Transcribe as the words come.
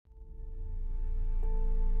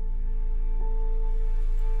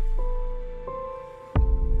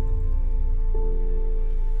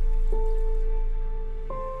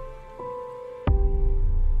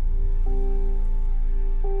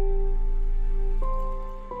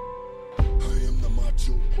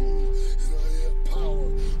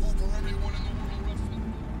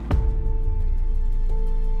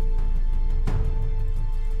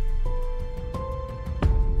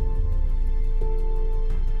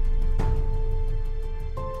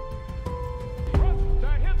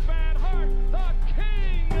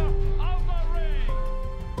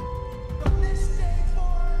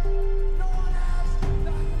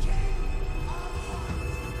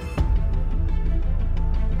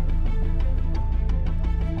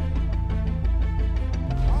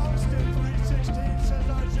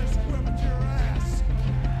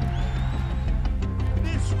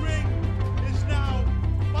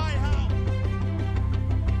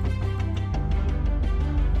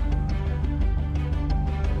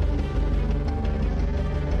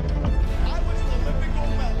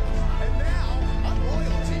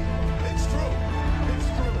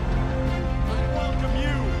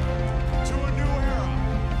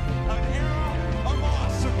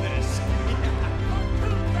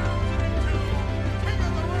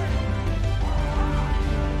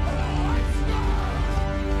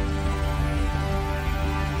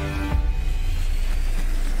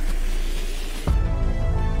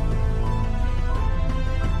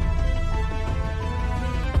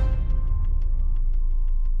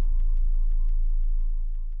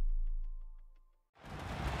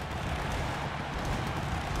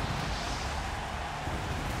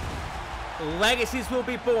Legacies will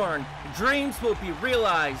be born, dreams will be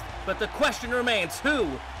realized, but the question remains, who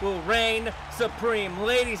will reign supreme?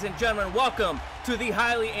 Ladies and gentlemen, welcome to the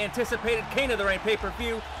highly anticipated King of the Ring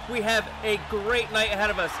pay-per-view. We have a great night ahead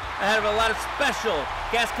of us, ahead of a lot of special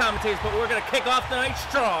guest commentators, but we're going to kick off the night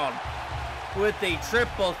strong with the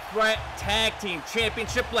Triple Threat Tag Team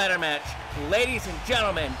Championship ladder match. Ladies and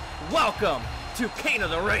gentlemen, welcome to King of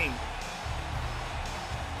the Ring.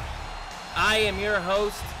 I am your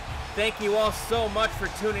host. Thank you all so much for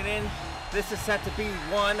tuning in. This is set to be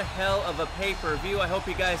one hell of a pay-per-view. I hope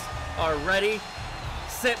you guys are ready.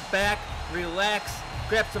 Sit back, relax,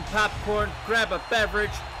 grab some popcorn, grab a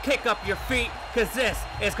beverage, kick up your feet, because this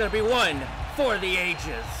is going to be one for the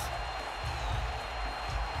ages.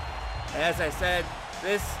 As I said,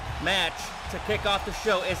 this match to kick off the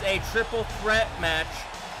show is a triple threat match.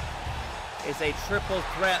 It's a triple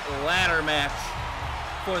threat ladder match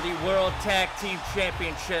for the World Tag Team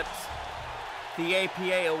Championships. The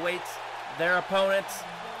APA awaits their opponents.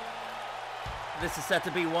 This is set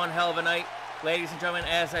to be one hell of a night. Ladies and gentlemen,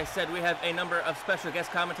 as I said, we have a number of special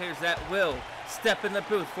guest commentators that will step in the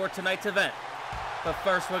booth for tonight's event. But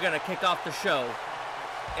first, we're going to kick off the show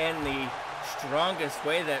in the strongest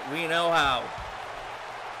way that we know how.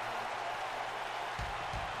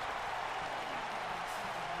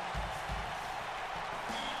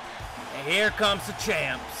 And here comes the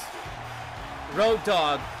champs. Road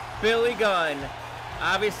Dogg, Billy Gunn.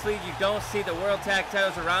 Obviously, you don't see the World Tag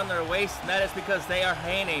Titles around their waist, and that is because they are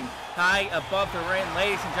hanging high above the ring.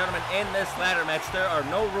 Ladies and gentlemen, in this ladder match, there are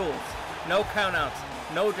no rules, no countouts,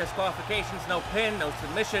 no disqualifications, no pin, no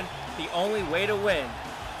submission. The only way to win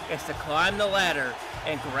is to climb the ladder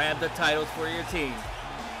and grab the titles for your team.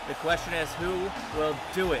 The question is, who will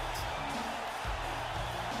do it?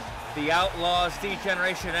 The Outlaws,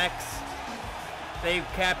 D-Generation X, they've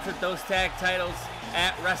captured those tag titles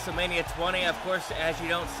at WrestleMania 20. Of course, as you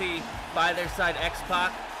don't see by their side,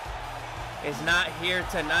 X-Pac is not here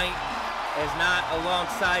tonight, is not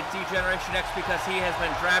alongside D-Generation X because he has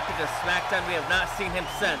been drafted to SmackDown. We have not seen him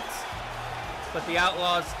since. But the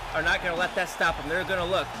Outlaws are not going to let that stop them. They're going to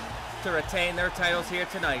look to retain their titles here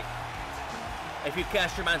tonight. If you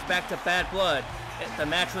cast your minds back to Bad Blood, the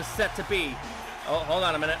match was set to be... Oh, hold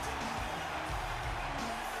on a minute.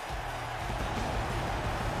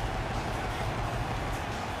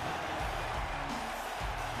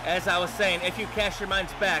 As I was saying, if you cast your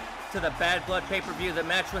minds back to the Bad Blood pay-per-view, the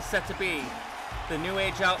match was set to be the New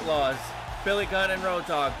Age Outlaws, Billy Gunn and Road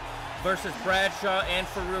Dogg, versus Bradshaw and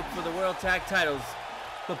Farouk for the World Tag Titles.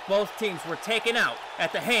 But both teams were taken out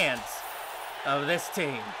at the hands of this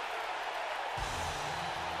team.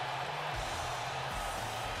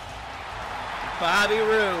 Bobby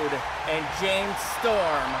Roode and James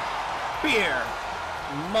Storm. Beer,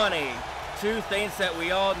 money. Two things that we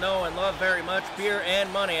all know and love very much, beer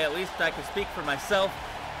and money. At least I can speak for myself.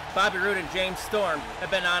 Bobby Roode and James Storm have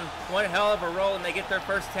been on one hell of a roll, and they get their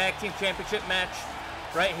first tag team championship match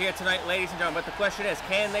right here tonight, ladies and gentlemen. But the question is,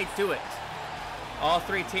 can they do it? All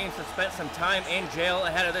three teams have spent some time in jail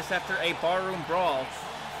ahead of this after a barroom brawl.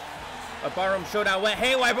 A barroom showdown went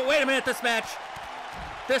haywire, but wait a minute, this match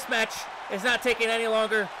is not taking any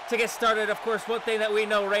longer to get started. Of course, one thing that we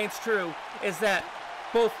know reigns true is that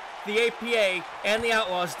both the APA and the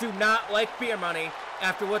Outlaws do not like beer money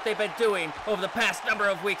after what they've been doing over the past number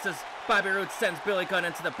of weeks as Bobby Roode sends Billy Gunn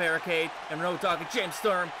into the barricade and Road Dogg and James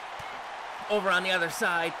Storm over on the other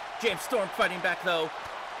side. James Storm fighting back though.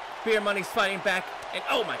 Beer money's fighting back, and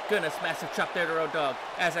oh my goodness, massive chop there to Road Dogg.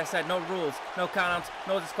 As I said, no rules, no countouts,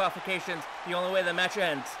 no disqualifications. The only way the match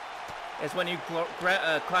ends is when you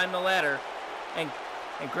climb the ladder and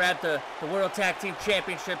grab the World Tag Team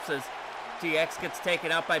Championships as DX gets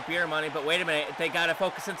taken out by beer money. But wait a minute, they got to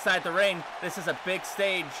focus inside the ring. This is a big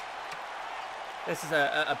stage. This is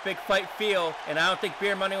a big fight feel, and I don't think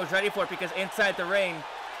beer money was ready for it because inside the ring,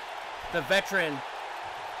 the veteran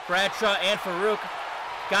Bradshaw and Farouk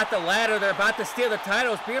got the ladder. They're about to steal the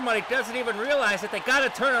titles. Beer money doesn't even realize that they got to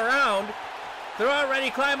turn around. They're already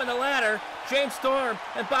climbing the ladder. James Storm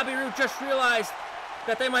and Bobby Roode just realized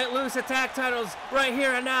that they might lose the tag titles right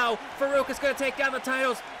here and now. Farouk is going to take down the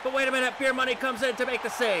titles, but wait a minute, beer money comes in to make the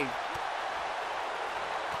save.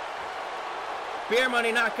 Beer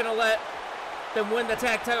money not going to let them win the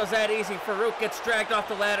tag titles that easy. Farouk gets dragged off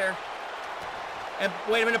the ladder. And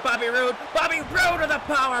wait a minute, Bobby Roode with a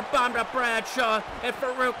power bomb to Bradshaw, and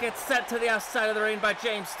Farouk gets sent to the outside of the ring by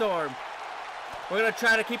James Storm. We're going to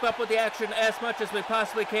try to keep up with the action as much as we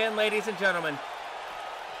possibly can, ladies and gentlemen.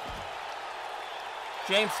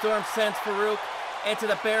 James Storm sends Farouk into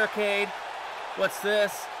the barricade. What's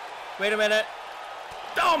this? Wait a minute.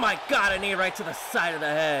 Oh my God, a knee right to the side of the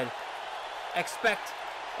head. Expect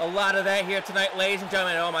a lot of that here tonight, ladies and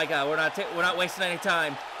gentlemen. Oh my God, we're not wasting any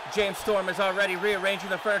time. James Storm is already rearranging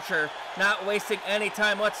the furniture, not wasting any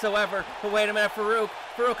time whatsoever. But wait a minute,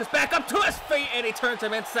 Farouk is back up to his feet, and he turns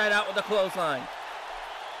him inside out with the clothesline.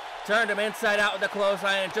 Turned him inside out with the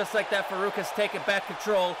clothesline, and just like that, Farouk has taken back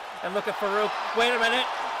control. And look at Farouk. Wait a minute.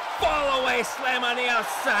 Fall away slam on the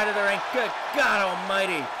outside of the ring. Good God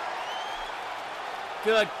almighty.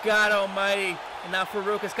 Good God almighty. And now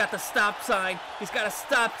Farouk has got the stop sign. He's got a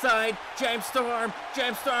stop sign. James Storm.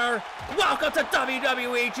 Welcome to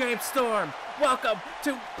WWE, James Storm. Welcome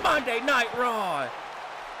to Monday Night Raw.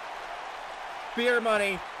 Beer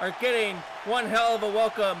Money are getting one hell of a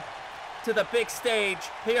welcome to the big stage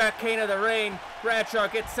here at King of the Ring. Bradshaw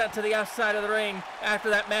gets sent to the outside of the ring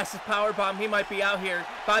after that massive powerbomb. He might be out here.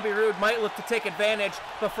 Bobby Roode might look to take advantage,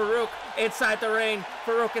 but Farouk inside the ring.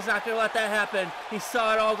 Farouk is not going to let that happen. He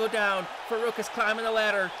saw it all go down. Farouk is climbing the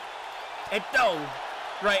ladder. And no!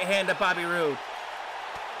 Right hand to Bobby Roode.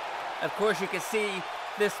 Of course, you can see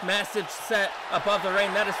this massive set above the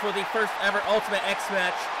ring. That is for the first ever Ultimate X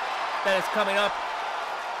match that is coming up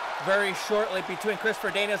very shortly between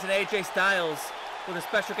Christopher Daniels and AJ Styles with a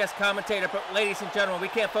special guest commentator. But ladies and gentlemen, we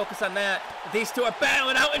can't focus on that. These two are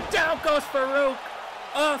battling out, and down goes Farouk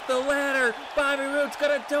off the ladder. Bobby Roode's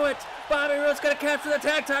gonna do it. Bobby Roode's gonna capture the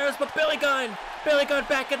tag titles, but Billy Gunn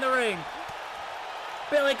back in the ring.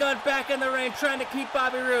 Billy Gunn back in the ring, trying to keep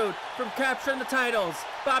Bobby Roode from capturing the titles.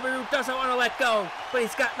 Bobby Roode doesn't want to let go, but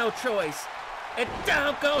he's got no choice. And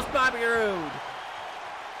down goes Bobby Roode.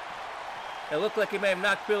 It looked like he may have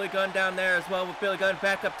knocked Billy Gunn down there as well, with Billy Gunn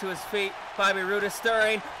back up to his feet. Bobby Roode is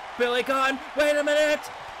stirring. Billy Gunn, wait a minute!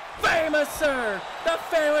 Famous sir! The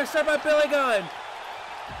famous sir by Billy Gunn!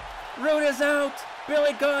 Roode is out.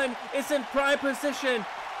 Billy Gunn is in prime position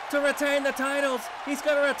to retain the titles. He's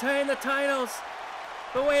going to retain the titles.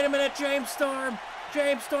 But wait a minute, James Storm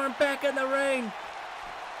back in the ring.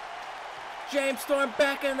 James Storm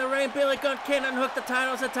back in the ring. Billy Gunn can't unhook the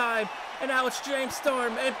titles in time. And now it's James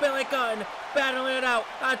Storm and Billy Gunn battling it out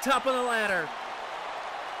on top of the ladder.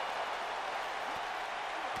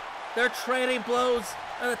 They're trading blows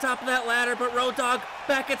on the top of that ladder, but Road Dogg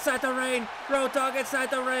back inside the ring. Road Dogg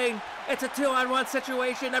inside the ring. It's a 2-on-1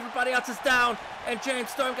 situation. Everybody else is down, and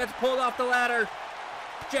James Storm gets pulled off the ladder.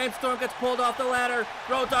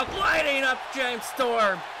 Road Dogg lighting up James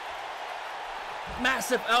Storm.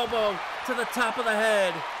 Massive elbow to the top of the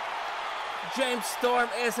head. James Storm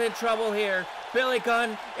is in trouble here. Billy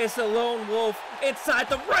Gunn is the lone wolf inside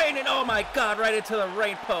the ring, and oh my God, right into the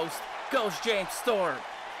ring post goes James Storm.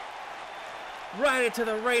 Right into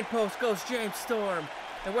the ring post goes James Storm.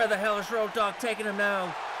 And where the hell is Road Dogg taking him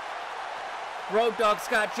now? Road Dogg's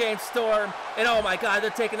got James Storm, and oh my God, they're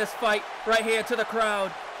taking this fight right here to the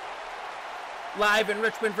crowd. Live in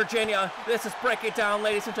Richmond, Virginia. This is breaking down,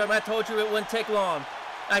 ladies and gentlemen. I told you it wouldn't take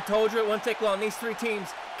long. These three teams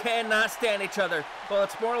cannot stand each other. Well,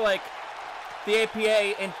 it's more like the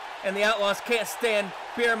APA and the Outlaws can't stand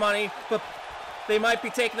Beer Money, but they might be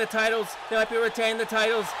taking the titles. They might be retaining the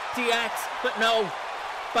titles. DX, but no.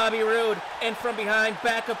 Bobby Roode in from behind,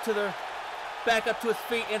 back up to his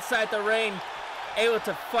feet inside the ring, able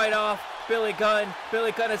to fight off Billy Gunn.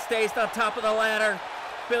 Billy Gunn stays on top of the ladder.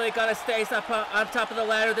 On top of the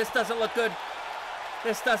ladder. This doesn't look good.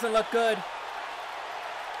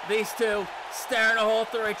 These two staring a hole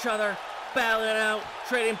through each other, battling it out,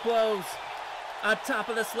 trading blows on top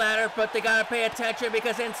of this ladder, but they gotta pay attention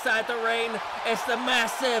because inside the ring is the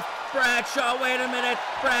massive Bradshaw. Wait a minute,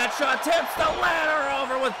 Bradshaw tips the ladder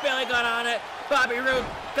over with Billy Gunn on it. Bobby Roode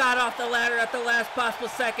got off the ladder at the last possible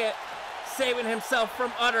second, saving himself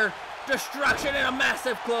from utter destruction and a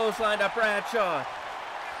massive clothesline to Bradshaw.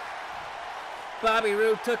 Bobby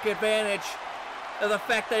Roode took advantage of the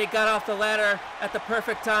fact that he got off the ladder at the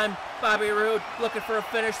perfect time. Bobby Roode looking for a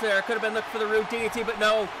finish there. Could have been looking for the Roode DDT, but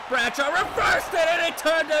no. Bradshaw reversed it, and he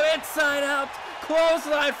turned him inside out.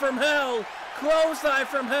 Clothesline from hell.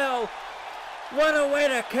 What a way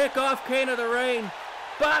to kick off King of the Ring.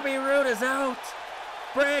 Bobby Roode is out.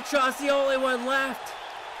 Bradshaw's the only one left.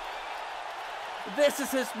 This is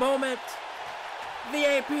his moment. The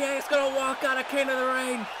APA is going to walk out of King of the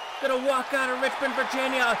Ring. Going to walk out of Richmond,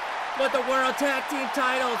 Virginia with the World Tag Team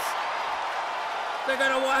titles. They're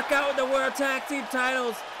going to walk out with the World Tag Team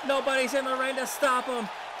titles. Nobody's in the ring to stop them.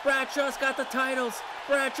 Bradshaw's got the titles.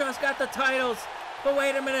 But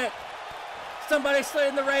wait a minute. Somebody slid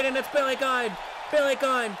in the ring, and it's Billy Gunn. Billy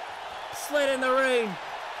Gunn slid in the ring,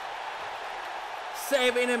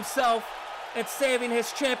 saving himself and saving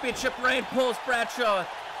his championship reign. Pulls Bradshaw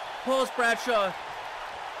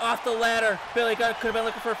Off the ladder. Billy Gunn could have been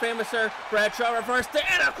looking for a famouser. Bradshaw reversed it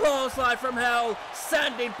and a clothesline from hell,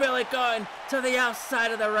 sending Billy Gunn to the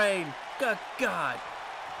outside of the ring. Good God.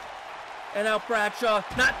 And now Bradshaw,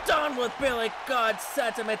 not done with Billy Gunn,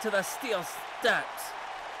 sends him into the steel steps.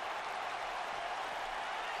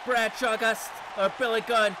 Billy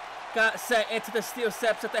Gunn got sent into the steel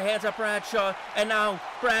steps at the hands of Bradshaw, and now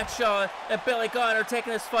Bradshaw and Billy Gunn are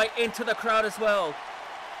taking this fight into the crowd as well.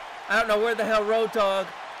 I don't know where the hell Road Dogg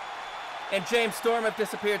and James Storm have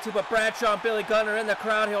disappeared to, but Bradshaw and Billy Gunn are in the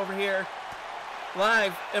crowd over here,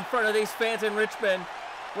 live in front of these fans in Richmond.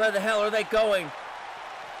 Where the hell are they going?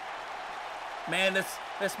 Man,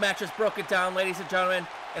 this match is broken down, ladies and gentlemen,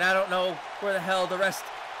 and I don't know where the hell the rest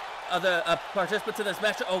of the participants in this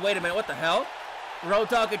match. Oh, wait a minute, what the hell? Road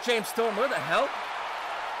Dogg and James Storm, where the hell?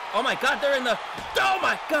 Oh my God, they're in the... Oh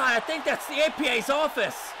my God, I think that's the APA's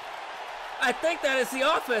office. I think that is the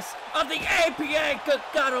office of the APA. Good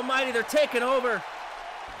God almighty, they're taking over.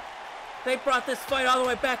 They brought this fight all the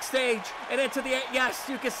way backstage and into the... Yes,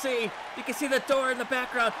 you can see the door in the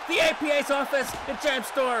background. The APA's office and James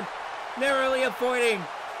Storm narrowly avoiding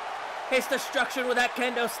his destruction with that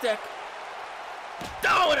kendo stick.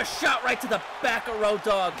 Oh, and a shot right to the back of Road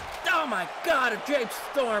Dogg. Oh my God, and James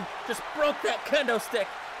Storm just broke that kendo stick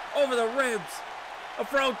over the ribs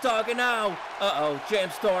of Road Dogg, and now,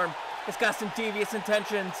 James Storm has got some devious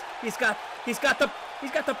intentions. He's got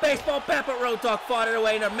the baseball bat, but Road Dogg fought it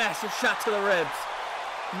away, and a massive shot to the ribs.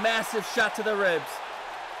 Massive shot to the ribs.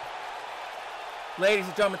 Ladies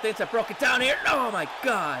and gentlemen, things have broken down here. Oh my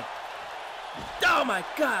God. Oh my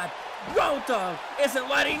God. Road Dogg isn't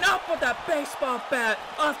letting up with that baseball bat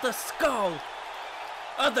off the skull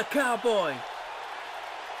of the cowboy.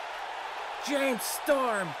 James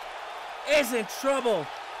Storm is in trouble.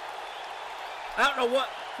 I don't know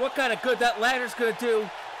what kind of good that ladder's gonna do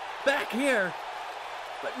back here,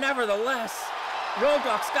 but nevertheless, Road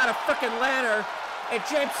Dogg's got a freaking ladder, and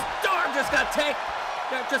James Storm just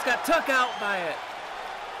got took out by it.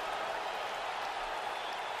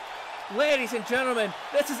 Ladies and gentlemen,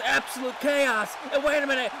 this is absolute chaos. And wait a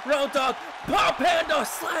minute, Road Dogg, pump handle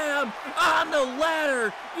slam on the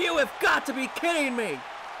ladder. You have got to be kidding me.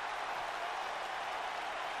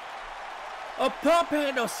 A pump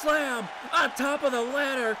handle slam on top of the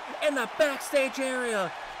ladder in the backstage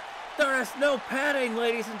area. There is no padding,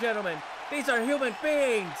 ladies and gentlemen. These are human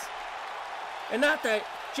beings. And not that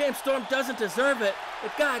James Storm doesn't deserve it,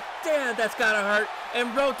 but god damn, that's gotta hurt.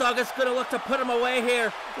 And Road Dogg is gonna look to put him away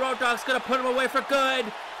here. Road Dogg's gonna put him away for good.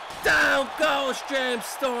 Down goes James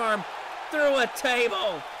Storm through a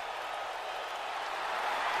table.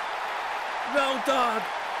 Road Dogg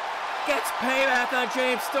gets payback on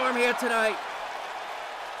James Storm here tonight.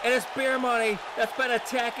 And his beer money that's been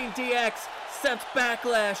attacking DX since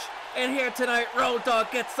Backlash. And here tonight, Road Dogg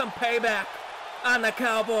gets some payback on the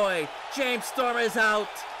cowboy. James Storm is out.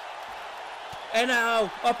 And now,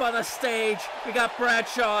 up on the stage, we got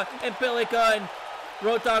Bradshaw and Billy Gunn.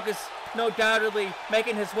 Road Dogg is no doubtedly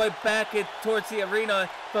making his way back towards the arena.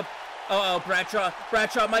 But,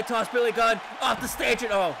 Bradshaw might toss Billy Gunn off the stage.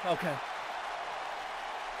 And, okay.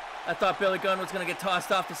 I thought Billy Gunn was going to get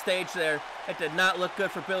tossed off the stage there. It did not look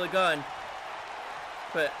good for Billy Gunn.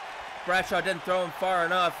 But Bradshaw didn't throw him far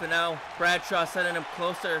enough. And now Bradshaw sending him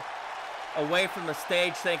closer away from the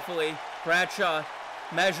stage, thankfully. Bradshaw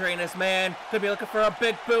measuring his man. Could be looking for a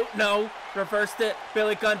big boot. No. Reversed it.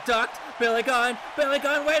 Billy Gunn ducked. Billy Gunn,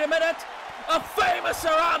 wait a minute. A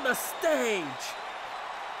famouser on the stage.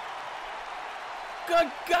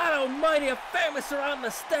 Good God almighty, a famouser on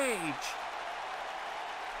the stage.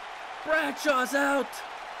 Bradshaw's out.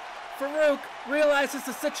 Farouk realizes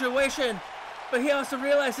the situation, but he also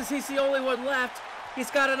realizes he's the only one left. He's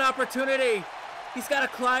got an opportunity. He's got to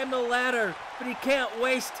climb the ladder, but he can't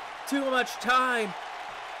waste too much time.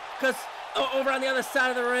 Because over on the other side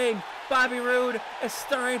of the ring, Bobby Roode is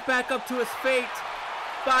stirring back up to his feet.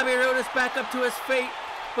 Bobby Roode is back up to his feet,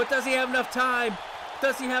 but does he have enough time?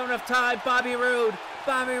 Bobby Roode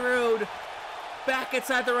back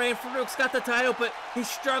inside the ring. Farouk's got the title, but he's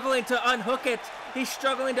struggling to unhook it.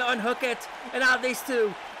 And now these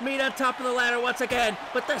two meet on top of the ladder once again,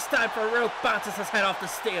 but this time Farouk bounces his head off the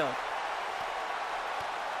steel.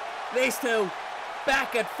 These two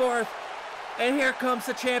back and forth, and here comes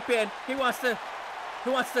the champion. He wants to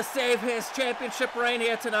save his championship reign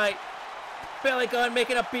here tonight. Billy Gunn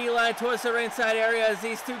making a beeline towards the ringside area as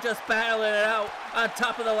these two just battling it out on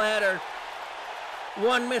top of the ladder.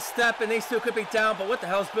 One misstep and these two could be down, but what the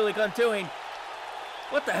hell is Billy Gunn doing?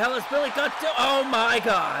 Oh my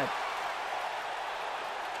God.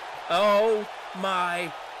 Oh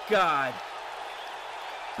my God.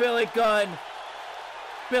 Billy Gunn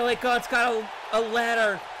Billy Gunn's got a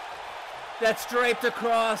ladder that's draped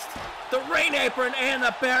across the ring apron and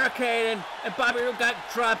the barricade, and Bobby Roode got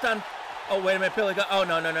dropped on. Oh, wait a minute, Billy Gunn. Oh,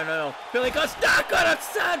 no. Billy Gunn's not gonna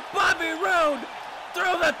send Bobby Roode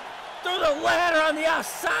through the ladder on the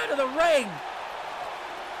outside of the ring.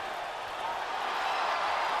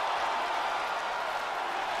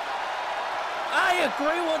 I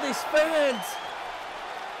agree with these fans.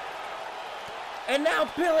 And now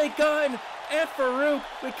Billy Gunn and Farouk,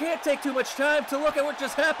 we can't take too much time to look at what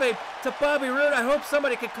just happened to Bobby Roode. I hope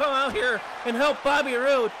somebody could come out here and help Bobby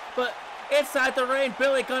Roode. But inside the ring,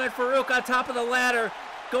 Billy Gunn and Farouk on top of the ladder,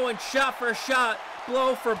 going shot for shot,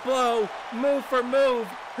 blow for blow, move for move.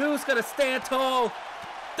 Who's gonna stand tall?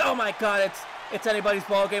 Oh my God, it's anybody's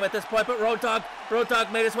ball game at this point. But Road Dogg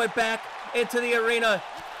made his way back into the arena.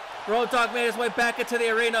 Road Dogg made his way back into the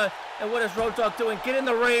arena. And what is Road Dogg doing? Get in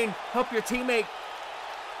the ring, help your teammate.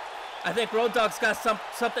 I think Road Dogg's got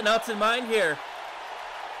something else in mind here.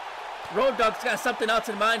 Road Dogg's got something else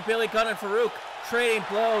in mind. Billy Gunn and Farouk trading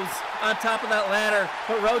blows on top of that ladder.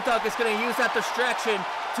 But Road Dogg is going to use that distraction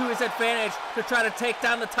to his advantage to try to take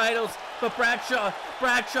down the titles. But Bradshaw,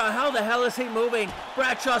 how the hell is he moving?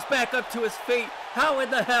 Bradshaw's back up to his feet. How in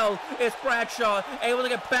the hell is Bradshaw able to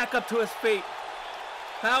get back up to his feet?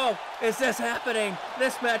 How is this happening?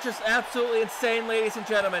 This match is absolutely insane, ladies and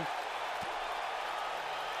gentlemen.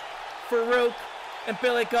 Farouk and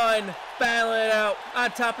Billy Gunn battling it out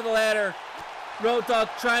on top of the ladder. Road Dogg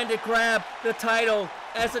trying to grab the title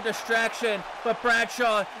as a distraction, but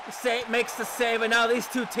Bradshaw makes the save, and now these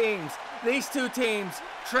two teams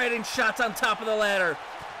trading shots on top of the ladder.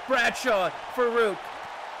 Bradshaw, Farouk,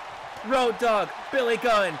 Road Dogg, Billy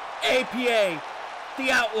Gunn, APA,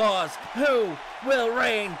 the Outlaws, who will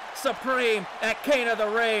reign supreme at King of the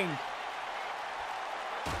Ring.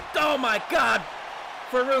 Oh my God!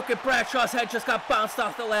 Farouk and Bradshaw's head just got bounced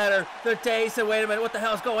off the ladder. They're dazed and wait a minute, what the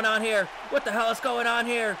hell's going on here? What the hell is going on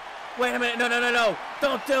here? Wait a minute, no,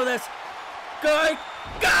 don't do this. Good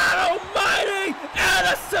God Almighty! And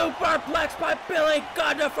a superplex by Billy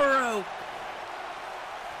Gunn to Farouk.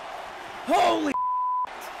 Holy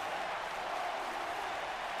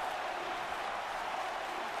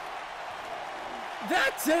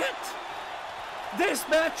That's it! This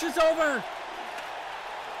match is over!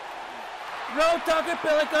 Road Dogg and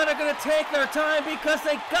Billy Gunn are going to take their time because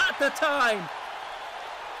they got the time!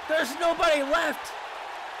 There's nobody left!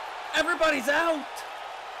 Everybody's out!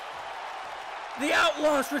 The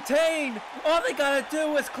Outlaws retain! All they gotta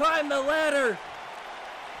do is climb the ladder!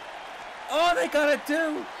 All they gotta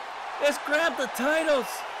do is grab the titles!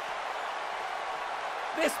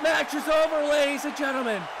 This match is over, ladies and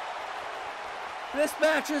gentlemen! This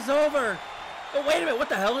match is over. Oh, wait a minute. What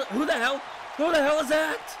the hell? Who the hell is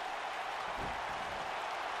that?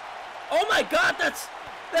 Oh my God, that's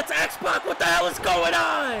X-Pac. What the hell is going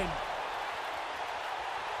on?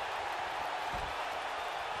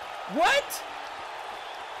 What?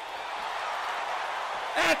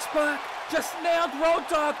 X-Pac just nailed Road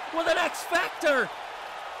Dogg with an X-Factor.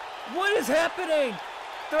 What is happening?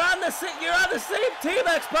 You're on the same team,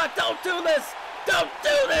 X-Pac. Don't do this. Don't do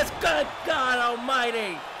this! Good God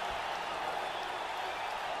Almighty!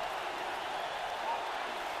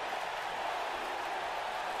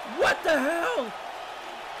 What the hell?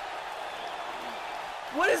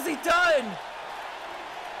 What has he done?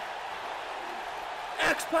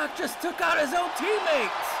 X-Pac just took out his own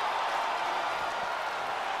teammates!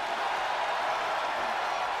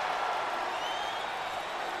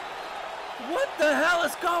 What the hell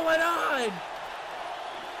is going on?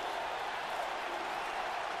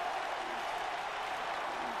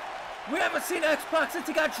 We haven't seen X-Pac since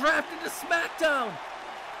he got drafted to SmackDown.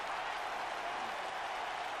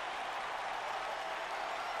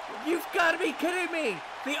 You've got to be kidding me.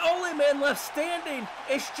 The only man left standing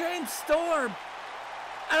is James Storm.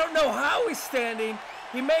 I don't know how he's standing.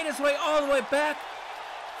 He made his way all the way back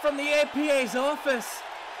from the APA's office.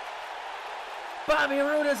 Bobby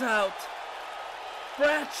Roode is out.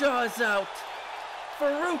 Bradshaw is out.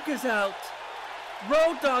 Farouk is out.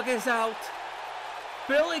 Road Dogg is out.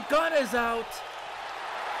 Billy Gunn is out.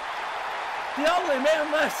 The only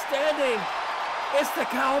man left standing is the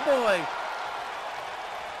Cowboy.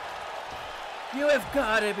 You have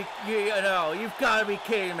got to be, you've got to be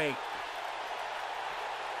kidding me.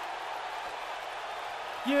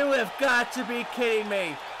 You have got to be kidding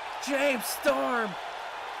me. James Storm.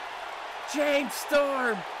 James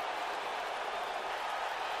Storm.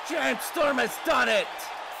 James Storm has done it.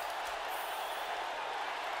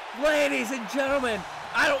 Ladies and gentlemen,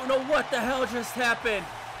 I don't know what the hell just happened,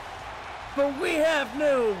 but we have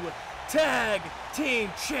new tag team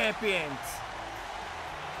champions.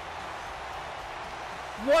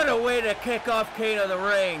 What a way to kick off King of the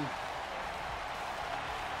Ring.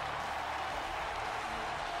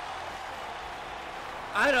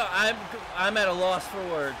 I'm at a loss for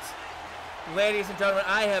words. Ladies and gentlemen,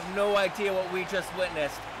 I have no idea what we just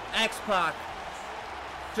witnessed. X-Pac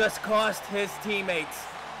just cost his teammates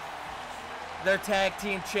their tag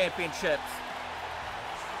team championships.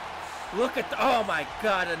 Look at the, oh my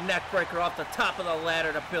God, a neck breaker off the top of the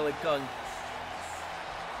ladder to Billy Gunn.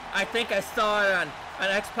 I think I saw it on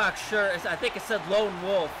an X-Pac shirt. I think it said Lone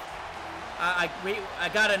Wolf. I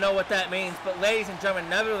gotta know what that means, but ladies and gentlemen,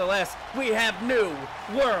 nevertheless, we have new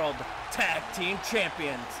World Tag Team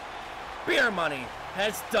Champions. Beer Money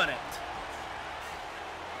has done it.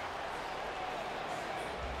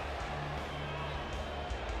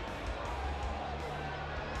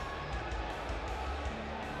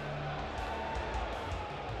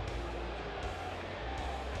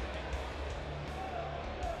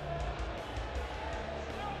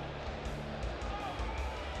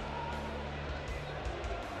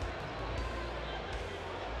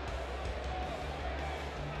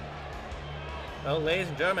 Well, ladies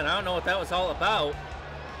and gentlemen, I don't know what that was all about.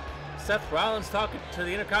 Seth Rollins talking to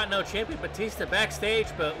the Intercontinental Champion Batista backstage,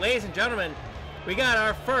 but ladies and gentlemen, we got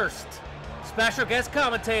our first special guest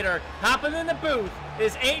commentator. Hopping in the booth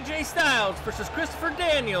is AJ Styles versus Christopher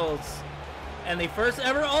Daniels. And the first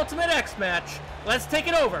ever Ultimate X match. Let's take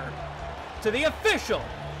it over to the official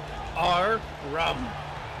R-Rum.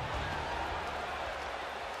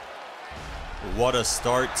 What a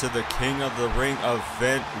start to the King of the Ring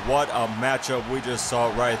event. What a matchup we just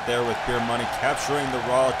saw right there with Beer Money capturing the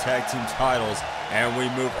Raw Tag Team titles. And we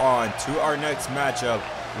move on to our next matchup.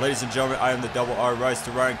 Ladies and gentlemen, I am the Double R Rise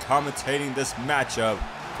to Ryan commentating this matchup.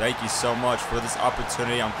 Thank you so much for this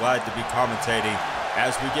opportunity. I'm glad to be commentating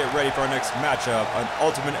as we get ready for our next matchup, an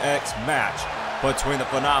Ultimate X match between the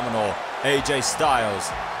phenomenal AJ Styles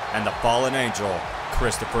and the Fallen Angel,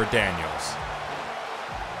 Christopher Daniels.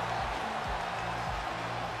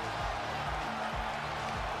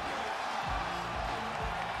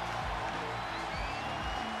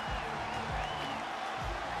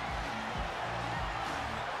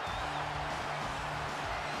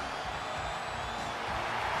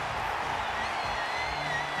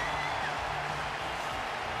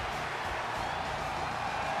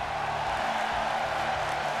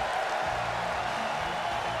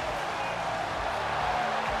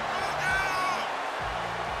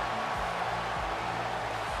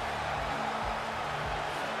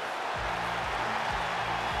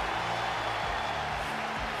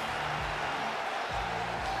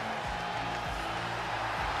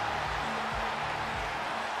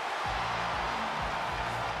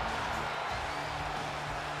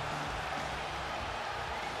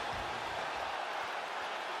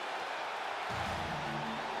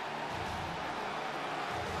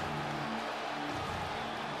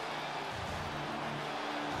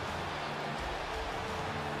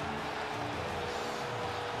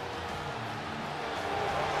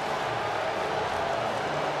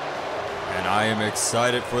 I am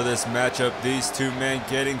excited for this matchup. These two men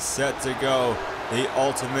getting set to go. The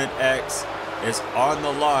Ultimate X is on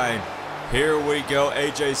the line. Here we go,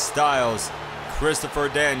 AJ Styles, Christopher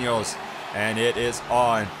Daniels, and it is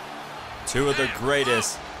on. Two of the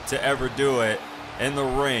greatest to ever do it in the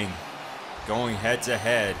ring, going head to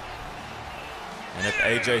head. And if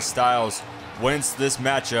AJ Styles wins this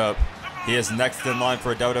matchup, he is next in line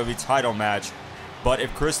for a WWE title match. But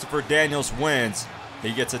if Christopher Daniels wins,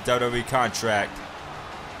 he gets a WWE contract.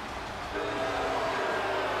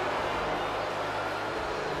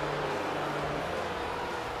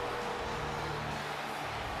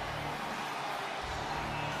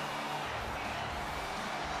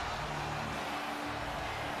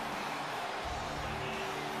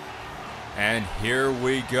 And here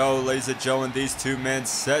we go, ladies and gentlemen, these two men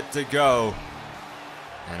set to go.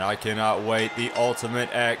 And I cannot wait. The Ultimate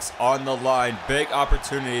X on the line. Big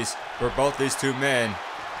opportunities for both these two men.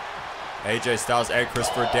 AJ Styles and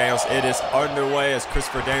Christopher Daniels. It is underway as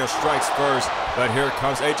Christopher Daniels strikes first. But here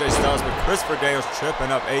comes AJ Styles, but Christopher Daniels tripping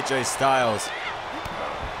up AJ Styles.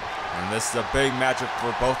 And this is a big matchup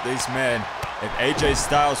for both these men. If AJ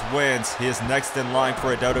Styles wins, he is next in line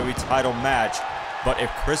for a WWE title match. But if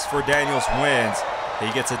Christopher Daniels wins,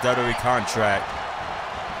 he gets a WWE contract.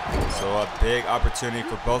 So a big opportunity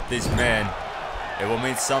for both these men. It will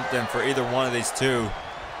mean something for either one of these two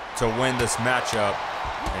to win this matchup.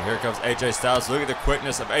 And here comes AJ Styles. Look at the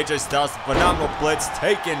quickness of AJ Styles. The phenomenal blitz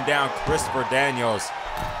taking down Christopher Daniels.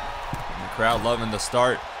 And the crowd loving the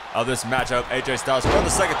start of this matchup. AJ Styles from the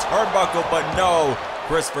second turnbuckle, but no.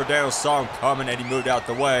 Christopher Daniels saw him coming and he moved out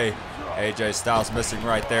the way. AJ Styles missing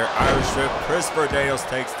right there. Irish whip. Christopher Daniels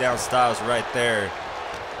takes down Styles right there.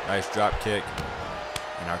 Nice drop kick.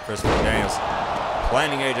 And now Christopher Daniels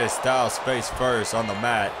planting AJ Styles face first on the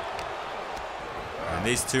mat. And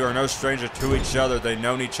these two are no stranger to each other. They've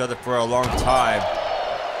known each other for a long time.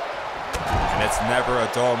 And it's never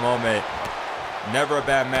a dull moment. Never a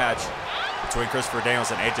bad match between Christopher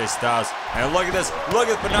Daniels and AJ Styles. And look at this. Look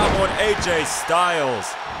at the phenomenal AJ Styles.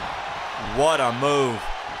 What a move.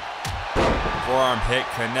 Forearm hit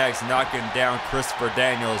connects, knocking down Christopher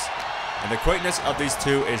Daniels. And the quickness of these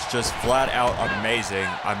two is just flat out amazing.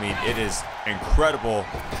 I mean, it is incredible.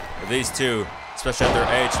 These two, especially at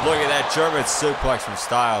their age. Look at that German suplex from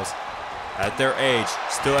Styles. At their age,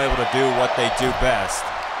 still able to do what they do best.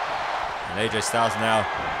 And AJ Styles now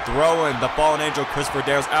throwing the fallen angel Christopher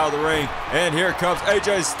Daniels out of the ring. And here comes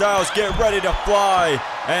AJ Styles, get ready to fly.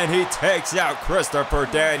 And he takes out Christopher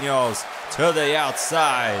Daniels to the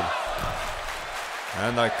outside.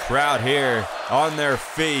 And the crowd here on their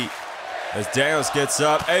feet as Daniels gets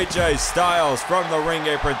up. AJ Styles from the ring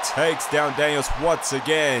apron takes down Daniels once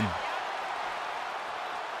again.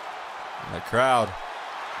 And the crowd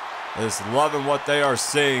is loving what they are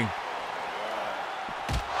seeing.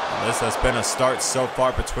 And this has been a start so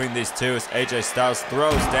far between these two as AJ Styles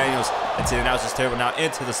throws Daniels into the announcer's table, now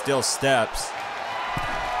into the steel steps.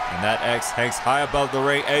 And that X hangs high above the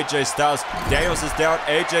ring. AJ Styles, Daniels is down.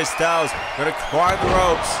 AJ Styles gonna climb the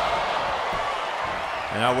ropes.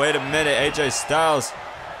 And now wait a minute, AJ Styles,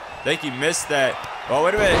 I think he missed that. Oh,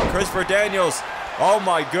 wait a minute, Christopher Daniels. Oh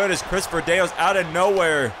my goodness, Christopher Daniels out of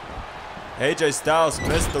nowhere. AJ Styles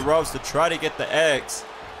missed the ropes to try to get the X.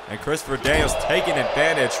 And Christopher Daniels taking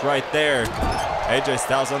advantage right there. AJ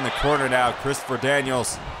Styles on the corner now. Christopher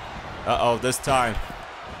Daniels. Uh-oh, this time.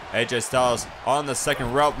 AJ Styles on the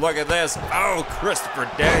second rope. Look at this. Oh,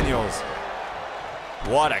 Christopher Daniels.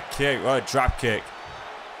 What a kick. What a drop kick.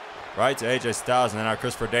 Right to AJ Styles. And now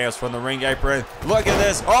Christopher Daniels from the ring apron. Look at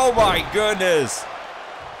this. Oh, my goodness.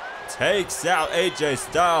 Takes out AJ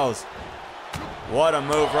Styles. What a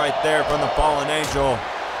move right there from the fallen angel.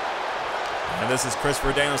 And this is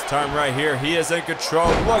Christopher Daniels' time right here. He is in control.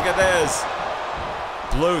 Look at this.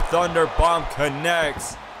 Blue Thunder Bomb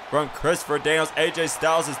connects from Christopher Daniels. AJ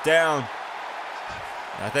Styles is down.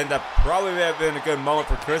 And I think that probably may have been a good moment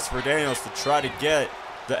for Christopher Daniels to try to get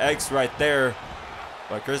the X right there.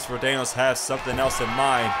 But Christopher Daniels has something else in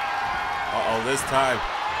mind. Uh-oh, this time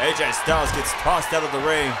AJ Styles gets tossed out of the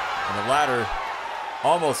ring. And the ladder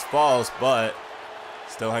almost falls, but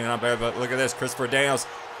still hanging on there. But look at this, Christopher Daniels.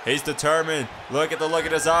 He's determined. Look at the look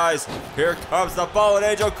in his eyes. Here comes the fallen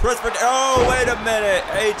angel, Christopher. Oh, wait a minute.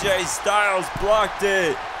 AJ Styles blocked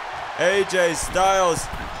it. AJ Styles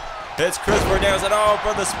hits Christopher Daniels, and oh,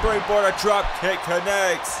 from the springboard, a drop kick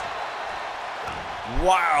connects.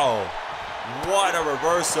 Wow. What a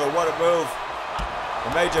reversal. What a move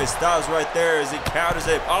from AJ Styles right there as he counters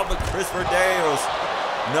it. Oh, but Christopher Daniels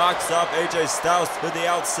knocks off AJ Styles to the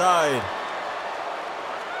outside.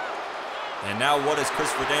 And now what is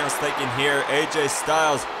Christopher Daniels thinking here? AJ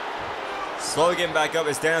Styles slowly getting back up.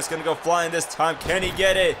 Is Daniels going to go flying this time? Can he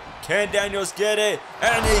get it? Can Daniels get it?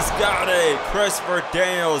 And he's got it. Christopher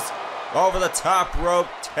Daniels over the top rope,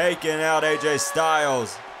 taking out AJ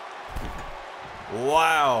Styles.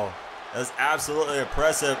 Wow. That's absolutely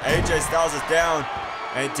impressive. AJ Styles is down.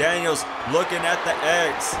 And Daniels looking at the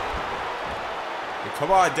X. Come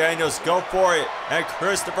on, Daniels. Go for it. And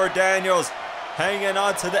Christopher Daniels hanging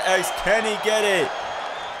on to the X. Can he get it?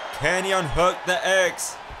 Can he unhook the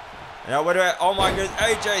X? Now, wait a minute. Oh, my goodness.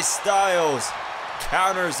 AJ Styles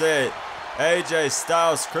counters it. AJ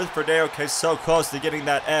Styles. Christopher Daniels came so close to getting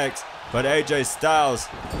that X. But AJ Styles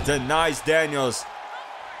denies Daniels.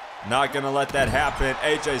 Not going to let that happen.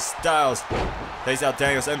 AJ Styles takes out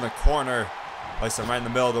Daniels in the corner. Places him right in the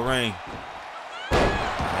middle of the ring.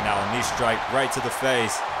 And now a knee strike right to the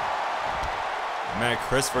face. Man,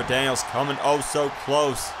 Christopher Daniels coming oh so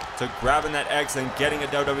close to grabbing that X and getting a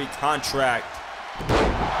WWE contract.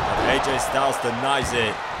 But AJ Styles denies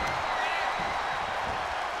it.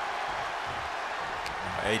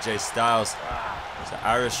 AJ Styles, there's an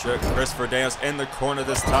Irish whip. Christopher Daniels in the corner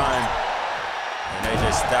this time. And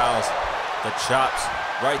AJ Styles, the chops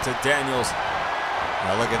right to Daniels.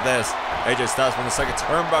 Now look at this. AJ Styles from the second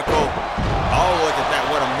turnbuckle. Oh, look at that.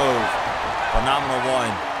 What a move. Phenomenal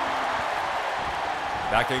one.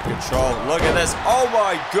 Back in control. Look at this. Oh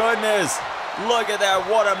my goodness. Look at that.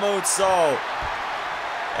 What a moonsault.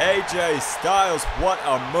 AJ Styles, what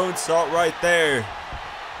a moonsault right there.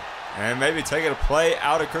 And maybe taking a play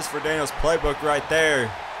out of Christopher Daniels' playbook right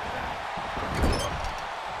there.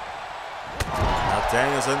 Now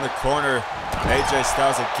Daniels in the corner. AJ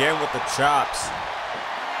Styles again with the chops.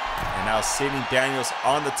 And now seating Daniels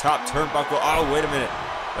on the top turnbuckle. Oh, wait a minute.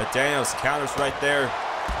 But Daniels counters right there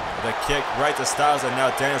with a kick right to Styles. And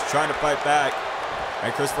now Daniels trying to fight back.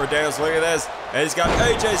 And Christopher Daniels, look at this. And he's got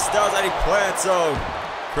AJ Styles and he plants him.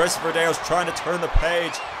 Christopher Daniels trying to turn the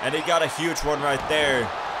page. And he got a huge one right there.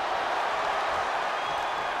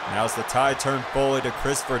 Now it's the tide turn fully to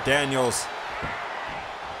Christopher Daniels.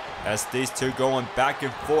 As these two going back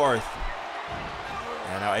and forth.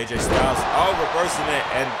 And now AJ Styles, oh, reversing it.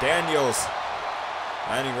 And Daniels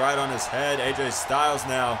landing right on his head. AJ Styles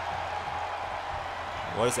now.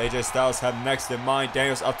 What does AJ Styles have next in mind?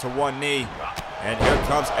 Daniels up to one knee. And here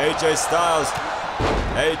comes AJ Styles.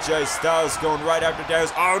 AJ Styles going right after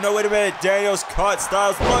Daniels. Oh, no, wait a minute. Daniels caught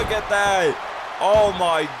Styles. Look at that. Oh,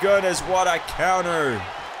 my goodness. What a counter.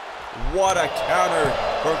 What a counter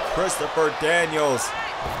from Christopher Daniels.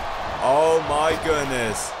 Oh, my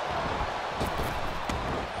goodness.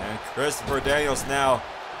 And Christopher Daniels now.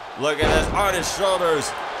 Look at this. On his shoulders.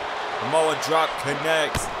 Samoan drop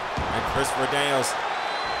connects. And Christopher Daniels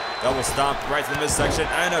double stomp right to the midsection.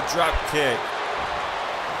 And a drop kick.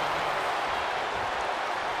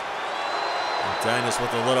 Daniels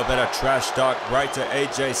with a little bit of trash talk right to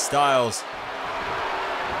AJ Styles.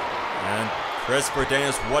 And Christopher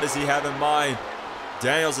Daniels, what does he have in mind?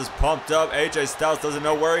 Daniels is pumped up. AJ Styles doesn't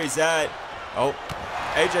know where he's at. Oh,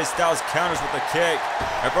 AJ Styles counters with a kick.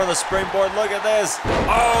 And from the springboard, look at this.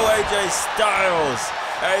 Oh, AJ Styles.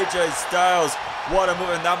 AJ Styles, what a move.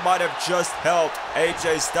 And that might have just helped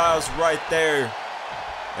AJ Styles right there.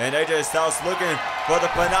 And AJ Styles looking for the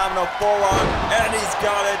phenomenal forearm, and he's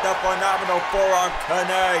got it. The phenomenal forearm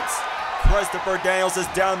connects. Christopher Daniels is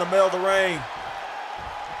down the middle of the ring.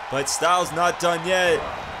 But Styles not done yet.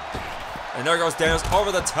 And there goes Daniels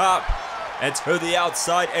over the top. And to the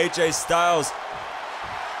outside, AJ Styles.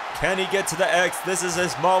 Can he get to the X? This is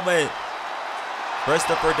his moment.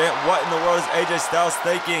 Christopher Daniels, what in the world is AJ Styles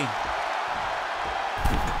thinking?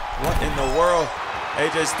 What in the world?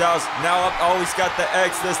 AJ Styles now up. Oh, he's got the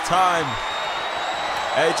X this time.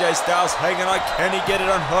 AJ Styles hanging on. Can he get it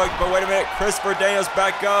unhooked? But wait a minute. Christopher Daniels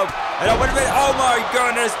back up. And oh, wait a minute. Oh, my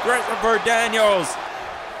goodness. Christopher Daniels.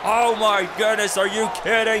 Oh, my goodness. Are you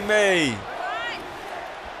kidding me?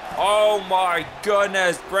 Oh, my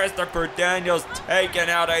goodness. Christopher Daniels taking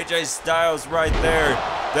out AJ Styles right there.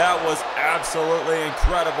 That was absolutely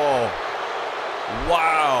incredible.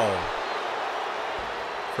 Wow.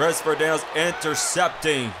 Christopher Daniels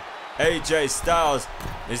intercepting AJ Styles.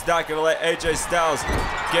 He's not going to let AJ Styles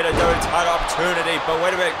get another title opportunity. But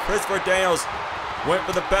wait a minute, Christopher Daniels went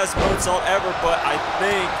for the best moonsault ever, but I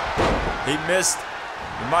think he missed.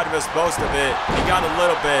 He might have missed most of it. He got a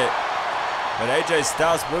little bit. But AJ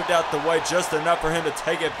Styles moved out the way just enough for him to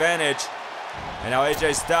take advantage. And now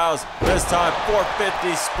AJ Styles, this time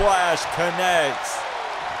 450 splash connects.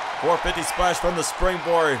 450 splash from the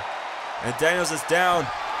springboard. And Daniels is down.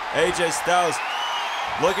 AJ Styles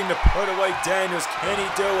looking to put away Daniels. Can he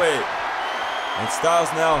do it? And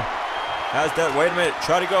Styles now has that. Wait a minute.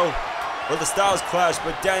 Try to go for the Styles clash,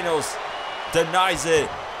 but Daniels denies it.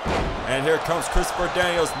 And here comes Christopher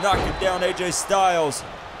Daniels knocking down AJ Styles.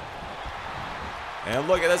 And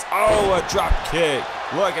look at this. Oh, a drop kick.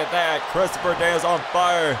 Look at that. Christopher Daniels on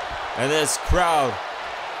fire. And this crowd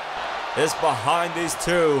is behind these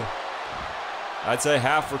two. I'd say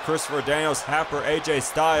half for Christopher Daniels, half for AJ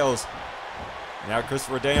Styles. Now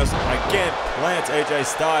Christopher Daniels again plants AJ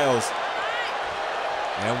Styles.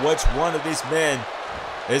 And which one of these men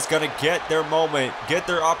is going to get their moment, get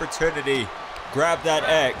their opportunity, grab that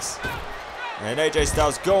X? And AJ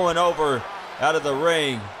Styles going over out of the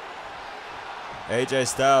ring. AJ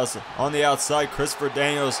Styles on the outside. Christopher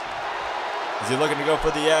Daniels, is he looking to go for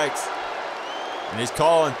the X? And he's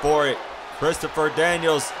calling for it. Christopher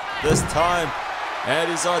Daniels this time.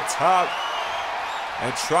 And he's on top.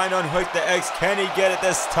 And trying to unhook the X. Can he get it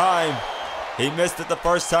this time? He missed it the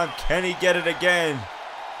first time. Can he get it again?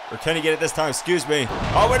 Or can he get it this time? Excuse me.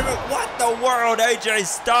 Oh, wait a minute. What the world? AJ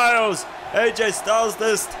Styles. AJ Styles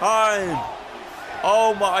this time.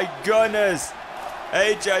 Oh, my goodness.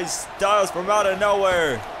 AJ Styles from out of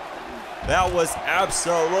nowhere. That was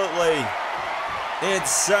absolutely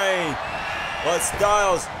insane. But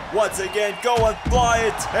Styles once again going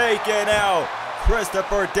flying, taking out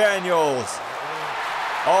Christopher Daniels.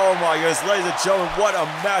 Oh my goodness, ladies and gentlemen, what a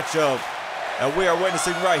matchup. And we are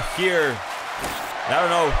witnessing right here. I don't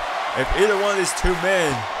know if either one of these two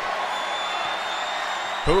men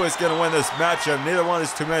who is going to win this matchup. Neither one of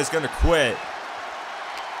these two men is going to quit.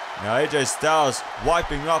 Now AJ Styles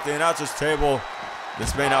wiping off the announcer's table.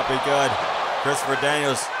 This may not be good. Christopher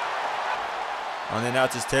Daniels on the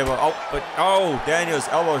announcer's table. Oh, Daniels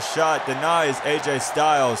elbow shot denies AJ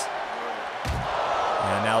Styles.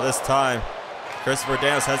 And now this time, Christopher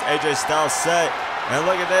Daniels has AJ Styles set. And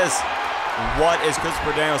look at this. What is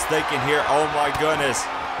Christopher Daniels thinking here? Oh my goodness.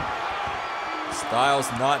 Styles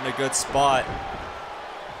not in a good spot.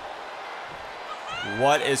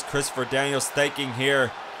 What is Christopher Daniels thinking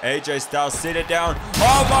here? AJ Styles seated down.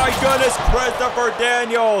 Oh my goodness, Christopher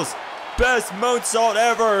Daniels. Best moonsault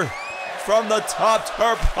ever from the top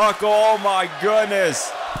turnbuckle. Oh my goodness.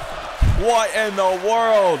 What in the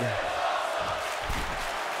world?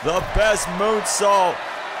 The best moonsault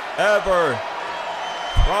ever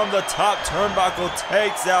from the top turnbuckle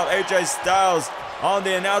takes out AJ Styles on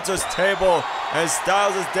the announcer's table. And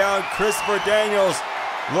Styles is down. Christopher Daniels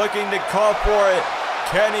looking to call for it.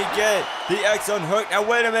 Can he get the X unhooked? Now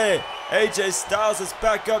wait a minute. AJ Styles is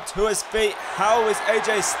back up to his feet. How is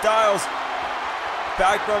AJ Styles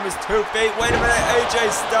back from his 2 feet? Wait a minute.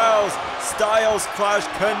 AJ Styles. Styles Clash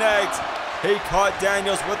connects. He caught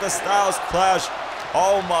Daniels with the Styles Clash.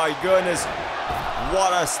 Oh my goodness.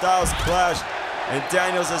 What a Styles Clash. And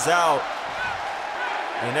Daniels is out.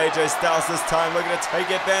 And AJ Styles this time looking to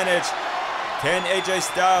take advantage. Can AJ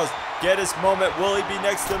Styles get his moment? Will he be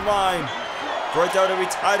next in line for a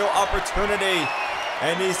WWE title opportunity?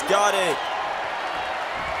 And he's got it.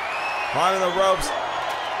 Climbing the ropes.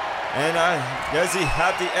 And does he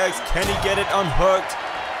have the X? Can he get it unhooked?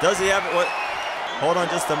 Does he have it? What? Hold on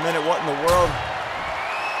just a minute. What in the world?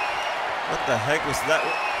 What the heck was that?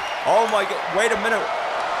 Oh my God. Wait a minute.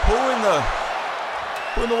 Who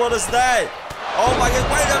in the world is that? Oh my God.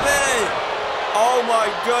 Wait a minute. Oh my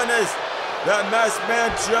goodness. That masked man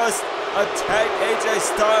just attacked AJ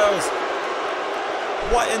Styles.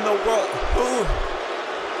 What in the world?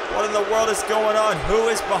 What in the world is going on? Who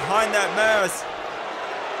is behind that mask?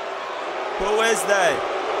 Who is that?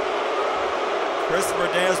 Christopher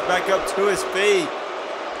Daniels back up to his feet.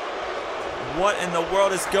 What in the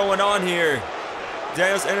world is going on here?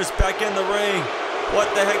 Daniels enters back in the ring. What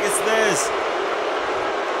the heck is this?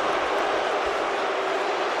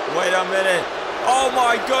 Wait a minute. Oh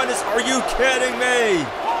my goodness, are you kidding me?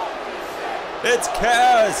 It's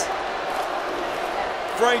Kaz.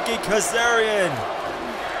 Frankie Kazarian.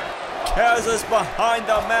 Kaz is behind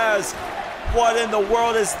the mask. What in the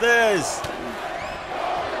world is this?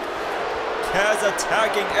 Kaz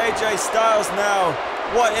attacking AJ Styles now.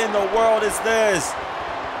 What in the world is this?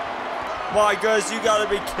 My goodness, you gotta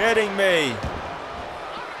be kidding me.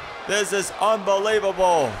 This is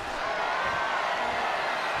unbelievable.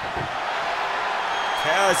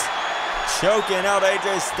 Kaz choking out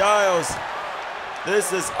AJ Styles.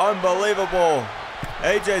 This is unbelievable.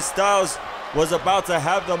 AJ Styles was about to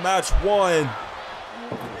have the match won.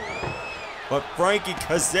 But Frankie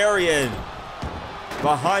Kazarian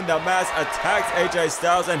behind the mask attacks AJ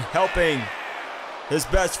Styles and helping his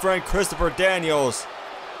best friend Christopher Daniels.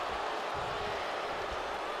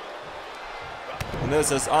 And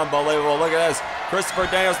this is unbelievable. Look at this. Christopher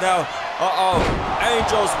Daniels now.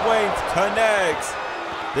 Angel's Wings connects.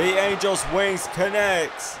 The Angel's Wings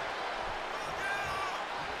connects.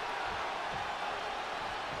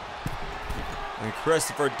 And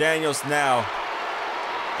Christopher Daniels now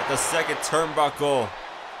at the second turnbuckle.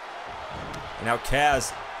 And now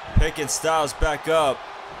Kaz picking Styles back up.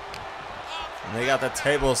 And they got the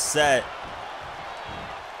table set.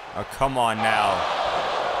 Oh, come on now.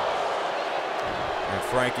 And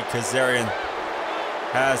Frankie Kazarian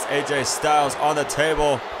has AJ Styles on the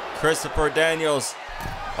table. Christopher Daniels.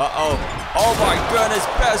 Oh my goodness.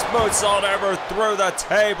 Best moonsault ever through the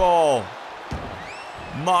table.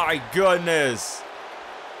 My goodness.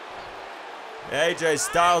 AJ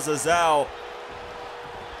Styles is out.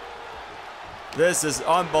 This is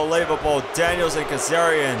unbelievable. Daniels and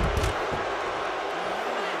Kazarian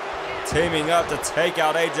teaming up to take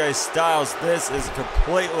out AJ Styles. This is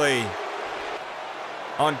completely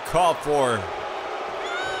uncalled for.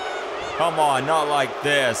 Come on, not like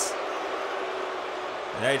this.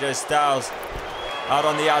 And AJ Styles out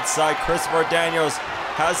on the outside. Christopher Daniels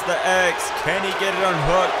has the X. Can he get it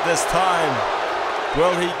unhooked this time?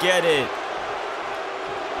 Will he get it?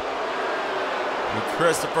 And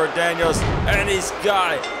Christopher Daniels, and he's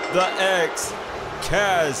got the X.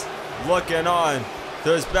 Kaz looking on to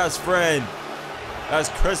his best friend as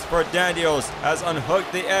Christopher Daniels has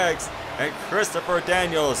unhooked the X, and Christopher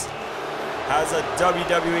Daniels has a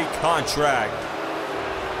WWE contract.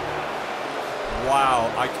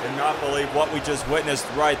 Wow, I cannot believe what we just witnessed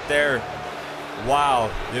right there. Wow,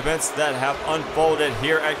 the events that have unfolded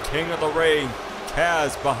here at King of the Ring.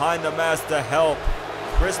 Kaz behind the mask to help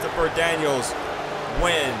Christopher Daniels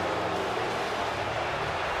win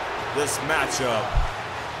this matchup.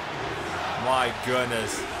 My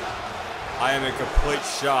goodness. I am in complete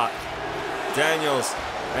shock. Daniels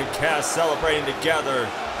and Cass celebrating together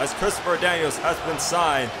as Christopher Daniels has been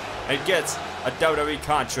signed and gets a WWE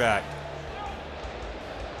contract.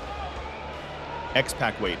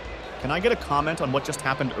 X-Pac, wait. Can I get a comment on what just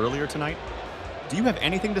happened earlier tonight? Do you have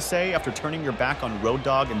anything to say after turning your back on Road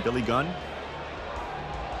Dogg and Billy Gunn?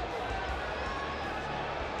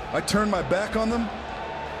 I turned my back on them?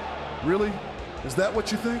 Really? Is that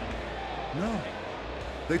what you think? No.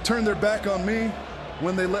 They turned their back on me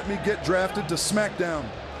when they let me get drafted to SmackDown.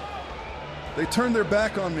 They turned their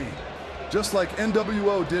back on me, just like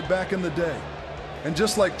NWO did back in the day, and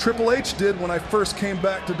just like Triple H did when I first came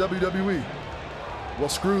back to WWE. Well,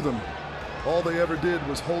 screw them. All they ever did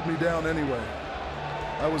was hold me down anyway.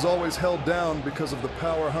 I was always held down because of the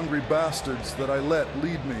power-hungry bastards that I let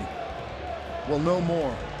lead me. Well, no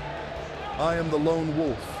more. I am the lone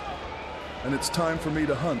wolf, and it's time for me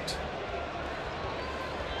to hunt.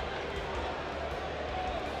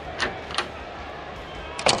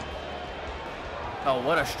 Oh,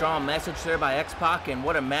 what a strong message there by X-Pac, and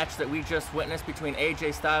what a match that we just witnessed between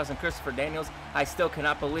AJ Styles and Christopher Daniels. I still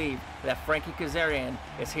cannot believe that Frankie Kazarian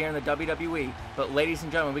is here in the WWE. But ladies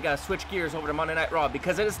and gentlemen, we got to switch gears over to Monday Night Raw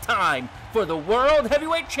because it is time for the World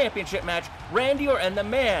Heavyweight Championship match. Randy Orton, the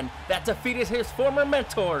man that defeated his former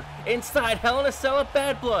mentor inside Hell in a Cell at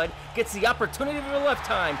Bad Blood, gets the opportunity of a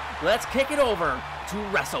lifetime. Let's kick it over to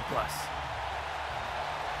WrestlePlus.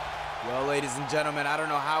 Well, ladies and gentlemen, I don't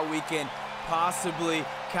know how we can possibly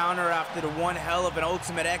counter after the one hell of an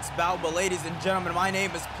Ultimate X bout, but ladies and gentlemen, my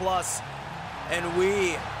name is Plus, and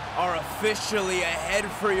we are officially ahead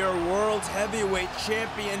for your World Heavyweight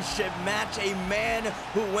Championship match. A man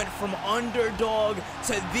who went from underdog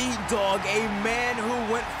to the dog, a man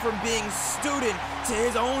who went from being student to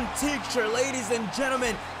his own teacher. Ladies and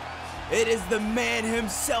gentlemen, it is the man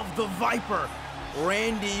himself, the Viper,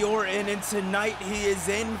 Randy Orton, and tonight he is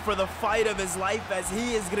in for the fight of his life as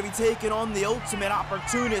he is going to be taking on the Ultimate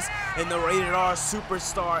Opportunist in the Rated R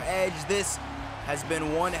Superstar Edge. This has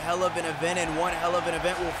been one hell of an event, and one hell of an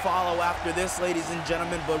event will follow after this, ladies and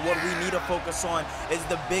gentlemen. But what we need to focus on is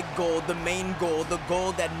the big goal, the main goal, the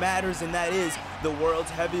goal that matters, and that is the World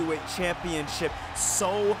Heavyweight Championship.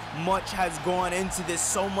 So much has gone into this,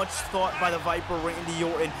 so much thought by the Viper Randy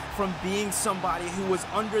Orton, from being somebody who was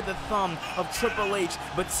under the thumb of Triple H,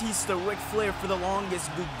 Batista, Ric Flair for the longest,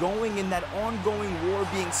 going in that ongoing war,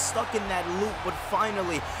 being stuck in that loop, but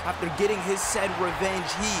finally, after getting his said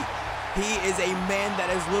revenge, he is a man that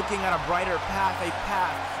is looking at a brighter path, a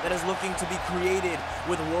path that is looking to be created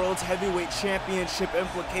with World Heavyweight Championship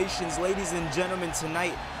implications. Ladies and gentlemen,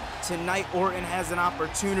 tonight Orton has an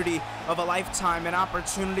opportunity of a lifetime, an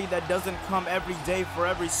opportunity that doesn't come every day for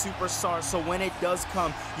every superstar. So when it does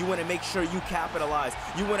come, you want to make sure you capitalize.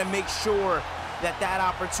 You want to make sure that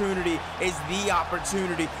opportunity is the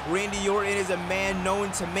opportunity. Randy Orton is a man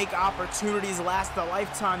known to make opportunities last a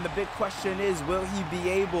lifetime. The big question is, will he be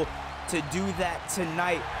able to do that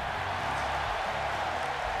tonight?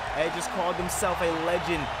 Edge has called himself a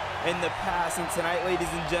legend in the past, and tonight, ladies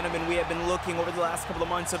and gentlemen, we have been looking over the last couple of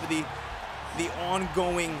months of the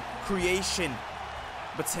ongoing creation.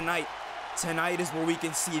 But tonight is where we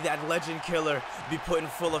can see that legend killer be put in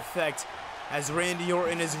full effect as Randy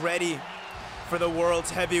Orton is ready for the World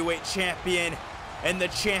Heavyweight Champion. And the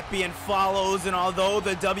champion follows, and although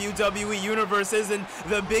the WWE Universe isn't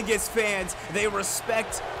the biggest fans, they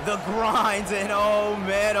respect the grind. And oh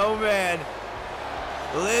man,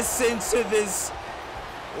 listen to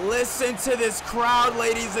this crowd,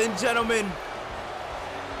 ladies and gentlemen.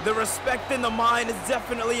 The respect in the mind is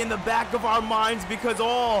definitely in the back of our minds, because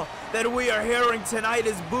all that we are hearing tonight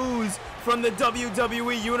is boos from the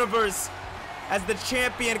WWE Universe as the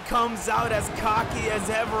champion comes out as cocky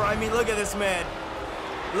as ever. I mean, look at this man.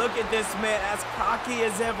 Look at this man, as cocky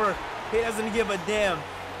as ever. He doesn't give a damn.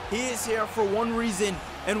 He is here for one reason,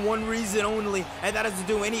 and one reason only, and that is to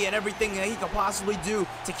do any and everything that he could possibly do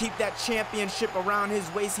to keep that championship around his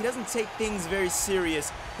waist. He doesn't take things very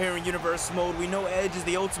serious here in Universe Mode. We know Edge is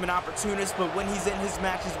the Ultimate Opportunist, but when he's in his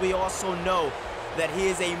matches, we also know that he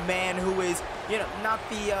is a man who is, you know, not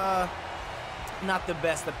the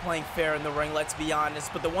best at playing fair in the ring, let's be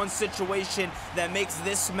honest. But the one situation that makes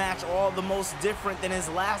this match all the most different than his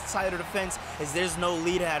last title defense is there's no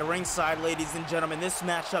lead at ringside, ladies and gentlemen. This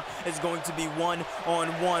matchup is going to be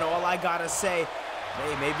one-on-one. All I gotta say,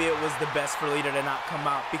 hey, maybe it was the best for Lita to not come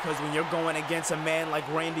out, because when you're going against a man like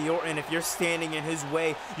Randy Orton, if you're standing in his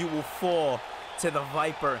way, you will fall to the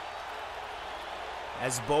Viper.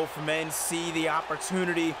 As both men see the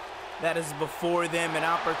opportunity that is before them, an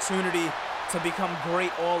opportunity to become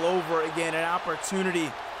great all over again. An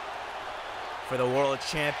opportunity for the World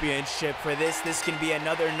Championship. For this can be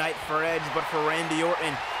another night for Edge, but for Randy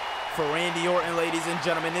Orton, ladies and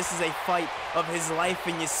gentlemen, this is a fight of his life,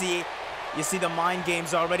 and you see the mind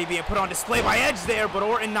games already being put on display by Edge there, but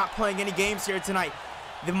Orton not playing any games here tonight.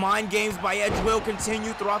 The mind games by Edge will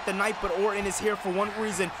continue throughout the night, but Orton is here for one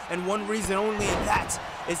reason, and one reason only, and that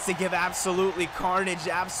is to give absolutely carnage,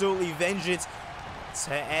 absolutely vengeance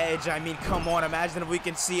to Edge. I mean, come on, imagine if we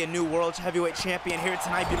can see a new World Heavyweight Champion here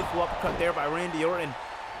tonight. Beautiful uppercut there by Randy Orton.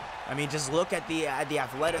 I mean, just look at the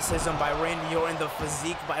athleticism by Randy Orton, the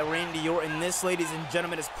physique by Randy Orton. This, ladies and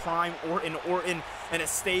gentlemen, is prime Orton in a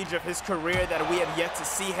stage of his career that we have yet to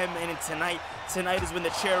see him in. And tonight is when the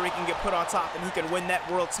cherry can get put on top and he can win that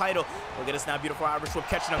world title. Look at this now, beautiful Irish whip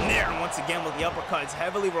catching him there. And once again with the uppercuts,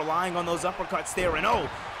 heavily relying on those uppercuts there. And oh,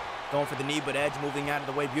 going for the knee, but Edge moving out of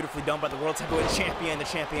the way. Beautifully done by the World Heavyweight Champion. The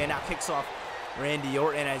champion now kicks off Randy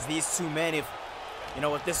Orton as these two men, if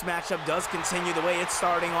this matchup does continue the way it's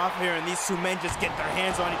starting off here and these two men just get their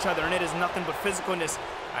hands on each other and it is nothing but physicalness.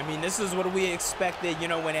 I mean, this is what we expected,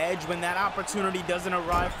 when that opportunity doesn't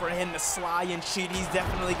arrive for him to sly and cheat, he's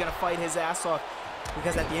definitely going to fight his ass off.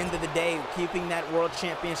 Because at the end of the day, keeping that World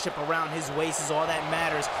Championship around his waist is all that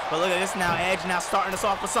matters. But look at this now, Edge now starting us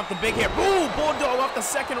off with something big here. Boom! Bulldog off the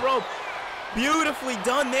second rope. Beautifully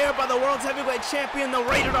done there by the World Heavyweight Champion, the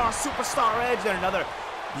Rated R Superstar Edge. And another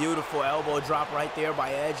beautiful elbow drop right there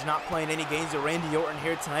by Edge. Not playing any games with Randy Orton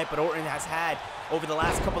here tonight, but Orton has had, over the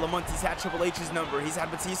last couple of months, he's had Triple H's number, he's had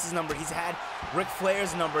Batista's number, he's had Ric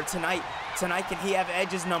Flair's number. Tonight can he have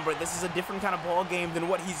Edge's number? This is a different kind of ball game than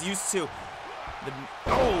what he's used to.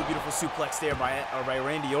 Beautiful suplex there by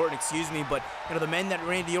Randy Orton, excuse me. But, the men that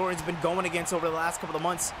Randy Orton's been going against over the last couple of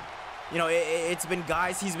months, it's been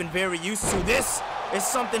guys he's been very used to. This is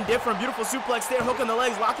something different. Beautiful suplex there, hooking the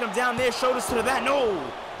legs, locking him down there, shoulders to the back.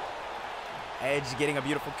 No! Edge getting a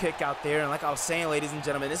beautiful kick out there. And like I was saying, ladies and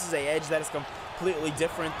gentlemen, this is an Edge that is completely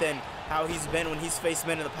different than how he's been when he's faced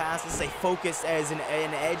men in the past. This is a focus as an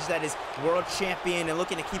Edge that is world champion and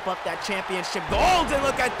looking to keep up that championship gold. And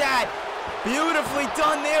look at that! Beautifully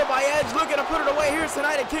done there by Edge, looking to put it away here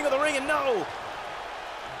tonight at King of the Ring, and no!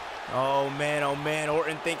 Oh man,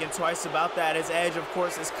 Orton thinking twice about that, as Edge, of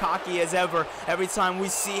course, is cocky as ever. Every time we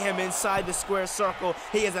see him inside the square circle,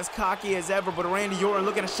 he is as cocky as ever, but Randy Orton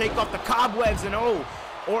looking to shake off the cobwebs, and oh,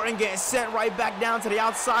 Orton getting sent right back down to the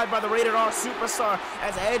outside by the Rated R Superstar,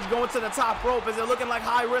 as Edge going to the top rope. Is it looking like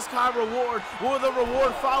high risk, high reward? Will the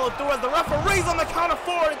reward follow through as the referee's on the count of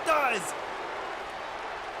 4? It does!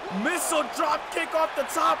 Missile drop kick off the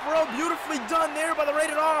top rope, beautifully done there by the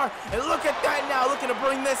Rated R. And look at that now, looking to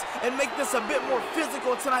bring this and make this a bit more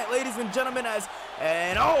physical tonight, ladies and gentlemen.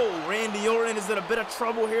 Randy Orton is in a bit of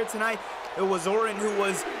trouble here tonight. It was Orton who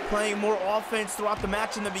was playing more offense throughout the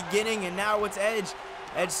match in the beginning, and now it's Edge.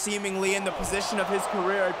 Edge seemingly in the position of his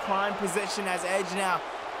career, a prime position as Edge now,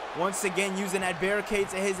 once again using that barricade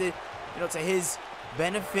to his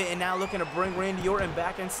benefit, and now looking to bring Randy Orton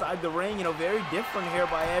back inside the ring. Very different here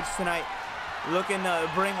by Edge tonight, looking to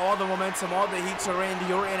bring all the momentum, all the heat to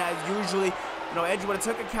Randy Orton. As usually, Edge would have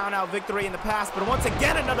took a count out victory in the past, but once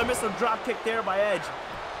again another missile drop kick there by Edge.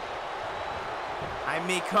 I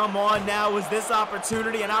mean, come on now, was this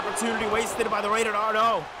opportunity an opportunity wasted by the Rated R?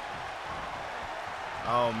 No.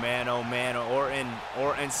 Oh man,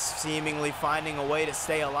 Orton seemingly finding a way to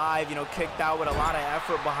stay alive, kicked out with a lot of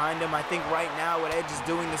effort behind him. I think right now what Edge is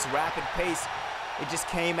doing, this rapid pace, it just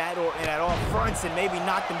came at Orton at all fronts and maybe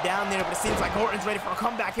knocked him down there, but it seems like Orton's ready for a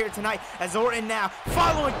comeback here tonight, as Orton now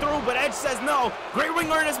following through, but Edge says no. Great ring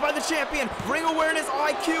awareness by the champion, ring awareness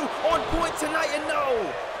IQ on point tonight, and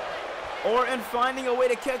no! Orton finding a way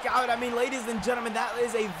to kick out. I mean, ladies and gentlemen, that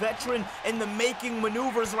is a veteran in the making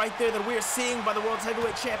maneuvers right there that we are seeing by the World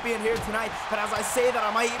Heavyweight Champion here tonight. But as I say that,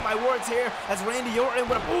 I might eat my words here, as Randy Orton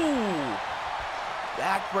with a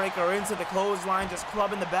backbreaker into the clothesline, just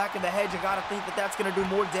clubbing the back of the head. You gotta think that that's gonna do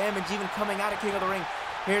more damage even coming out of King of the Ring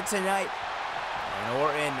here tonight.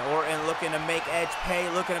 And Orton looking to make Edge pay,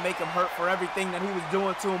 looking to make him hurt for everything that he was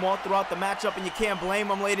doing to him all throughout the matchup, and you can't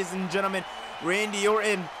blame him, ladies and gentlemen. Randy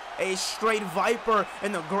Orton, a straight viper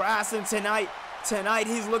in the grass, and tonight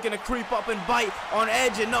he's looking to creep up and bite on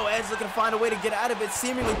Edge, and no, Edge looking to find a way to get out of it,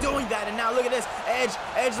 seemingly doing that. And now look at this,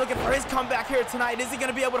 Edge looking for his comeback here tonight. Is he going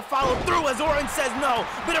to be able to follow through, as Orton says no?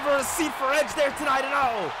 Bit of a receipt for Edge there tonight, and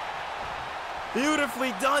oh,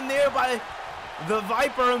 beautifully done there by the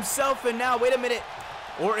Viper himself. And now, wait a minute,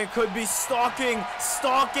 Orton could be stalking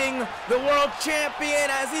the world champion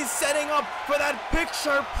as he's setting up for that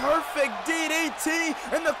picture-perfect DDT,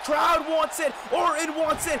 and the crowd wants it, Orton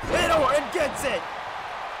wants it, and Orton gets it.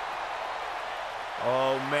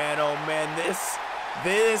 Oh man,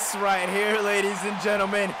 this right here, ladies and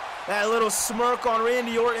gentlemen, that little smirk on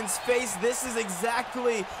Randy Orton's face, this is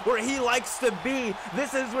exactly where he likes to be.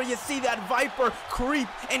 This is where you see that Viper creep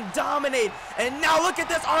and dominate. And now look at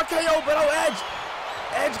this RKO, but oh,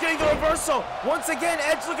 Edge getting the reversal. Once again,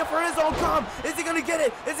 Edge looking for his own calm. Is he gonna get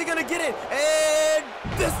it? Is he gonna get it? And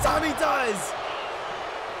this time he does.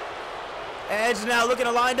 Edge now looking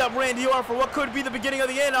to line up Randy Orton for what could be the beginning of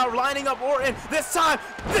the end. Now lining up Orton. This time.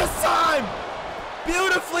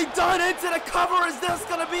 Beautifully done into the cover. Is this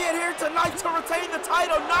gonna be it here tonight to retain the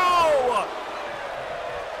title? No!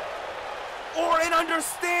 Orton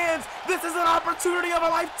understands this is an opportunity of a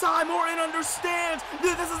lifetime. Orton understands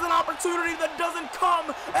this is an opportunity that doesn't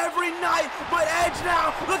come every night. But Edge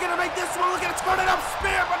now looking to make this one, looking to turn it up,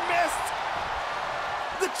 spear, but missed.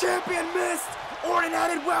 The champion missed. Orton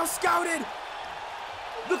had it well scouted.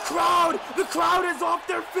 The crowd is off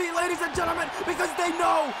their feet, ladies and gentlemen, because they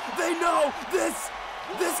know this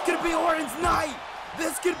could be Orton's night.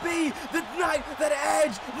 This could be the night that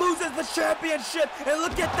Edge loses the championship, and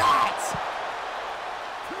look at that.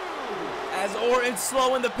 As Orton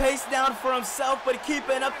slowing the pace down for himself, but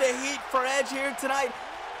keeping up the heat for Edge here tonight,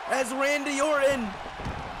 as Randy Orton,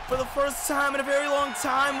 for the first time in a very long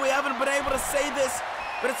time, we haven't been able to say this,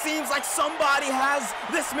 but it seems like somebody has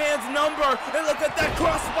this man's number. And look at that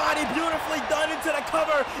crossbody, beautifully done into the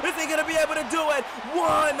cover. Is he gonna be able to do it?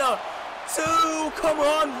 1, 2, come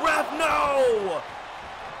on, ref, no!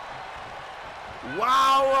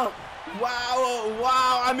 Wow.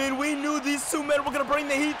 I mean, we knew these two men were gonna bring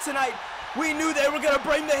the heat tonight. We knew they were gonna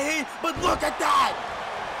bring the heat, but look at that!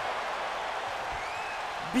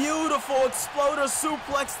 Beautiful exploder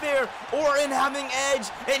suplex there. Orton having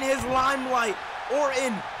Edge in his limelight.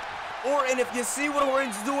 Orton, if you see what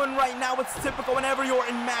Orton's doing right now, it's typical in every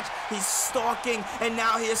Orton match. He's stalking, and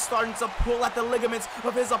now he is starting to pull at the ligaments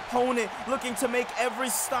of his opponent, looking to make every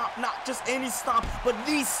stop, not just any stop, but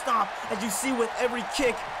the stop, as you see with every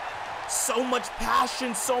kick. So much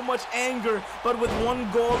passion, so much anger, but with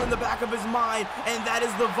one goal in the back of his mind, and that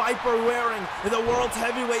is the Viper wearing the World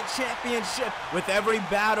Heavyweight Championship. With every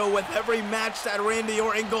battle, with every match that Randy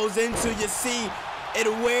Orton goes into, you see it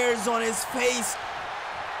wears on his face.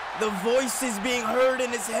 The voices being heard in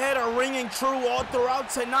his head are ringing true all throughout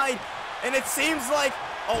tonight. And it seems like,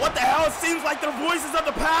 oh, what the hell? It seems like they're voices of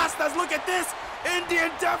the past. As look at this, Indian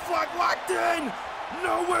Deathlock locked in.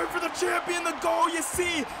 Nowhere for the champion to go. You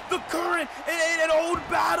see the current and old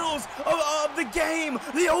battles of the game.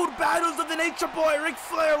 The old battles of the Nature Boy, Ric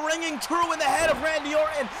Flair, ringing true in the head of Randy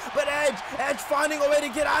Orton. But Edge finding a way to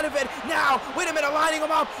get out of it. Now, wait a minute, lining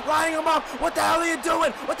him up. What the hell are you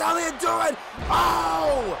doing?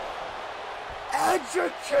 Oh!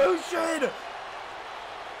 Execution!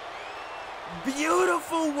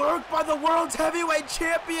 Beautiful work by the World Heavyweight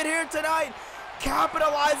Champion here tonight.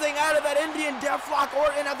 Capitalizing out of that Indian Deathlock.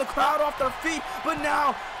 Orton had the crowd off their feet, but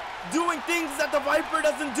now doing things that the Viper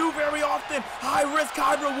doesn't do very often. High risk,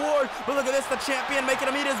 high reward. But look at this, the champion making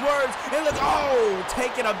him eat his words. And look, oh,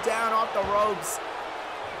 taking him down off the ropes.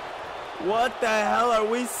 What the hell are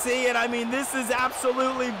we seeing? I mean, this is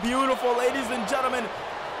absolutely beautiful, ladies and gentlemen.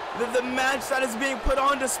 The match that is being put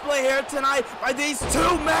on display here tonight by these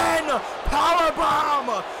two men.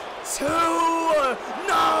 Powerbomb. 2, no!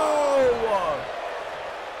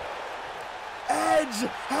 Edge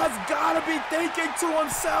has got to be thinking to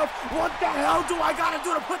himself, what the hell do I got to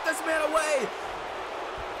do to put this man away?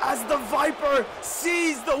 As the Viper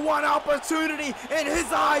sees the one opportunity in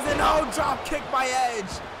his eyes, and no, drop kick by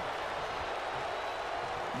Edge.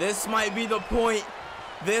 This might be the point.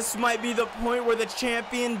 This might be the point where the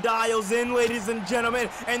champion dials in, ladies and gentlemen,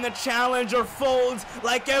 and the challenger folds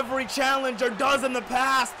like every challenger does in the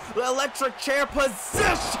past. The electric chair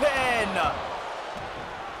position.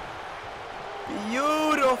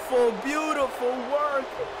 Beautiful, beautiful work.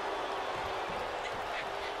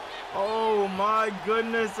 Oh my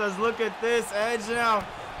goodness, let's look at this. Edge now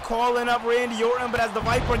calling up Randy Orton, but as the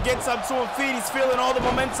Viper gets up to his feet, he's feeling all the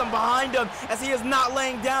momentum behind him as he is not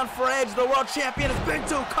laying down for Edge. The world champion has been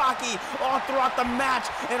too cocky all throughout the match,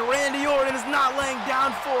 and Randy Orton is not laying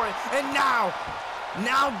down for it. And now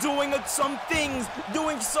doing some things,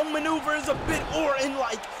 doing some maneuvers a bit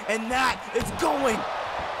Orton-like, and that is going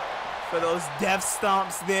for those death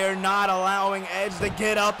stomps there, not allowing Edge to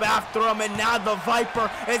get up after him. And now the Viper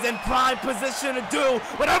is in prime position to do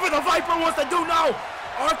whatever the Viper wants to do. No!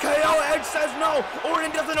 RKO, Edge says no.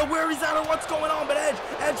 Orton doesn't know where he's at or what's going on, but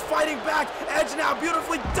Edge fighting back. Edge now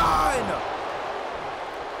beautifully done.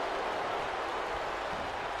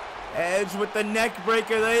 Edge with the neck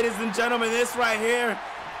breaker, ladies and gentlemen. This right here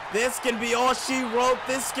This can be all she wrote.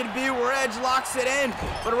 This can be where Edge locks it in.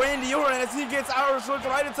 But Randy Orton, as he gets Irish whipped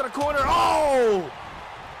right into the corner. Oh!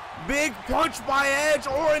 Big punch by Edge.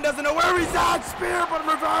 Orton doesn't know where he's at. Spear, but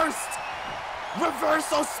reversed.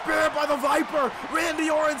 Reversal spear by the Viper. Randy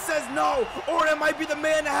Orton says no. Orton might be the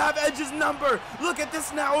man to have Edge's number. Look at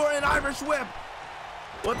this now. Orton Irish whip.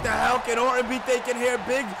 What the hell can Orton be thinking here?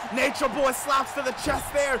 Big Nature Boy slaps to the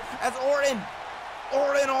chest there as Orton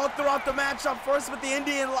all throughout the matchup. First with the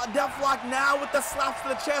Indian Deathlock, now with the slaps to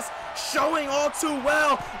the chest, showing all too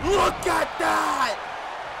well. Look at that!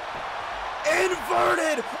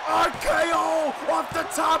 Inverted RKO off the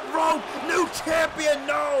top rope. New champion,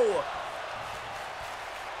 no!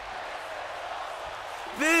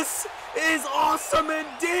 This is awesome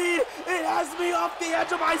indeed. It has me off the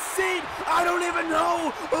edge of my seat. I don't even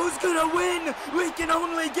know who's gonna win. We can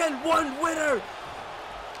only get one winner.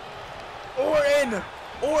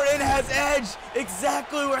 Orton has Edge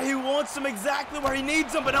exactly where he wants him, exactly where he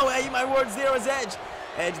needs him, but no, hey, my words, there is Edge.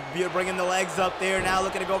 Edge bringing the legs up there, now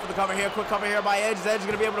looking to go for the cover here. Quick cover here by Edge. Is Edge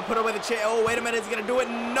going to be able to put away the chair? Oh, wait a minute, is he going to do it?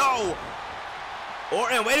 No!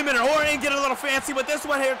 Orton, wait a minute, Orton getting a little fancy with this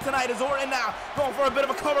one here tonight. Is Orton now going for a bit of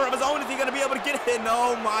a cover of his own? Is he going to be able to get it in?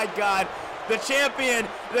 Oh my God. The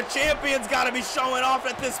champion's got to be showing off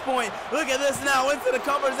at this point. Look at this now, into the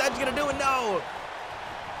cover. Is Edge going to do it? No.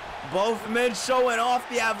 Both men showing off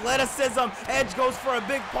the athleticism. Edge goes for a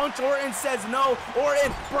big punch. Orton says no.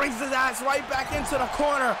 Orton brings his ass right back into the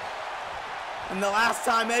corner. And the last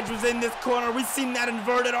time Edge was in this corner, we seen that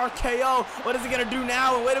inverted RKO. What is he going to do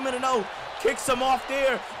now? And wait a minute, no. Kicks him off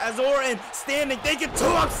there as Orton standing, thinking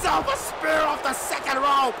to himself, a spear off the second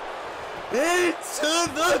rope. Into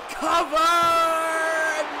the cover.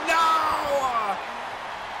 No.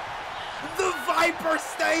 The Viper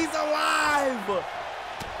stays alive.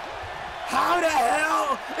 How the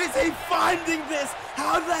hell is he finding this?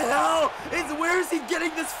 How the hell where is he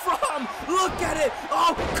getting this from? Look at it.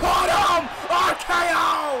 Oh, caught him.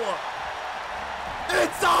 RKO.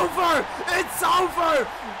 It's over. It's over.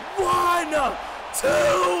 1, 2.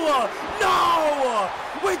 No.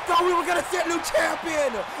 We thought we were going to see a new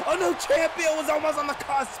champion. A new champion was almost on the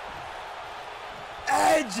cusp.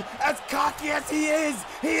 Edge, as cocky as he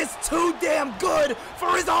is too damn good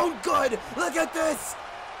for his own good. Look at this.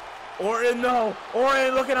 Orton, no.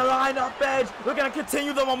 Orton looking to line up Edge. Looking to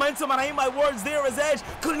continue the momentum, and I ain't my words, there is Edge.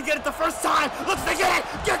 Couldn't get it the first time. Looks to get it.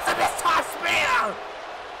 Gets it this time. Spear.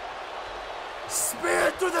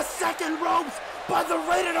 Spear through the second ropes by the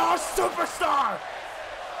Rated R superstar.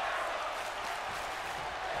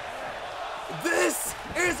 This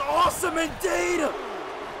is awesome indeed.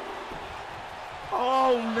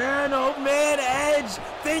 Oh man, Edge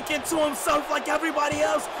thinking to himself like everybody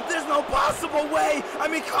else, there's no possible way. I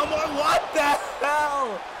mean, come on, what the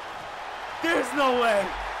hell? There's no way.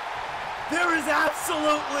 There is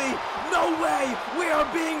absolutely no way we are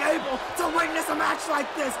being able to witness a match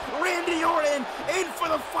like this. Randy Orton in for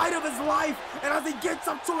the fight of his life, and as he gets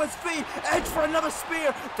up to his feet, Edge for another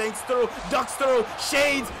spear, thinks through, ducks through,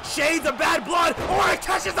 shades of bad blood. Orton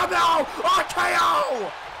catches him now,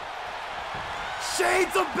 RKO.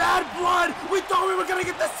 Shades of bad blood. We thought we were gonna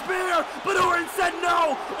get the spear, but Orton said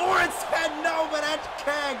no. Orton said no, but Edge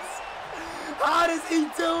kicks. How does he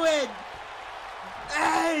do it?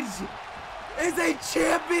 Edge is a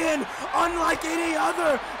champion unlike any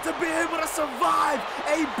other to be able to survive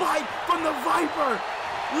a bite from the Viper.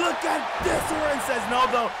 Look at this. Orton says no,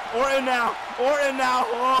 though. Orton now.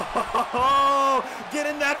 Oh,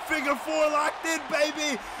 getting that figure 4 locked in,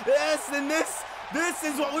 baby. Yes, and this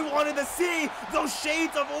is what we wanted to see. Those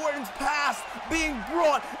shades of Orton's past being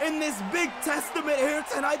brought in this big testament here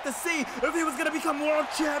tonight to see if he was going to become world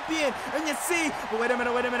champion. And you see, but wait a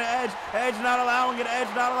minute, Edge not allowing it,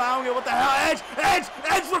 What the hell,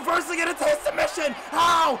 Edge reversing it into his submission.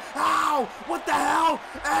 How? What the hell?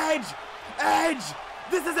 Edge.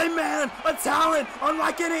 This is a man, a talent,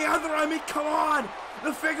 unlike any other. I mean, come on.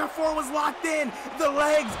 The figure 4 was locked in. The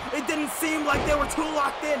legs, it didn't seem like they were too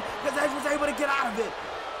locked in because Edge was able to get out of it.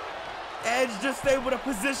 Edge just able to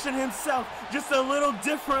position himself just a little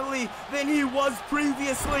differently than he was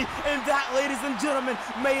previously. And that, ladies and gentlemen,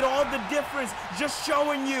 made all the difference. Just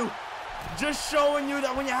showing you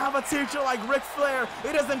that when you have a teacher like Ric Flair,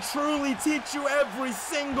 it doesn't truly teach you every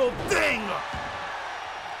single thing.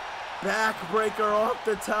 Backbreaker off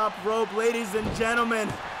the top rope, ladies and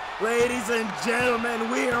gentlemen. Ladies and gentlemen,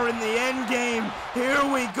 we are in the end game. Here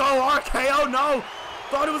we go. RKO, no.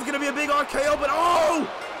 Thought it was going to be a big RKO, but oh!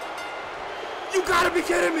 You gotta be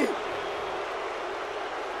kidding me.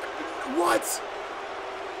 What?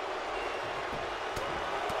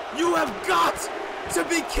 You have got to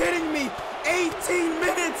be kidding me. 18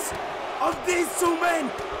 minutes of these two men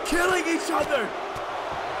killing each other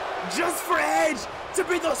just for Edge to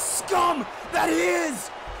be the scum that he is.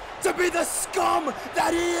 To be the scum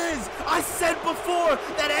that he is. I said before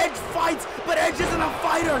that Edge fights, but Edge isn't a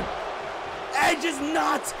fighter. Edge is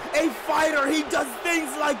not a fighter. He does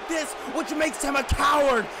things like this, which makes him a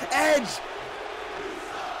coward. Edge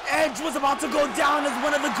was about to go down as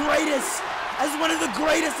one of the greatest. As one of the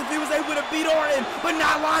greatest if he was able to beat Orton, but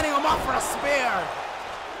not lining him up for a spear.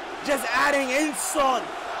 Just adding insult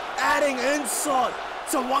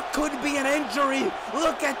to what could be an injury.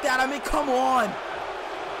 Look at that. I mean, come on.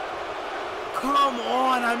 Come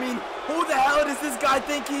on. I mean, who the hell does this guy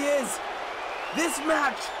think he is? This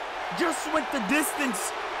match just went the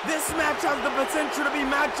distance. This match has the potential to be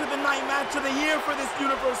match of the night, match of the year for this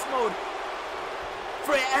universe mode.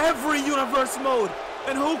 For every universe mode.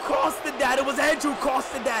 And who costed that? It was Edge who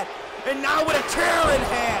costed that. And now with a chair in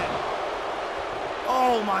hand.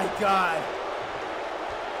 Oh my God.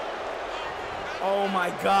 Oh my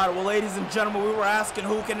God. Well, ladies and gentlemen, we were asking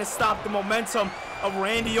who can stop the momentum of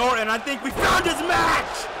Randy Orton. I think we found his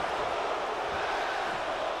match.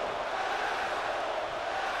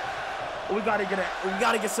 We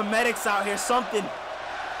gotta get some medics out here. Something.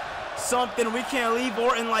 We can't leave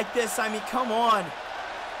Orton like this. I mean, come on.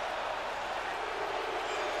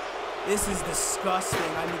 This is disgusting.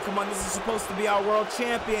 I mean, come on, this is supposed to be our world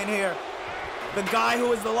champion here. The guy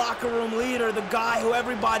who is the locker room leader, the guy who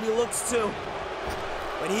everybody looks to.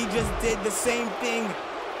 But he just did the same thing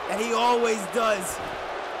that he always does.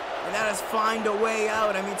 And that is find a way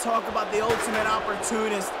out. I mean, talk about the ultimate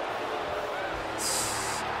opportunist.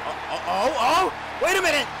 Wait a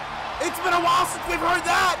minute. It's been a while since we've heard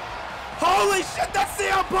that. Holy shit, that's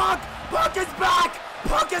CM Punk. Punk is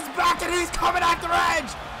back and he's coming after Edge.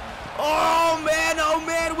 Oh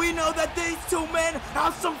man, we know that these two men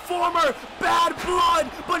have some former bad blood,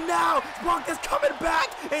 but now Punk is coming back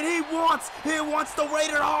and he wants the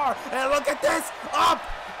rated R. And look at this, up,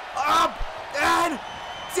 and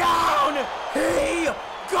down he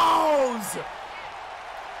goes.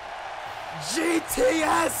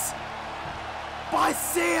 GTS by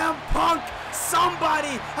CM Punk.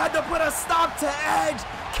 Somebody had to put a stop to Edge.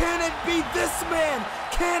 Can it be this man?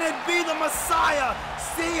 Can it be the Messiah,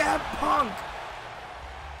 CM Punk?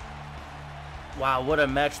 Wow, what a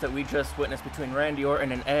match that we just witnessed between Randy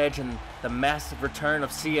Orton and Edge, and the massive return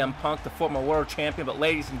of CM Punk, the former world champion. But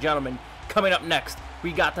ladies and gentlemen, coming up next,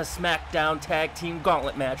 we got the SmackDown Tag Team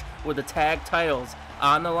Gauntlet match with the tag titles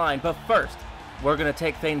on the line. But first, we're going to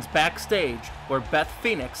take things backstage where Beth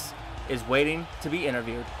Phoenix is waiting to be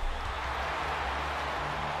interviewed.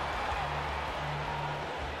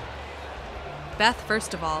 Beth,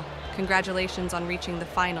 first of all, congratulations on reaching the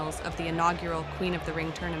finals of the inaugural Queen of the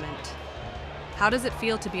Ring tournament. How does it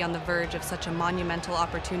feel to be on the verge of such a monumental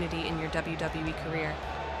opportunity in your WWE career?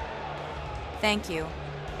 Thank you.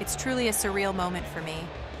 It's truly a surreal moment for me.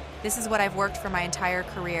 This is what I've worked for my entire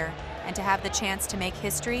career, and to have the chance to make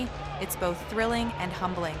history, it's both thrilling and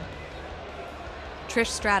humbling. Trish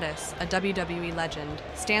Stratus, a WWE legend,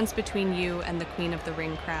 stands between you and the Queen of the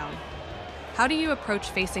Ring crown. How do you approach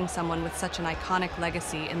facing someone with such an iconic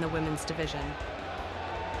legacy in the women's division?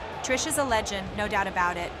 Trish is a legend, no doubt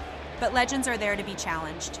about it, but legends are there to be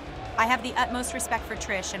challenged. I have the utmost respect for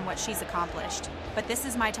Trish and what she's accomplished, but this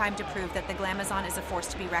is my time to prove that the Glamazon is a force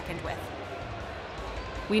to be reckoned with.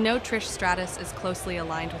 We know Trish Stratus is closely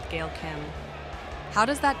aligned with Gail Kim. How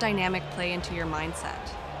does that dynamic play into your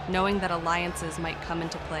mindset, knowing that alliances might come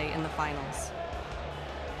into play in the finals?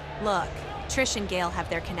 Look, Trish and Gail have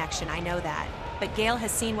their connection, I know that. But Gail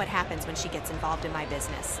has seen what happens when she gets involved in my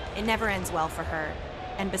business. It never ends well for her.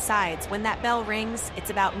 And besides, when that bell rings, it's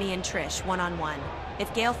about me and Trish, one-on-one.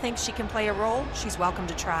 If Gail thinks she can play a role, she's welcome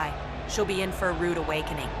to try. She'll be in for a rude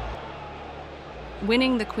awakening.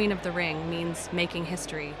 Winning the Queen of the Ring means making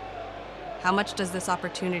history. How much does this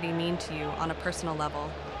opportunity mean to you on a personal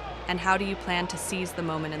level? And how do you plan to seize the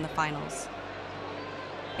moment in the finals?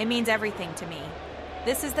 It means everything to me.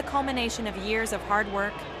 This is the culmination of years of hard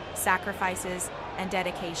work, sacrifices, and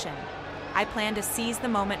dedication. I plan to seize the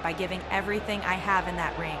moment by giving everything I have in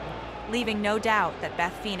that ring, leaving no doubt that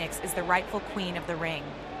Beth Phoenix is the rightful queen of the ring.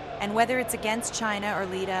 And whether it's against Chyna or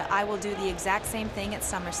Lita, I will do the exact same thing at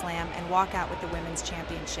SummerSlam and walk out with the Women's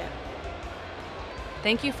Championship.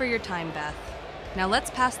 Thank you for your time, Beth. Now let's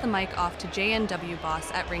pass the mic off to JNW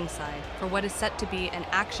Boss at ringside for what is set to be an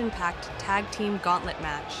action-packed tag team gauntlet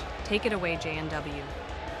match. Take it away, JNW.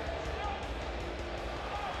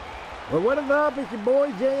 Well, what is up? It's your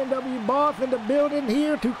boy JNW Boss in the building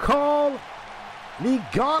here to call the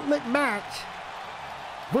gauntlet match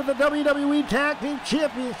for the WWE Tag Team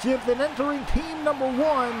Championships, and entering team number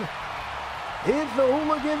 1 is the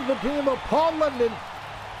Hooligans, the team of Paul London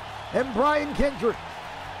and Brian Kendrick.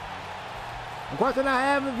 The question I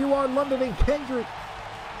have, if you are London and Kendrick,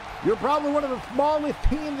 you're probably one of the smallest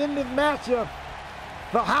teams in this matchup.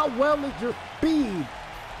 So how well is your speed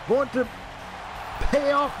going to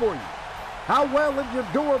pay off for you? How well is your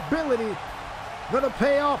durability going to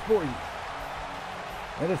pay off for you?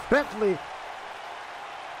 And especially,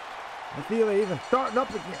 I feel they're even starting up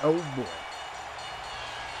again. Oh boy.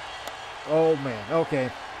 Oh man,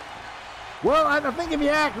 okay. Well, I think if you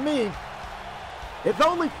ask me, it's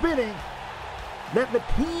only fitting that the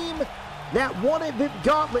team that wanted this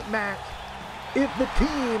gauntlet match is the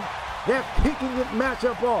team that's kicking this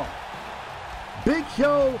matchup off. Big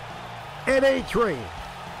Show and A-Train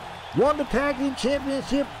won the Tag Team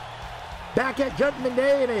Championship back at Judgment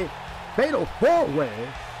Day in a fatal 4-way,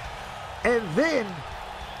 and then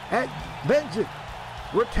at Vengeance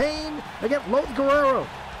retained against Los Guerreros.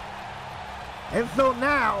 And so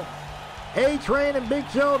now, A-Train and Big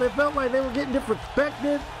Show, they felt like they were getting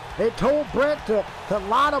disrespected. They told Brett to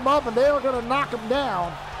line them up and they were going to knock them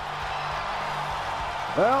down.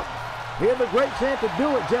 Well, here's a great chance to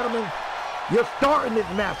do it, gentlemen. You're starting this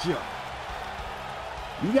matchup.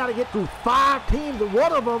 You got to get through 5 teams, and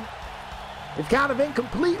one of them is kind of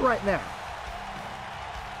incomplete right now.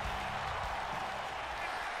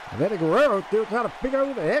 And then the Guerrero still trying to figure out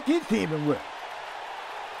who the heck he's teaming with.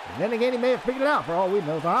 And then again, he may have figured it out for all we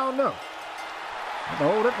know, so I don't know. That's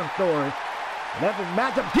a whole different story. And after the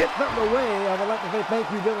matchup gets underway, I would like to say thank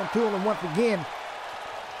you, Dylan Toolin, once again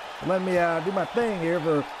for letting me do my thing here,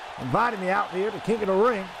 for inviting me out here to King of the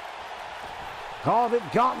Ring. Call this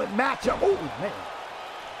gauntlet matchup. Oh, man.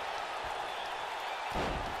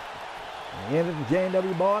 And this is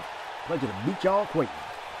J&W Boss. Pleasure to meet y'all quickly.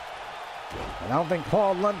 And I don't think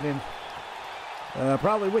Paul London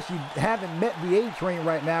probably wish he hadn't met the A-Train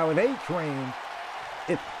right now. With A-Train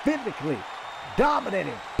is physically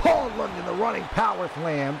dominating Paul London, the running power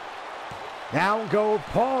slam. Down goes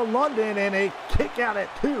Paul London, and a kick out at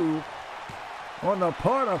 2 on the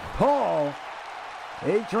part of Paul.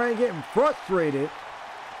 A-Train getting frustrated,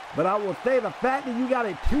 but I will say the fact that you got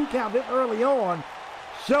a 2 count this early on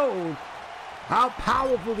shows how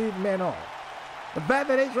powerful these men are. The fact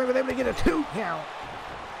that A-Train was able to get a 2 count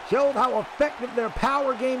shows how effective their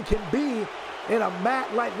power game can be in a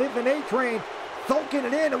match like this, and A-Train soaking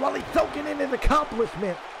it in, and while he's soaking in his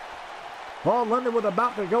accomplishment, Paul London was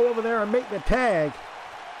about to go over there and make the tag,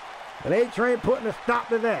 but A-Train putting a stop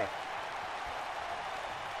to that.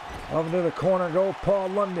 Over to the corner goes Paul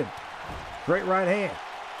London. Straight right hand.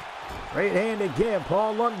 Straight hand again,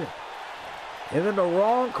 Paul London is in the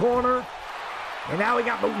wrong corner, and now we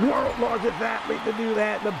got the world's largest athlete to do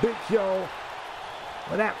that, the Big Show,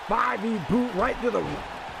 with that 5E boot right to the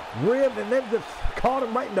rib, and then just caught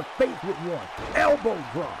him right in the face with one. Elbow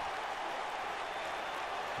drop.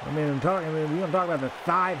 We're going to talk about the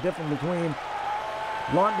size difference between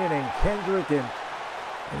London and Kendrick and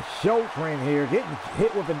Show Train here. Getting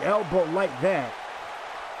hit with an elbow like that.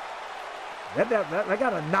 That got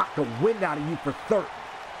to knock the wind out of you for certain.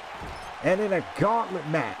 And in a gauntlet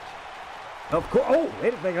match. Of course, oh,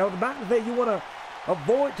 wait a second. I was about to say you want to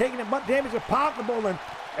avoid taking as much damage as possible, and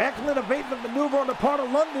excellent evasive maneuver on the part of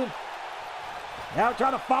London. Now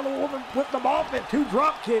trying to follow over with them off at 2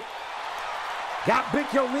 drop kick. Got Big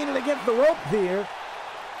Show leaning against the ropes here.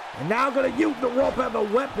 And now going to use the rope as a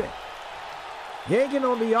weapon. Yanking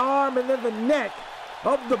on the arm and then the neck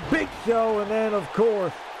of the Big Show. And then, of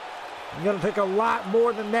course, it's going to take a lot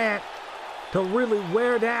more than that to really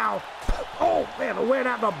wear down. Oh, man, to wear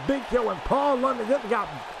down the Big Show. And Paul London just got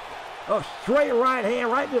a straight right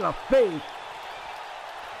hand right to the face.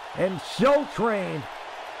 And Show Train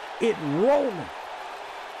is rolling.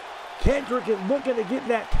 Kendrick is looking to get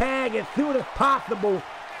that tag as soon as possible,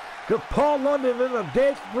 because Paul London is in a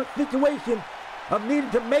desperate situation of needing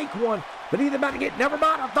to make one. But he's about to get, never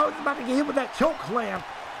mind, I thought he was about to get hit with that choke slam.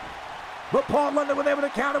 But Paul London was able to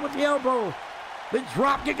counter with the elbow. The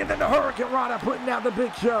drop kick and then the Hurricane Rana putting out the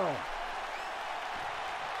Big Show.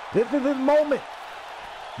 This is his moment.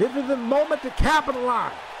 This is his moment to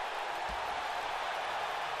capitalize.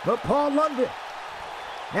 But Paul London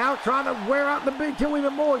now trying to wear out the Big Show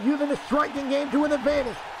even more, using the striking game to an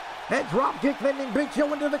advantage. That drop kick sending Big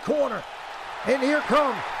Show into the corner. And here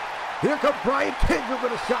comes Brian Kendrick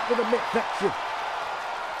with a shot to the midsection.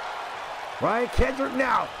 Brian Kendrick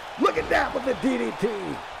now, look at that with the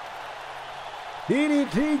DDT.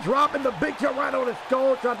 DDT dropping the Big Show right on his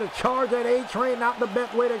skull, trying to charge that A-Train, not the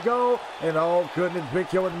best way to go. And oh goodness, Big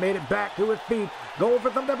Show has made it back to his feet. Going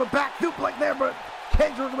for some type of back suplex there, but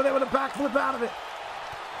Kendrick was able to backflip out of it.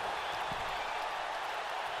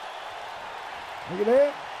 Look at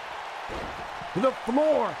that. To the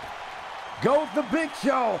floor. Goes the Big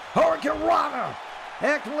Show. Hurricane Rana.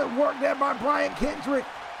 Excellent work there by Brian Kendrick.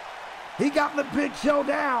 He got the Big Show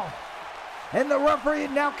down. And the referee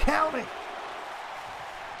is now counting.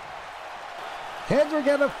 Kendrick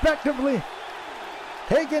has effectively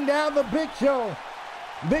taken down the Big Show.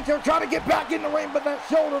 Big Show trying to get back in the ring, but that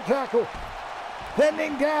shoulder tackle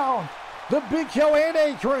sending down the Big Show and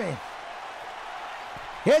A-Train.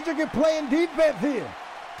 Kendrick is playing defense here.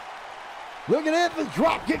 Look at this, the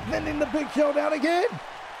drop kick sending the Big Show down again.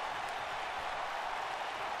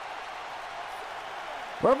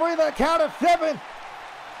 Referee the count of 7.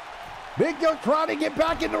 Big Show trying to get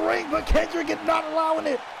back in the ring, but Kendrick is not allowing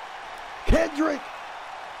it. Kendrick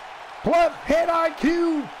plus head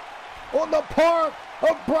IQ on the part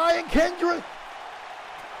of Brian Kendrick.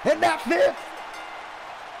 And that's it.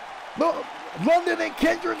 London and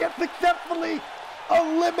Kendrick have successfully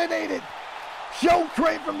eliminated Show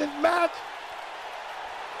Train from this match.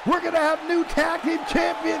 We're going to have new tag team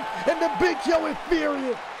champions, and the Big Show is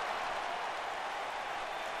furious.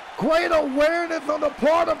 Great awareness on the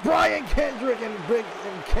part of Brian Kendrick, and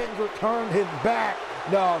Kendrick turned his back.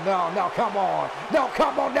 No, come on. No,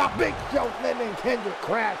 come on now, Big Show, and then Kendrick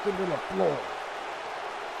crashed into the floor.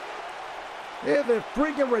 This is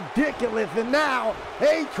freaking ridiculous, and now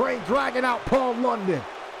A-Train dragging out Paul London.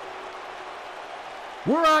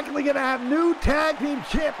 We're actually going to have new tag team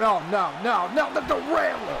champions. Oh, no, the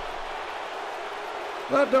Derailer.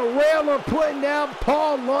 The Derailer putting down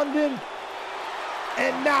Paul London.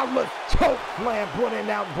 And now let's choke slam putting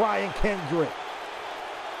down Brian Kendrick.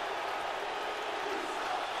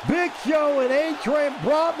 Big Show and A-Train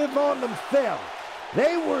brought this on themselves.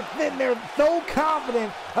 They were sitting there so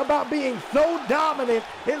confident about being so dominant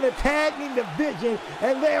in the tag team division,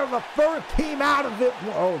 and they are the first team out of it.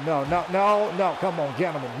 Oh, no, come on,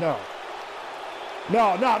 gentlemen, no,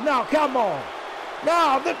 come on.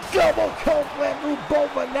 Now the double choke slam through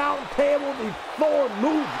both announce tables before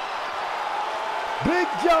losing. Big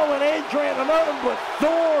Show and A-Train are nothing but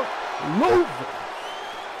sore losers.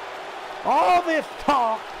 All this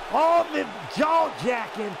talk, all this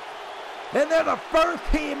jaw-jacking, and they're the first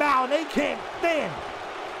team out, and they can't stand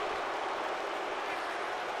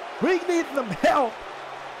it. We need some help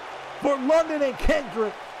for London and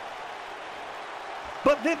Kendrick.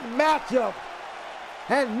 But this matchup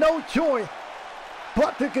has no choice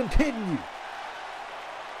but to continue.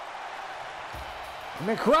 And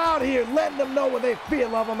the crowd here letting them know what they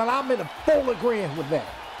feel of them, and I'm in full agreement with that.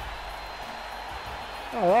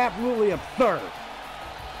 Oh, absolutely absurd.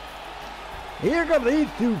 Here come these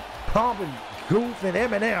two pumping Goose and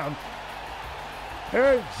Eminem.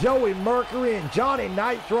 There's Joey Mercury and Johnny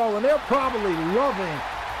Nitro, and they're probably loving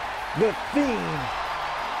the theme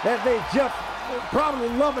that they're probably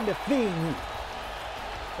loving the theme.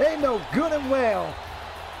 They know good and well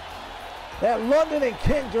that London and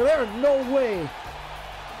Kendrick, there is no way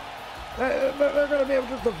they're going to be able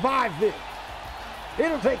to survive this.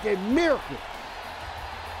 It'll take a miracle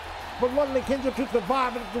for London and Kendrick to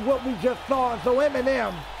survive after what we just saw. And so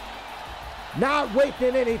Eminem, not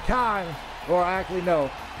wasting any time, or actually no,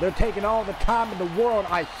 they're taking all the time in the world,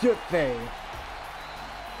 I should say,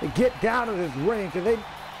 to get down to this ring, because they,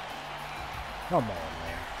 come on,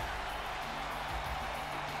 man.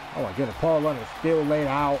 Oh my goodness, Paul London is still laid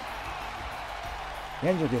out.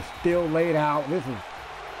 Kendrick is still laid out. This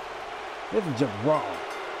is just wrong.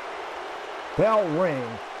 Bell ring.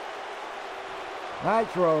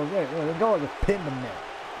 Nitro, they're going to pin them now.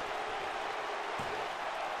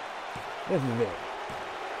 This is it.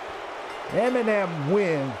 Eminem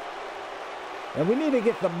wins. And we need to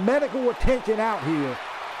get some medical attention out here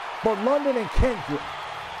for London and Kendrick.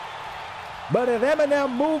 But if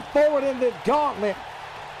Eminem moves forward in this gauntlet,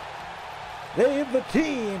 they is the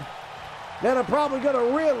team that are probably going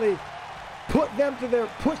to really push them to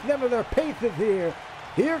their paces here.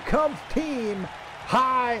 Here comes Team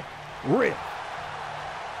High Risk.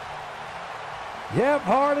 Jeff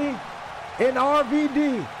Hardy and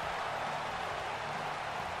RVD.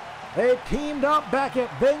 They teamed up back at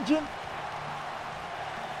Vengeance,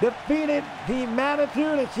 defeated Team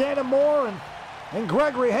Manitude and Shannon Moore and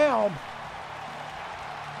Gregory Helm.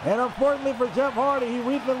 And unfortunately for Jeff Hardy, he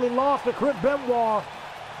recently lost to Chris Benoit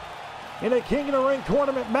in a King of the Ring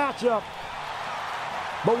tournament matchup.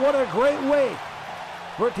 But what a great way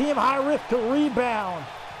for Team High Risk to rebound.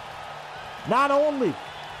 Not only,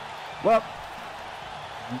 well,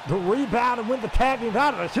 to rebound and win the tag team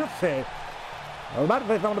title, I should say. I was about to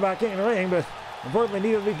say something about King of the Ring, but unfortunately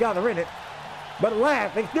neither of these guys are in it. But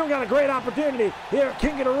alas, they still got a great opportunity here at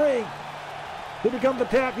King of the Ring to become the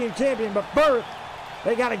tag team champion. But first,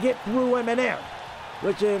 they got to get through M&M,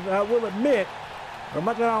 which is, I will admit, as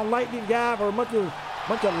much as I don't like these guys, or as much of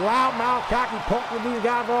loudmouth, cocky punks these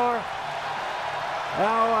guys are,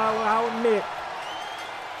 I'll admit,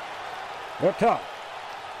 they're tough.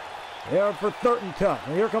 They're for certain tough.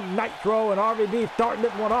 And here comes Nitro and RVD starting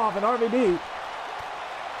this one off, and RVD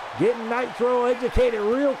getting Nitro educated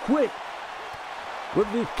real quick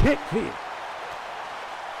with these kicks here.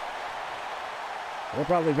 There are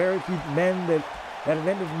probably very few men that have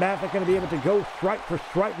in this match are going to be able to go strike for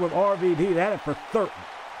strike with RVD. That is for certain.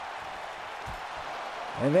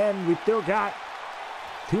 And then we still got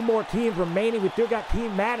two more teams remaining. We still got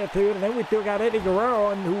Team Attitude, and then we still got Eddie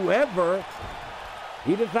Guerrero and whoever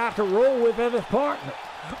he decides to roll with as his partner.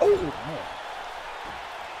 Oh, man.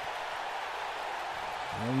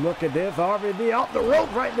 And look at this. RVD off the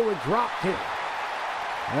rope right into a drop kick.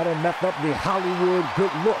 That'll mess up the Hollywood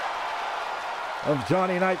good look of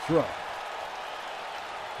Johnny Nitro.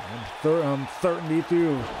 I'm certain these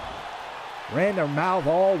two ran their mouth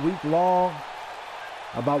all week long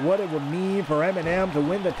about what it would mean for M&M to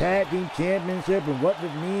win the tag team championship and what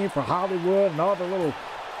it means for Hollywood and all the little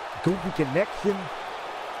goofy connections.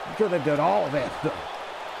 I'm sure they've done all of that stuff.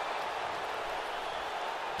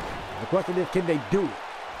 The question is, can they do it?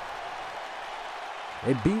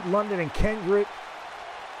 They beat London and Kendrick.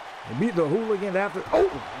 They beat the Hooligans after. Oh!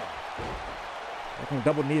 I think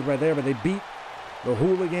double knees right there, but they beat the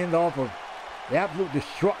Hooligans off of the absolute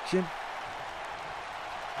destruction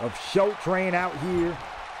of Show Train out here.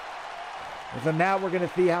 And so now we're going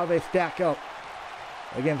to see how they stack up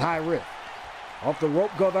against High Risk. Off the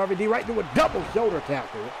rope goes RVD right into a double shoulder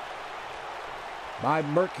tackle by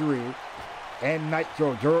Mercury and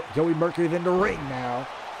Nitro. Joey Mercury's in the ring now.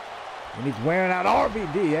 And he's wearing out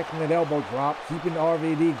RVD. Excellent elbow drop, keeping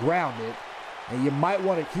RVD grounded. And you might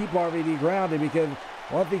want to keep RVD grounded because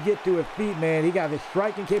once he gets to his feet, man, he got his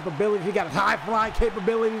striking capabilities. He got his high-flying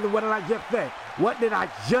capabilities. And what did I just say? What did I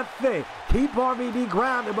just say? Keep RVD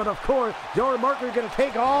grounded. But, of course, Joey Mercury's going to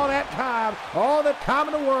take all that time, all the time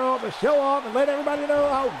in the world to show off and let everybody know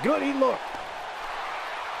how good he looks.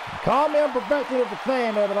 Call me unprofessional for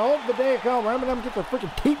saying that, but I hope the day comes where M&M gets their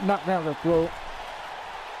freaking teeth knocked down their throat.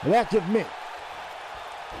 But that's just me.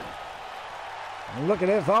 And look at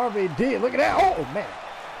this RVD. Look at that. Oh, man.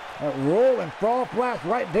 That rolling frog flash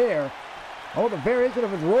right there. Oh, the variation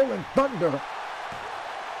of his rolling thunder.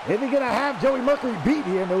 Is he going to have Joey Mercury beat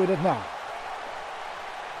here? No, he does not.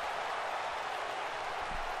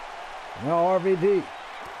 Now RVD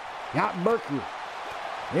got Mercury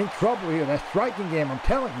in trouble here. That striking game, I'm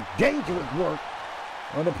telling you, dangerous work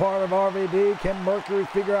on the part of RVD. Can Mercury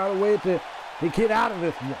figure out a way to get out of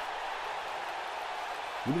this one?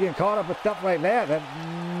 You getting caught up with stuff like that, that's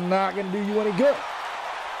not going to do you any good.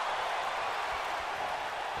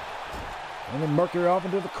 And then Mercury off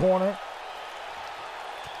into the corner.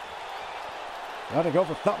 Trying to go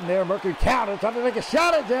for something there. Mercury counter, trying to take a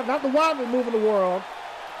shot at Jeff, not the wildest move in the world.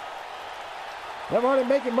 They're already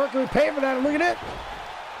making Mercury pay for that, and look at it.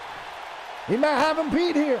 He might have him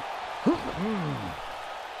beat here.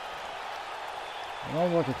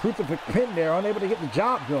 Almost like a crucifix pin there, unable to get the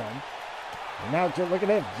job done. And now look at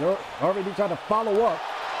that. RVD trying to follow up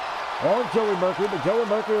on Joey Mercury, but Joey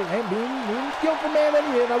Mercury, being skillful man that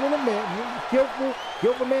he is, I will admit,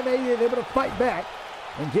 skillful man that he is, able to fight back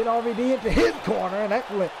and get RVD into his corner. An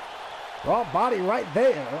excellent raw body right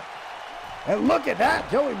there. And look at that,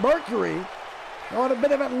 Joey Mercury on a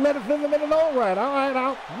bit of athleticism in his own right. All right,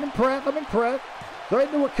 I'm impressed.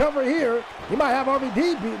 Starting to recover here. He might have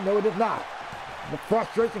RVD beaten, no, he does not. The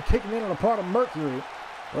frustration kicking in on the part of Mercury.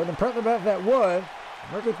 But impressive as that was,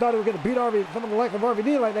 Mercury thought he was going to beat some of the likes of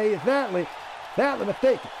RVD like that. He is sadly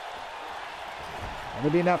mistaken.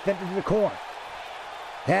 RVD now sent into the corner.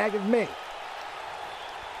 Tag is made.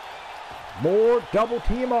 More double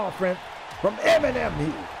team offense from M&M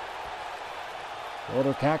here.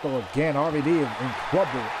 Shoulder tackle again. RVD is in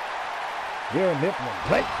trouble here in this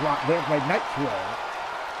one. Leg drop there by Nitro.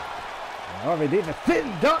 And RVD, the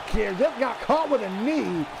sitting duck here, just got caught with a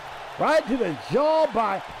knee right to the jaw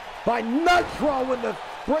by Nitro with the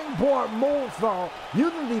springboard moonsault,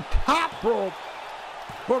 using the top rope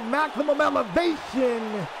for maximum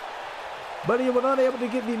elevation, but he was unable to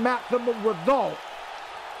get the maximum result,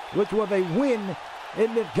 which was a win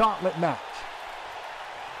in this gauntlet match.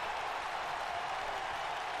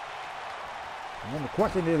 And then the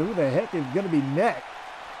question is, who the heck is going to be next?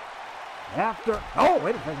 After, oh,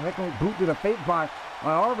 wait a second, excellent boot to the face by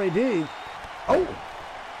RVD. Oh,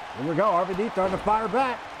 here we go, RVD starting to fire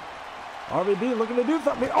back. RVD looking to do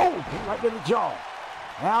something. Oh, right to the jaw.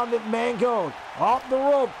 Down this man goes. Off the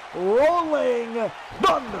rope. Rolling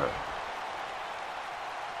thunder.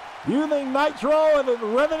 Using Nitro and the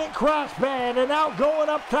Revenant Crash Band, and now going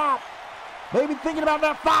up top. Maybe thinking about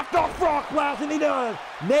that 5-star frog splash, and he does.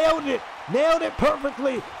 Nailed it. Nailed it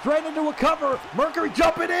perfectly. Straight into a cover. Mercury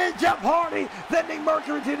jumping in. Jeff Hardy sending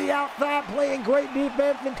Mercury to the outside, playing great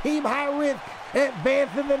defense, and Team High Risk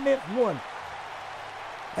advancing in this one.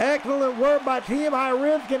 Excellent work by Team High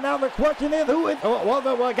Risk, and now the question is, who is,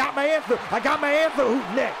 well, I got my answer. I got my answer.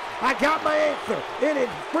 Who's next? I got my answer. It is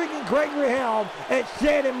freaking Gregory Helm and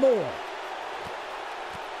Shannon Moore.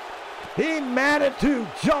 Team Attitude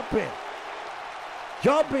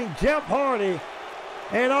jumping Jeff Hardy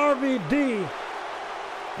and RVD.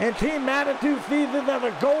 And Team Attitude sees this as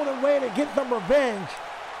a golden way to get some revenge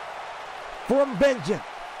from vengeance.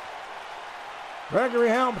 Gregory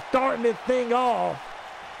Helm starting this thing off.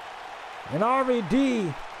 And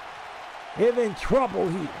RVD is in trouble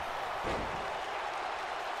here.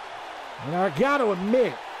 And I got to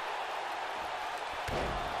admit,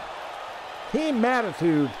 Team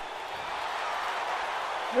Attitude,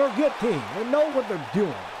 they're a good team. They know what they're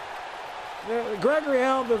doing. Gregory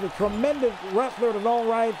Helms is a tremendous wrestler in his own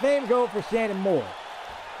right. Same goes for Shannon Moore.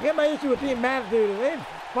 Here's my issue with Team Attitude is they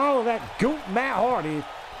follow that goop Matt Hardy.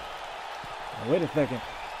 Now, wait a second.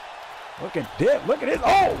 Look at this. Look at this.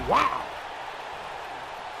 Oh, wow.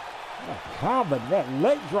 That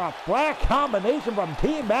leg drop flat combination from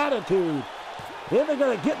Team Attitude. Then they're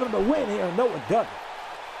going to get them to win here. No, it doesn't.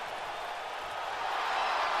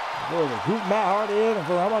 Boy, the group Matt Hardy is, and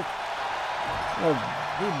for how much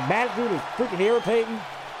Team Attitude is freaking irritating.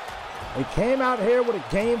 They came out here with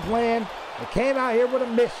a game plan. They came out here with a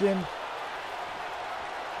mission.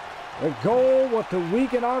 Their goal was to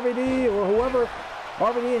weaken RVD or whoever,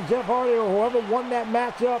 RVD and Jeff Hardy or whoever won that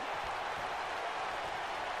matchup,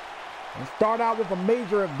 and start out with a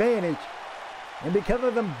major advantage. And because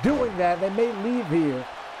of them doing that, they may leave here,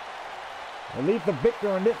 at least the victor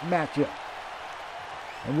in this matchup.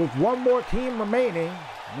 And with one more team remaining,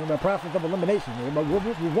 in the process of elimination here, but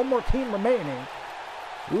with one more team remaining,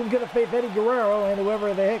 who's going to face Eddie Guerrero and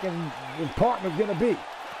whoever the heck his partner's going to be.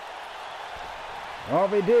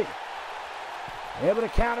 RVD able to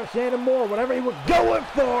counter Shannon Moore, whatever he was going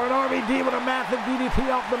for, and RVD with a massive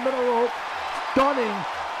DDT off the middle rope, stunning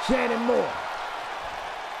Shannon Moore.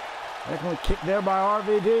 Excellent kick there by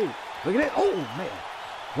RVD. Look at it. Oh, man.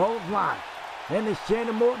 Close line. Then it's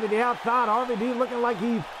Shannon Moore to the outside. RVD looking like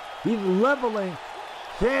he's leveling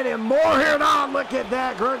Shannon Moore here. Now look at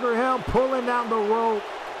that. Gregory Helm pulling down the rope.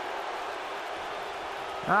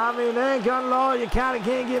 I mean, ain't gun law. You kind of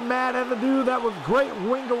can't get mad at the dude. That was great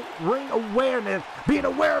ring awareness. Being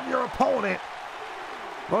aware of your opponent.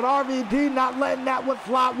 But RVD not letting that one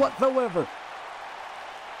fly whatsoever.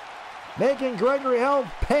 Making Gregory Helm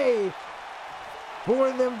pay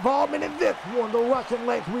for his involvement in this one. The Russian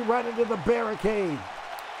legs sweep right into the barricade.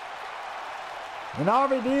 And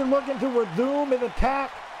RVD looking to resume his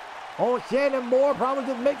attack on Shannon Moore. Probably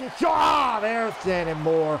just making sure. Ah, there's Shannon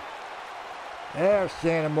Moore. There's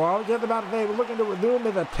Shannon Moore. I was just about to say, looking to resume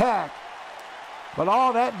his attack. But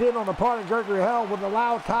all that did on the part of Gregory Helm was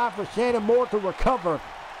allow time for Shannon Moore to recover.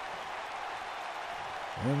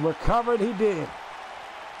 And recovered he did.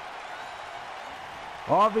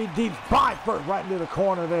 RVD by first right into the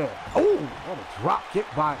corner there. Oh, what a drop kick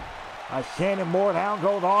by Shannon Moore. Down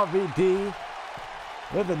goes RVD.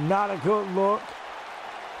 This is not a good look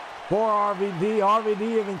for RVD. RVD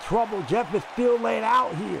is in trouble. Jeff is still laid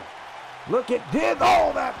out here. Look at this.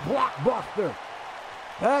 Oh, that blockbuster.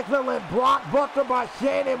 Excellent blockbuster by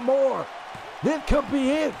Shannon Moore. This could be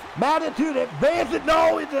his. Attitude advances.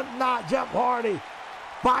 No, it does not. Jeff Hardy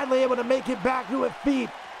finally able to make it back to his feet.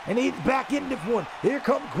 And he's back in this one. Here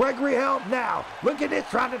comes Gregory Helm now. Look at this,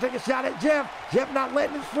 trying to take a shot at Jeff. Jeff not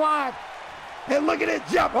letting it slide. And look at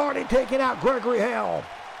this, Jeff Hardy taking out Gregory Helm.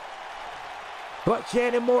 But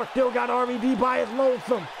Shannon Moore still got RVD by his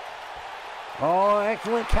lonesome. Oh,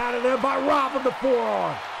 excellent counter there by Rob with the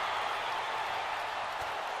forearm.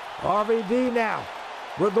 RVD now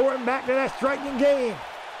resorting back to that striking game.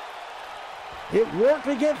 It worked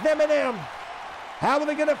against M&M. How are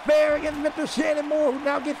they going to fare against Mr. Shannon Moore, who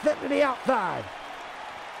now gets sent to the outside?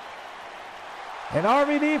 And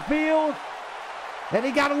RVD feels that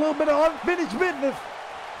he got a little bit of unfinished business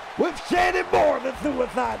with Shannon Moore, the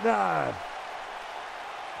suicide dive.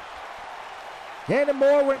 Shannon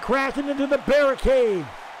Moore went crashing into the barricade.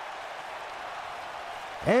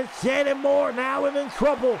 And Shannon Moore now is in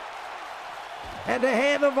trouble at the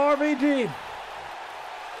hand of RVD.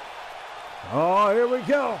 Oh, here we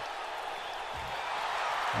go.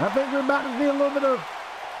 I think we're about to see a little bit of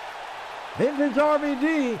vintage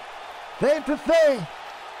RVD. Safe to say.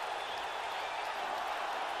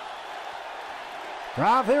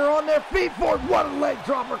 Drive here on their feet for it. What a leg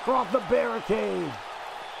drop across the barricade.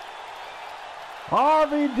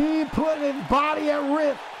 RVD putting his body at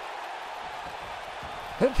risk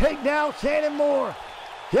to take down Shannon Moore.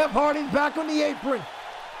 Jeff Hardy's back on the apron.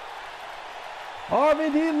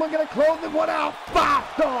 RVD looking to close it one out.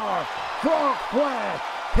 5-star frog splash.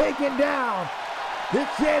 Taken down. This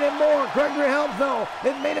Shannon Moore. Gregory Helms though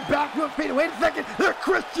has made it back to his feet. Wait a second. There's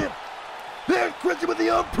Christian. There's Christian with the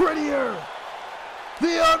unprettier. The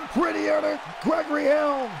unprettier. There's Gregory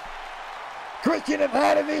Helms. Christian has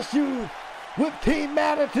had his issues with team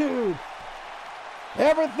attitude.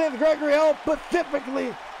 Ever since Gregory Helms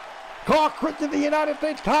specifically cost Christian the United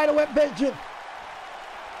States title at Vengeance.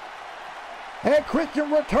 And Christian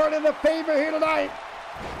returning the favor here tonight,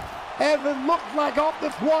 as it looks like off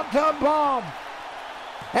the Swanton bomb.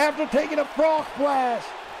 After taking a frog splash,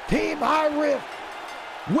 Team High Risk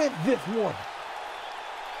wins this one.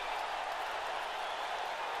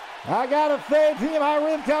 I gotta say, Team High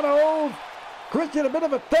Risk kind of owes Christian a bit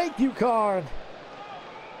of a thank you card.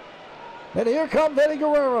 And here comes Eddie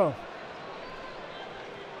Guerrero.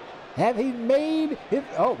 Have he made his,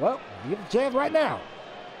 oh, well, he gets a chance right now.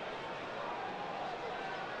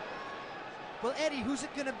 Well, Eddie, who's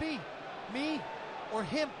it gonna be? Me or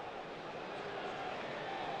him?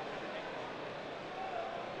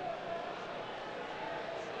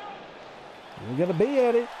 Who's gonna be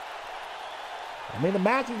Eddie? I mean, the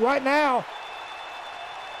match is right now.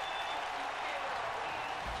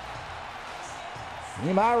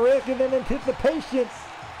 Team High Risk is in anticipation.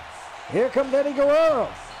 Here comes Eddie Guerrero.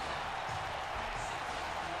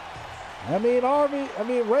 I mean,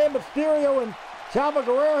 Rey Mysterio and Chavo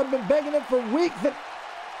Guerrero have been begging him for weeks.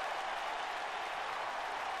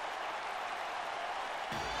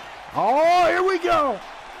 Oh, here we go.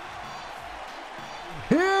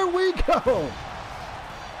 Here we go.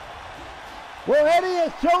 Well, Eddie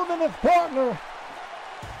has chosen his partner,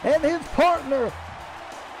 and his partner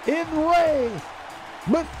is Rey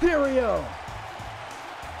Mysterio.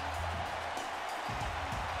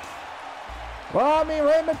 Well, I mean,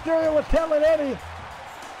 Rey Mysterio was telling Eddie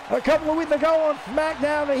a couple of weeks ago on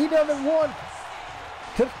SmackDown that he doesn't want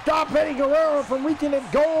to stop Eddie Guerrero from reaching his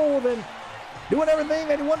goals and doing everything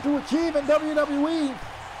that he wants to achieve in WWE.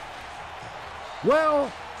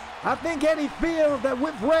 Well, I think Eddie feels that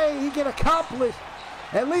with Rey, he can accomplish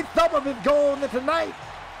at least some of his goals. And tonight,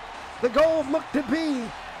 the goals look to be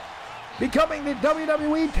becoming the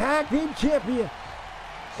WWE Tag Team Champion,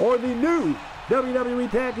 or the new WWE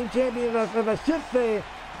Tag Team Champion, as I should say,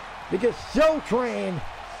 because Show Train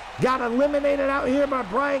got eliminated out here by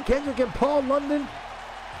Brian Kendrick and Paul London.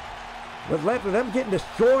 Was left with them getting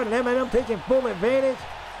destroyed and Eminem taking full advantage.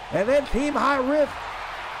 And then Team High Risk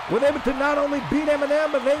was able to not only beat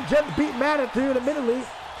Eminem, but they just beat Attitude, admittedly,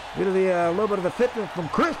 due to the little bit of assistance from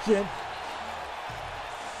Christian.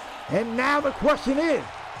 And now the question is,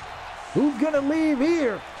 who's going to leave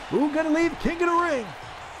here? Who's going to leave King of the Ring?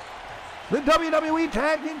 The WWE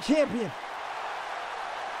Tag Team Champion.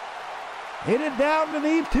 It is down to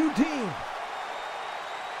these two teams.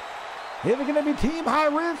 Is it going to be Team High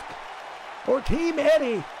Risk or Team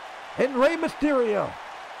Eddie and Rey Mysterio?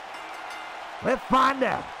 Let's find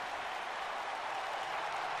out.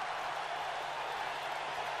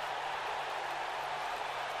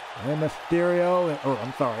 Rey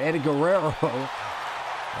Mysterio, Eddie Guerrero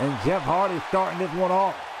and Jeff Hardy starting this one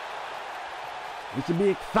off. It should be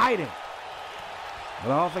exciting.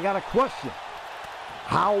 But I also got a question.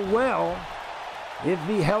 How well is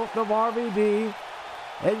the health of RVD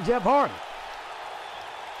and Jeff Hardy?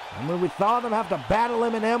 I mean, we saw them have to battle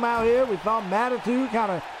Eminem out here. We saw Attitude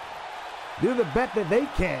kind of do the best that they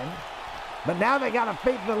can. But now they got to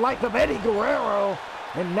face the likes of Eddie Guerrero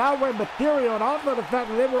and now Rey Mysterio, and also the fact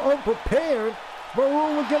that they were unprepared for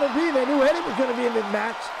who was going to be. They knew Eddie was going to be in this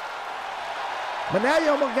match. But now you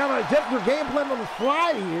almost got to adjust your game plan on the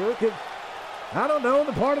fly here, because, I don't know,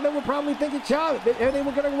 the part of them were probably thinking Chavo. They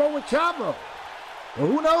were going to roll with Chavo. Well,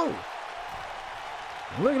 who knows?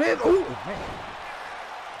 Look at this. Ooh, man.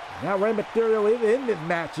 Now Rey Mysterio is in this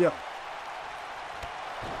matchup.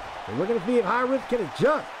 So we're going to see if High Risk can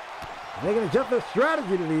adjust. Are they going to adjust their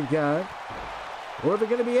strategy to these guys? Or is it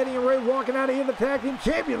going to be Eddie and Rey walking out of here the tag team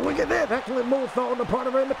champions? Look at this. Excellent moonsault on the part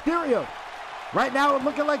of Rey Mysterio. Right now it's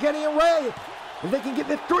looking like Eddie and Rey, if they can get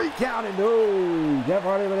this 3 count. And oh, Jeff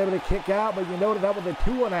Hardy was able to kick out, but you notice that was a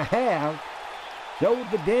 2.5. Shows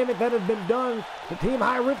the damage that has been done to Team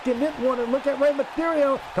High Risk in this one. And look at Rey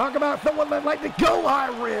Mysterio. Talk about someone that like to go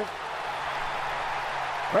high risk.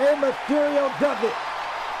 Rey Mysterio does it.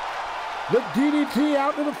 The DDT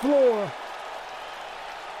out to the floor.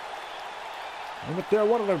 And if they're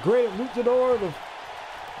one of the greatest luchadors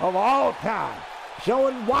of all time,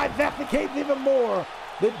 showing why that's the case even more.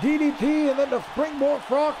 The DDT and then the springboard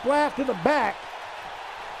frog splash to the back.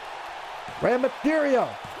 Rey Mysterio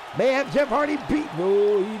may have Jeff Hardy beat.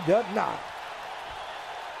 No, he does not.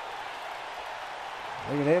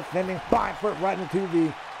 Look at that, sending spine foot right into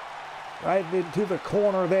the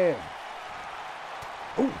corner there.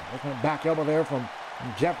 Ooh, that's a back elbow there from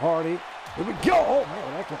Jeff Hardy. Here we go. Oh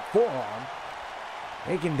man, that's a forearm.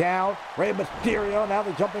 Taken down, Rey Mysterio. Now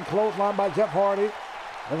the jumping clothesline by Jeff Hardy.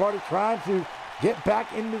 Jeff Hardy trying to get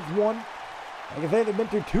back in this one. Like I said, they've been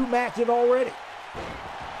through 2 matches already.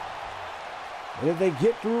 But if they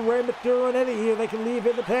get through Rey Mysterio and Eddie here, they can leave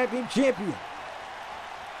as the tag team champion.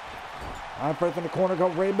 First in the corner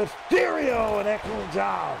goes Rey Mysterio. An excellent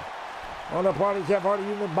job on the part of Jeff Hardy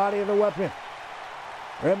using the body as a weapon.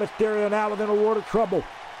 Rey Mysterio now within a world of trouble.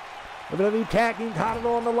 With a new tag team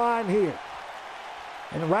title on the line here.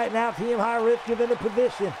 And right now, Team High Risk is in a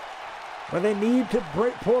position where they need to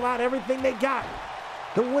pull out everything they got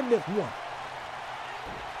to win this one.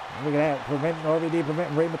 And look at that, preventing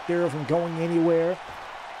Rey Mysterio from going anywhere.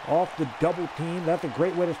 Off the double team. That's a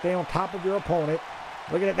great way to stay on top of your opponent.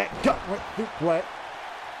 Looking at that gut wrench suplex.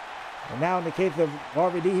 And now in the case of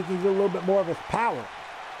RVD, he can use a little bit more of his power.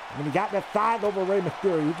 I mean, he got that side over Rey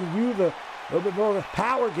Mysterio. He can use a little bit more of his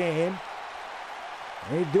power game.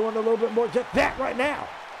 And he's doing a little bit more just that right now.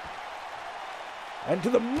 And to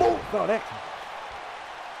the moonsault, excellent.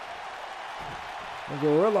 The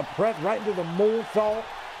gorilla press right into the moonsault.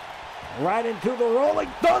 Right into the rolling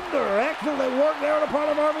thunder. Excellent work there on the part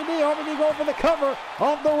of RVD. RVD going for the cover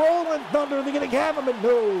of the rolling thunder. They're going to have him, and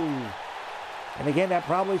no. And again, that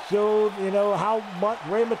probably shows, you know, how much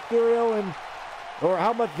Rey Mysterio or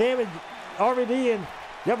how much damage RVD and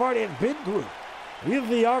Jeff Hardy have been through.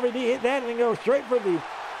 Usually RVD hit that and go straight for the,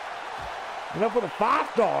 for the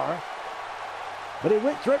 5-star. But he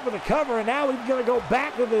went straight for the cover, and now he's going to go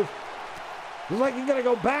back to this. Looks like he's going to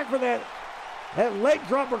go back for that leg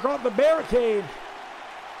drop across the barricade.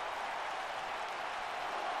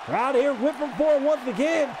 Crowd here whipping for it once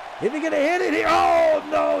again. Is he going to hit it here? Oh,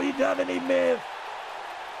 no, he doesn't. He missed.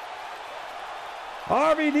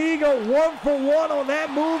 RVD go 1 for 1 on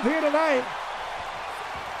that move here tonight.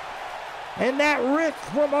 And that risk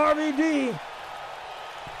from RVD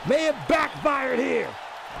may have backfired here.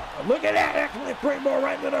 Look at that excellent springboard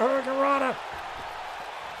right into the Hurricane Rana.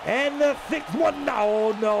 And the 6-1.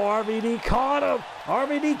 No, RVD caught him.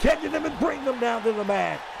 RVD catches him and brings him down to the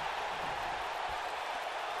mat.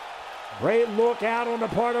 Great look out on the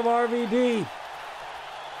part of RVD.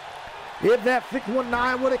 If that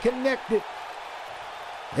 619 would have connected,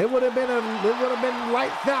 it would have been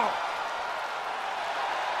lights out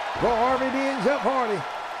for RVD and Jeff Hardy.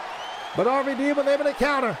 But RVD was able to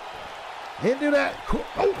counter into that,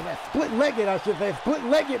 that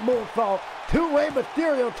split-legged moonsault to Rey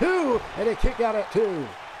Mysterio, 2, and they kick out at 2.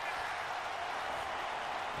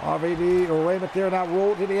 RVD or Rey Mysterio now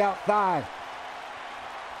rolled to the outside.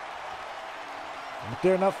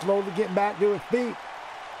 Mysterio now slowly getting back to his feet.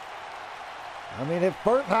 I mean, his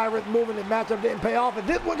first high-risk move in the matchup didn't pay off. Is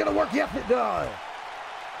this one going to work? Yes, it does.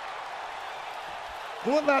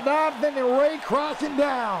 Doing that dive, then Rey crossing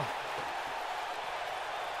down.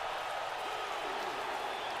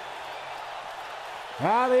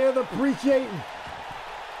 Now they're appreciating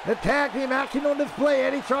the tag team action on display.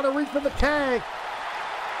 Eddie trying to reach for the tag.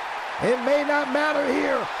 It may not matter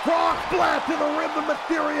here. Frog splash to the rib of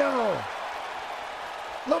Mysterio.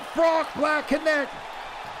 The frog splash connect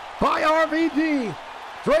by RVD.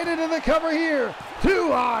 Straight into the cover here.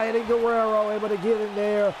 Too high. Eddie Guerrero able to get in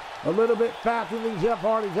there a little bit faster than Jeff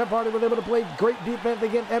Hardy. Jeff Hardy was able to play great defense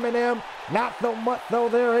against Eminem. Not so much though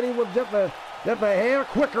there. Eddie was just a hair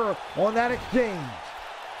quicker on that exchange.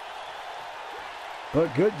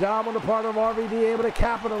 But good job on the part of RVD, able to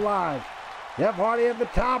capitalize. Jeff Hardy at the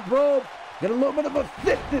top rope. Get a little bit of a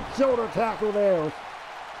assisted shoulder tackle there.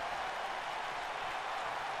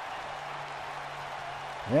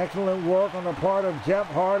 Excellent work on the part of Jeff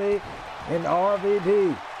Hardy and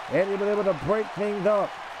RVD. Eddie was able to break things up.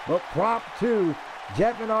 But prop to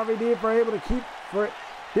Jeff and RVD for able to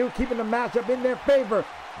still keeping the matchup in their favor.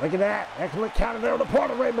 Look at that. Excellent counter there on the part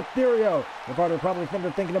of Rey Mysterio. The part of probably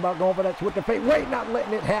thinking about going for that switch to fate. Rey not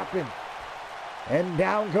letting it happen. And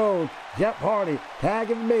down goes Jeff Hardy. Tag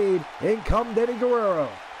is made. In comes Eddie Guerrero.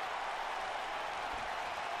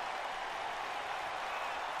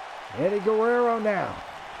 Eddie Guerrero now.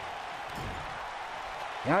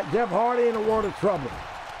 Got Jeff Hardy in a world of trouble.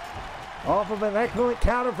 Off of an excellent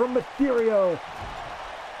counter from Mysterio.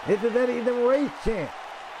 This is Eddie the Ray's chance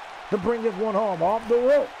to bring this one home. Off the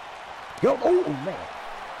rope. Go. Oh, man.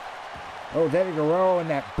 Oh, Eddie Guerrero and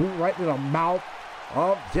that boot right to the mouth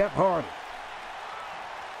of Jeff Hardy.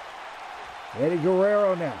 Eddie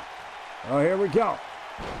Guerrero now. Oh, here we go.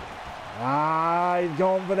 He's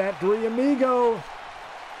going for that Three Amigos.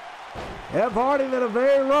 Jeff Hardy in a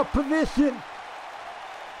very rough position.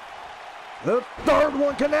 The third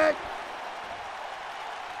one connect.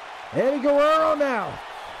 Eddie Guerrero now.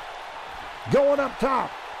 Going up top.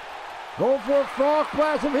 Going for a frog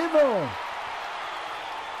splash of his own.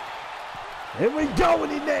 Here we go,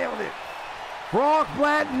 and he nailed it. Frog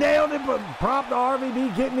splash nailed it, but prop to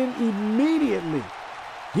RVD getting in immediately.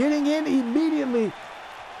 Getting in immediately.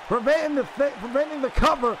 Preventing the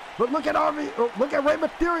cover. But look at look at Rey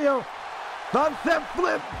Mysterio. Sunset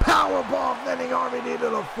flip, powerbomb, sending RVD to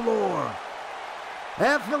the floor.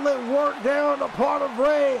 Excellent work there on the part of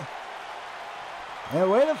Rey.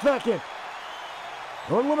 And wait a second.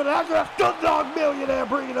 A little bit after that, Stun Dog Millionaire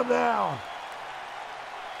bringing him down.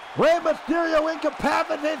 Rey Mysterio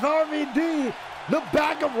incapacitates RVD. The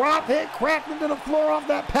back of Roth's head cracked into the floor off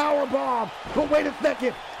that power bomb. But wait a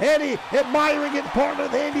second. Eddie admiring his partner's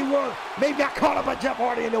handiwork. Maybe got caught up by Jeff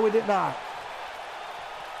Hardy. No, he did not.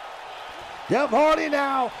 Jeff Hardy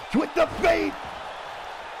now with the feet.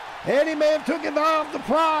 Eddie may have took his eye off the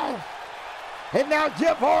prize. And now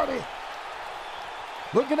Jeff Hardy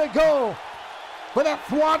looking to go for that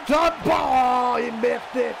Swanton Bomb. Oh, he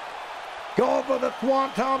missed it. Going for the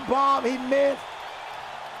Swanton Bomb. He missed.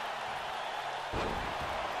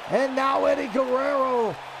 And now Eddie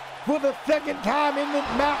Guerrero for the second time in this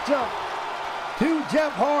matchup to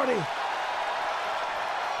Jeff Hardy.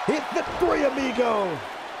 Hits the Three Amigos.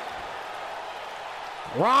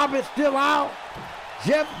 Rob is still out.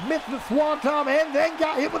 Jeff missed the Swanton and then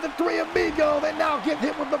got hit with the Three Amigos and now gets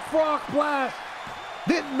hit with the Frog Splash.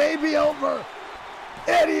 This may be over.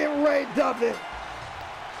 Eddie and Rey does it.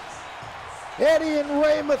 Eddie and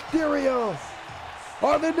Rey Mysterio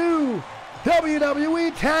are the new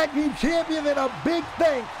WWE Tag Team Champions, and a big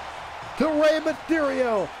thanks to Rey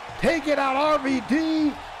Mysterio taking out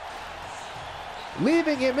RVD,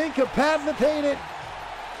 leaving him incapacitated.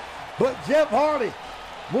 But Jeff Hardy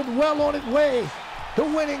was well on his way to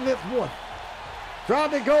winning this one.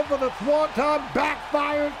 Tried to go for the Swanton,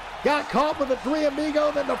 backfired, got caught with the Three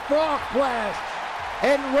Amigos and the Frog Splash.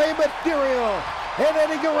 And Rey Mysterio and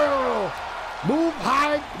Eddie Guerrero move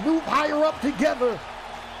higher up together.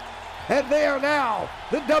 And they are now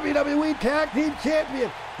the WWE Tag Team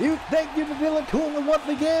Champions. Thank you to Dylan Toolman once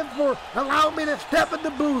again for allowing me to step in the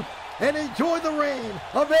booth and enjoy the reign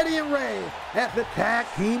of Eddie and Rey as the Tag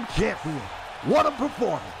Team Champions. What a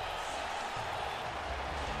performance.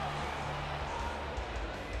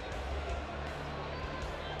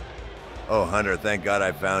 Oh, Hunter, thank God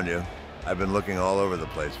I found you. I've been looking all over the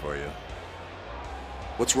place for you.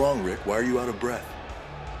 What's wrong, Rick? Why are you out of breath?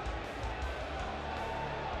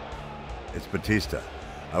 It's Batista.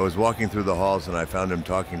 I was walking through the halls and I found him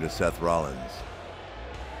talking to Seth Rollins.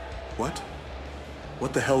 What?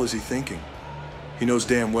 What the hell is he thinking? He knows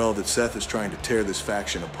damn well that Seth is trying to tear this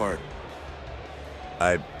faction apart.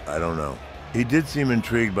 I don't know. He did seem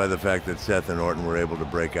intrigued by the fact that Seth and Orton were able to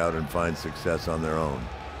break out and find success on their own.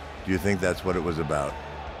 Do you think that's what it was about?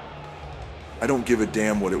 I don't give a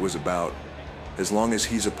damn what it was about. As long as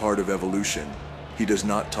he's a part of Evolution, he does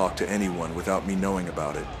not talk to anyone without me knowing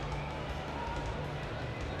about it.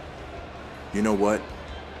 You know what?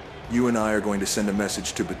 You and I are going to send a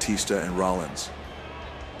message to Batista and Rollins.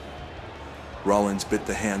 Rollins bit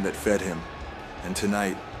the hand that fed him, and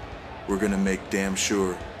tonight, we're going to make damn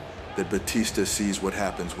sure that Batista sees what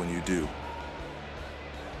happens when you do.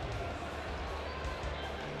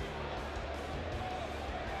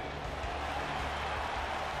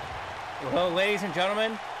 Well, ladies and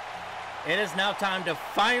gentlemen, it is now time to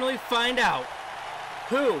finally find out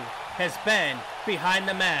who has been behind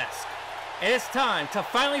the mask. It is time to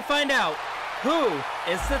finally find out who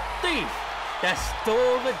is the thief that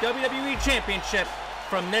stole the WWE Championship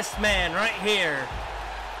from this man right here,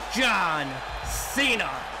 John Cena.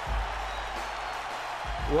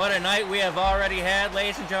 What a night we have already had,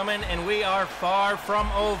 ladies and gentlemen, and we are far from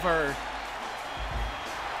over.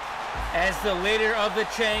 As the leader of the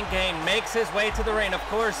chain gang makes his way to the ring, of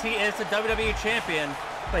course he is the WWE Champion,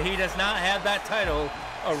 but he does not have that title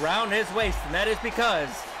around his waist, and that is because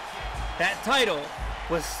that title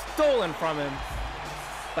was stolen from him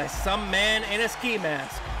by some man in a ski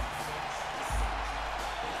mask.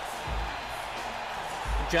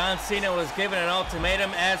 John Cena was given an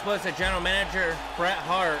ultimatum, as was the general manager, Bret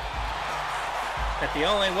Hart, that the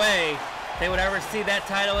only way they would ever see that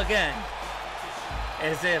title again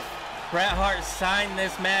is if Bret Hart signed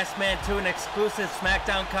this masked man to an exclusive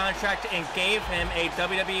SmackDown contract and gave him a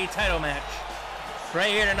WWE title match right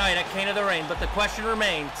here tonight at King of the Ring. But the question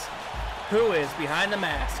remains, who is behind the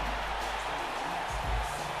mask?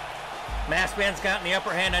 Masked Man's gotten the upper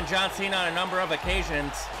hand on John Cena on a number of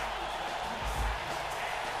occasions.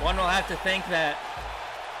 One will have to think that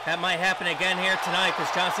that might happen again here tonight because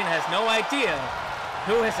John Cena has no idea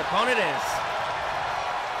who his opponent is.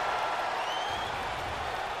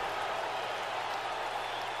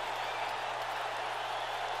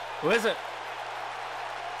 Who is it?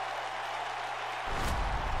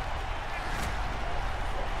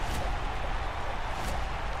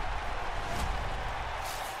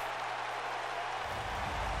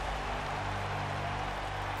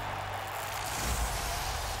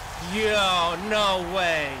 Yo, no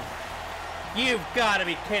way. You've got to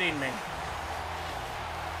be kidding me.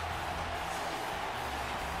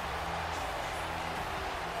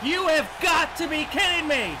 You have got to be kidding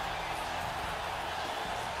me.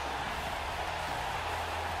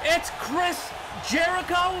 It's Chris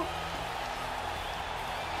Jericho?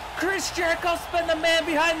 Chris Jericho's been the man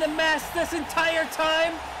behind the mask this entire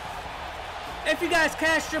time? If you guys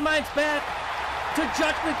cast your minds back to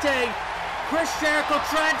Judgment Day, Chris Jericho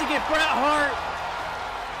tried to get Bret Hart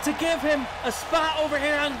to give him a spot over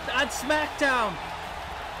here on SmackDown.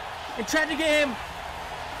 And tried to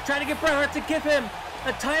get Bret Hart to give him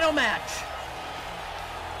a title match.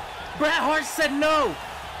 Bret Hart said no.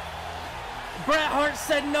 Bret Hart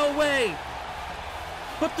said no way.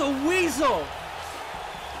 But the weasel,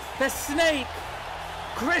 the snake,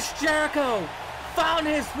 Chris Jericho, found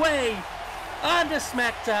his way onto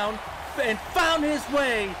SmackDown and found his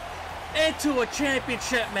way into a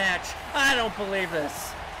championship match. I don't believe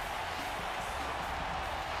this.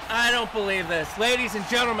 I don't believe this. Ladies and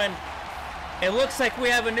gentlemen, it looks like we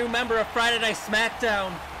have a new member of Friday Night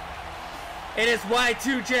SmackDown. It is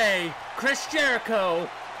Y2J, Chris Jericho,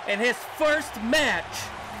 in his first match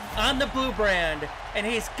on the blue brand, and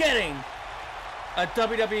he's getting a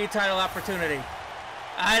WWE title opportunity.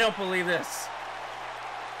 I don't believe this.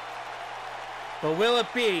 But will it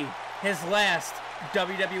be his last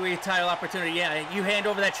WWE title opportunity? Yeah, you hand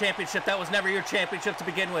over that championship. That was never your championship to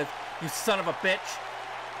begin with, you son of a bitch.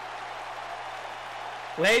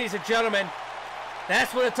 Ladies and gentlemen,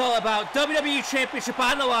 that's what it's all about. WWE Championship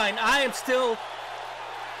on the line. I am still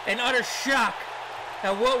in utter shock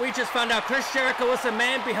at what we just found out. Chris Jericho was the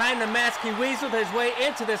man behind the mask. He weaseled his way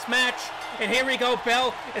into this match. And here we go.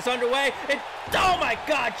 Bell is underway. And oh my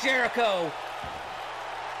God, Jericho!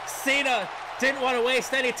 Cena didn't want to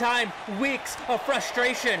waste any time. Weeks of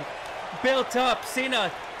frustration built up.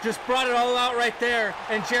 Cena just brought it all out right there.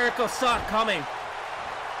 And Jericho saw it coming.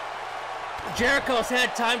 Jericho's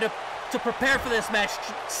had time to prepare for this match.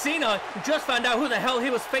 Cena just found out who the hell he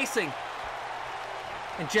was facing.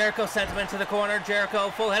 And Jericho sent him into the corner. Jericho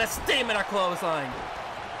full head of steam in our clothesline.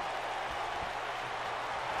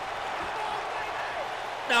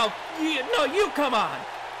 No, you come on.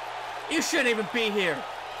 You shouldn't even be here.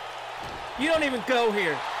 You don't even go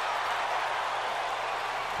here.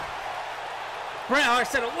 Bret Hart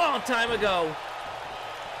said a long time ago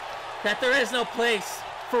that there is no place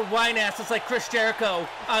for wine asses like Chris Jericho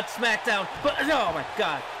on SmackDown. But oh my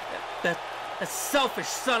God, that selfish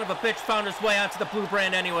son of a bitch found his way onto the blue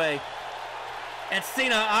brand anyway. And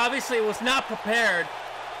Cena obviously was not prepared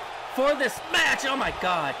for this match. Oh my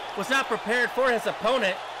God, was not prepared for his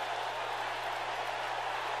opponent.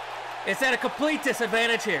 It's at a complete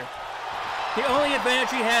disadvantage here. The only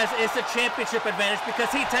advantage he has is the championship advantage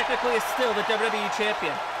because he technically is still the WWE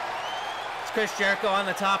champion. It's Chris Jericho on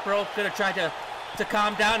the top rope, gonna try to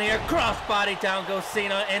calm down here. Crossbody down goes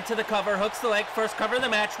Cena into the cover, hooks the leg, first cover of the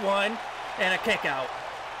match, one, and a kick out.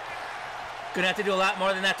 Gonna have to do a lot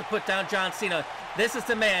more than that to put down John Cena. This is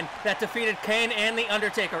the man that defeated Kane and The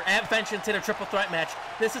Undertaker at Vengeance in a triple threat match.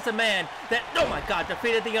 This is the man that, oh my God,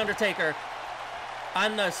 defeated The Undertaker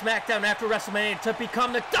on the SmackDown after WrestleMania to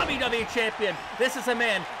become the WWE champion. This is a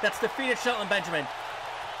man that's defeated Shelton Benjamin.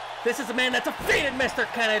 This is a man that defeated Mr.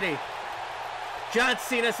 Kennedy. John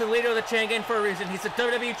Cena is the leader of the chain gang for a reason. He's a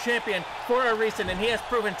WWE champion for a reason, and he has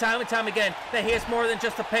proven time and time again that he is more than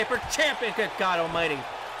just a paper champion. Good God Almighty!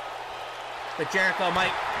 But Jericho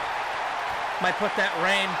might put that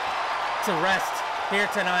reign to rest here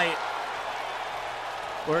tonight.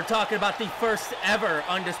 We're talking about the first ever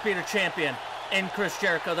undisputed champion in Chris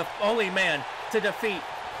Jericho, the only man to defeat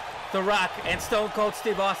The Rock and Stone Cold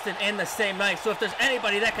Steve Austin in the same night. So if there's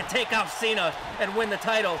anybody that can take out Cena and win the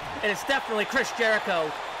title, it is definitely Chris Jericho.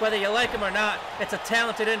 Whether you like him or not, it's a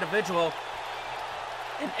talented individual.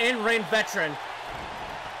 an in-ring veteran.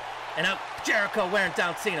 And now Jericho wearing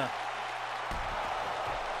down Cena.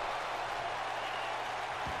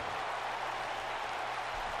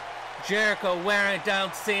 Jericho wearing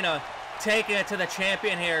down Cena, taking it to the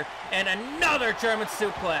champion here, and another German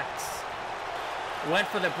suplex. Went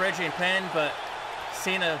for the bridging pin, but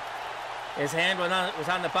Cena, his hand was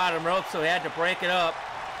on the bottom rope, so he had to break it up.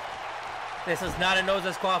 This is not a no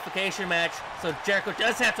disqualification match, so Jericho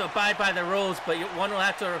does have to abide by the rules, but one will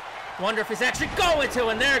have to wonder if he's actually going to,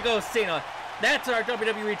 and there goes Cena. That's our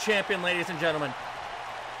WWE champion, ladies and gentlemen.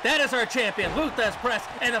 That is our champion. Ruthless press,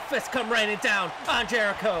 and the fist come raining down on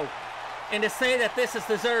Jericho. And to say that this is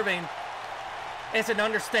deserving is an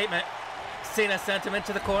understatement. Cena sent him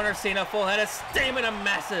into the corner. Cena full head of steam and a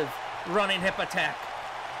massive running hip attack.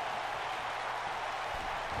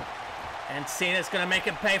 And Cena's gonna make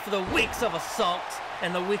him pay for the weeks of assault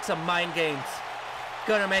and the weeks of mind games.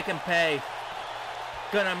 Gonna make him pay.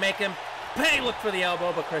 Gonna make him pay. Look for the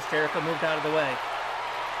elbow, but Chris Jericho moved out of the way.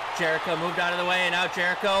 Jericho moved out of the way, and now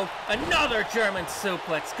Jericho, another German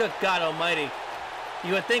suplex. Good God almighty.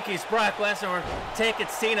 You would think he's Brock Lesnar. We're taking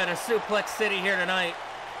Cena to Suplex City here tonight.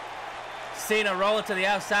 Cena rolling to the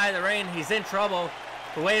outside of the ring. He's in trouble.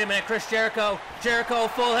 But wait a minute, Chris Jericho. Jericho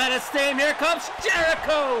full head of steam. Here comes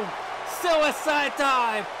Jericho. Suicide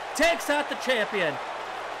dive. Takes out the champion.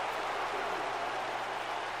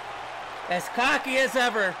 As cocky as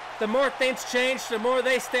ever, the more things change, the more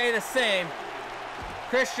they stay the same.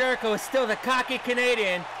 Chris Jericho is still the cocky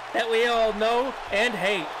Canadian that we all know and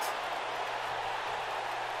hate.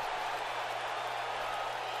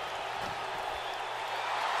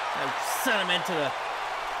 Sent him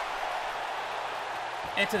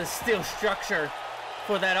into the steel structure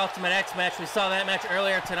for that Ultimate X match. We saw that match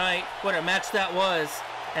earlier tonight. What a match that was.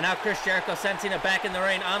 And now Chris Jericho sends Cena back in the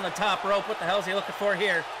ring on the top rope. What the hell is he looking for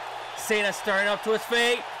here? Cena starting up to his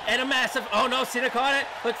feet. And a massive... Oh no, Cena caught it.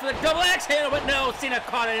 Look for the double axe handle, but no, Cena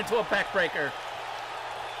caught it into a backbreaker.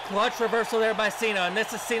 Clutch reversal there by Cena, and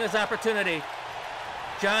this is Cena's opportunity.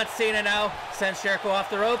 John Cena now sends Jericho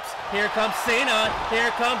off the ropes. Here comes Cena.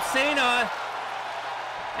 Here comes Cena.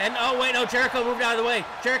 And oh wait, no, Jericho moved out of the way.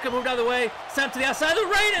 Jericho moved out of the way. Sent to the outside of the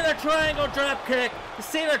ring in the triangle drop kick.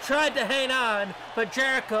 Cena tried to hang on, but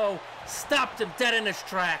Jericho stopped him dead in his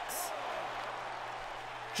tracks.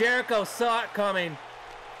 Jericho saw it coming.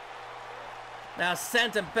 Now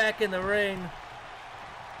sent him back in the ring.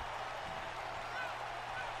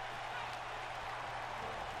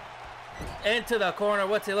 Into the corner.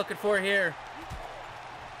 What's he looking for here?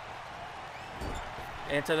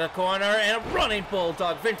 Into the corner, and a running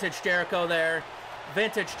bulldog. Vintage Jericho there.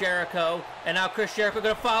 Vintage Jericho. And now Chris Jericho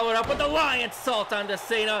going to follow it up with the lion salt onto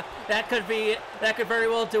Cena. That could very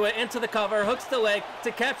well do it. Into the cover. Hooks the leg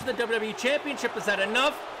to capture the WWE Championship. Is that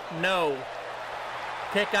enough? No.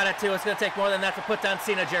 Kick out at 2. It's going to take more than that to put down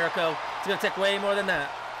Cena, Jericho. It's going to take way more than that.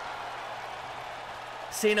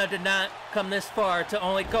 Cena did not come this far to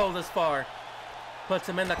only go this far. Puts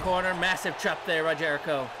him in the corner. Massive chop there by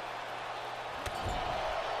Jericho.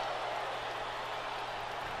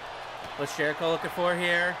 What's Jericho looking for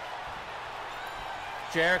here?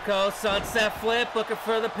 Jericho, sunset flip, looking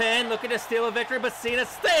for the pin, looking to steal a victory, but Cena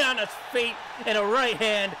stayed on his feet and a right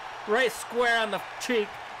hand, right square on the cheek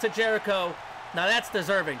to Jericho. Now that's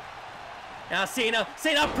deserving. Now Cena,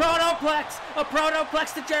 a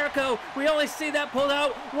protoplex to Jericho. We only see that pulled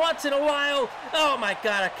out once in a while. Oh my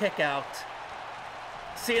God, a kick out.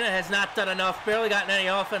 Cena has not done enough, barely gotten any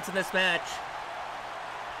offense in this match.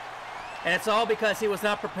 And it's all because he was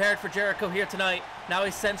not prepared for Jericho here tonight. Now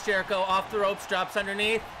he sends Jericho off the ropes, drops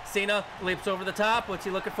underneath. Cena leaps over the top. What's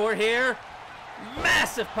he looking for here?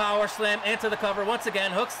 Massive power slam into the cover. Once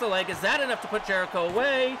again, hooks the leg. Is that enough to put Jericho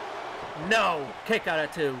away? No. Kick out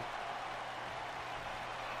at 2.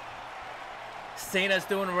 Cena's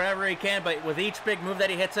doing whatever he can, but with each big move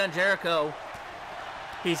that he hits on Jericho,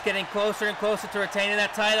 he's getting closer and closer to retaining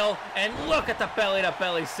that title. And look at the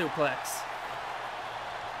belly-to-belly suplex.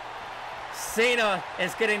 Cena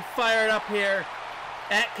is getting fired up here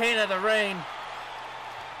at King of the Ring.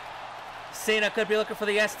 Cena could be looking for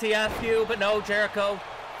the STFU, but no, Jericho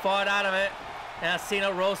fought out of it. Now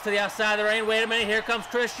Cena rolls to the outside of the ring. Wait a minute, here comes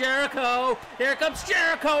Chris Jericho. Here comes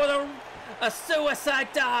Jericho with a suicide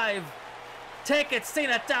dive. Taking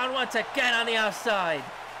Cena down once again on the outside.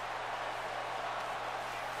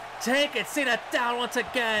 Taking Cena down once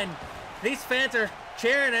again. These fans are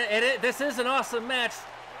cheering it. This is an awesome match.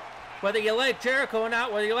 Whether you like Jericho or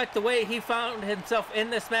not, whether you like the way he found himself in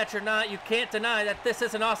this match or not, you can't deny that this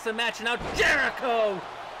is an awesome match. And now Jericho,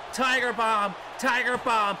 Tiger Bomb,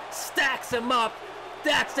 stacks him up.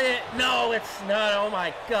 That's it. No, it's not. Oh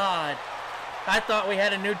my God. I thought we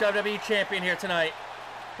had a new WWE champion here tonight.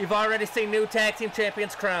 You've already seen new tag team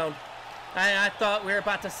champions crowned. I thought we were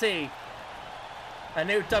about to see a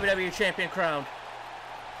new WWE champion crowned.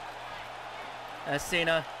 As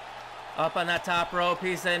Cena up on that top rope.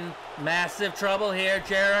 He's in massive trouble here.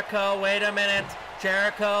 Jericho, wait a minute.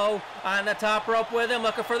 Jericho on the top rope with him,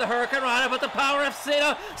 looking for the Hurricane Rana, but the power of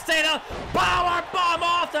Cena. Cena, power bomb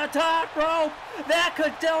off the top rope. That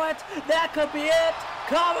could do it. That could be it.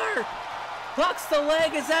 Cover. Hooks the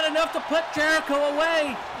leg. Is that enough to put Jericho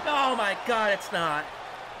away? Oh my God, it's not.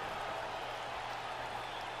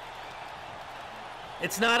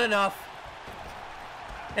 It's not enough.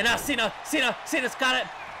 And now Cena's got it.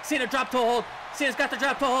 Cena drop toe hold. Cena's got the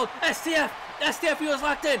drop toe hold. STFU is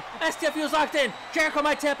locked in. STFU is locked in. Jericho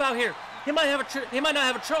might tap out here. He might not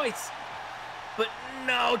have a choice. But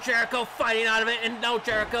no, Jericho fighting out of it. And no,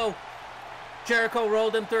 Jericho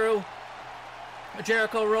rolled him through.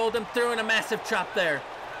 Jericho rolled him through in a massive chop there.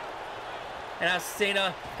 And now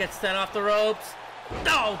Cena gets sent off the ropes.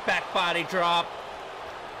 No, back body drop.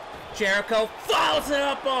 Jericho follows it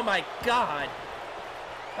up. Oh my God.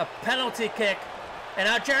 A penalty kick. And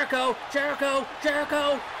now Jericho. The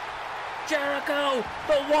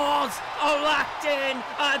walls are locked in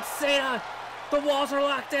on Cena. The walls are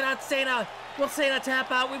locked in on Cena. Will Cena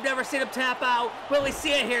tap out? We've never seen him tap out. Will we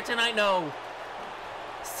see it here tonight? No.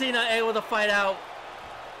 Cena able to fight out.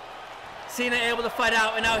 Cena able to fight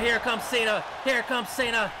out. And now here comes Cena. Here comes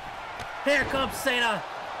Cena. Here comes Cena.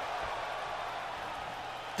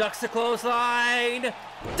 Ducks the clothesline.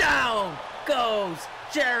 Down goes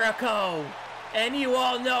Jericho. And you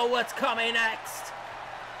all know what's coming next.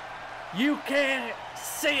 You can't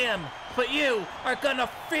see him, but you are gonna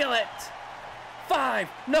feel it.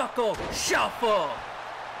 5-knuckle shuffle.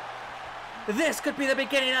 This could be the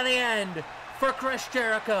beginning of the end for Chris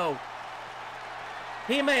Jericho.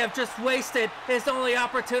 He may have just wasted his only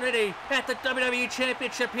opportunity at the WWE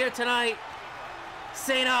Championship here tonight.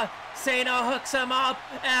 Cena hooks him up.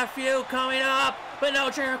 FU coming up. But no,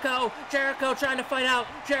 Jericho trying to fight out.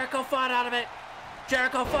 Jericho fought out of it.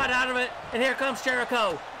 And here comes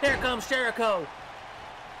Jericho.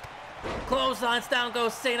 Clotheslines down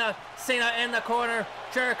goes Cena. Cena in the corner.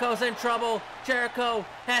 Jericho's in trouble. Jericho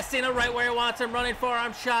has Cena right where he wants him. Running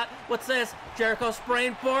forearm shot. What's this? Jericho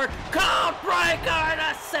springboard. Code breaker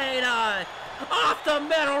to Cena. Off the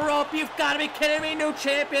middle rope. You've got to be kidding me. New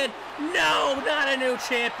champion. No, not a new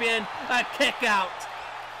champion. A kick out.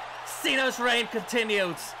 Cena's reign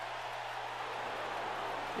continues.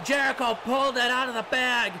 Jericho pulled that out of the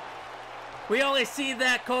bag. We only see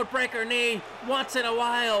that codebreaker knee once in a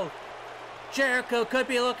while. Jericho could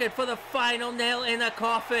be looking for the final nail in the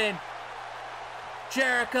coffin.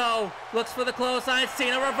 Jericho looks for the clothesline.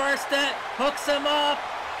 Cena reversed it, hooks him up,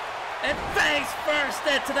 and face first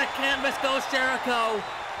into the canvas goes Jericho.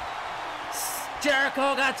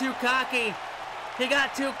 Jericho got too cocky. He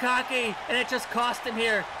got too cocky, and it just cost him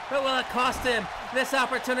here. But will it cost him this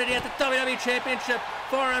opportunity at the WWE Championship?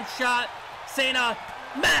 Forearm shot. Cena,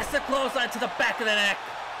 massive clothesline to the back of the neck.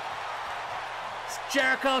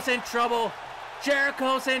 Jericho's in trouble.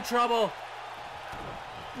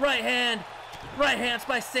 Right hands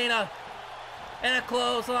by Cena. And a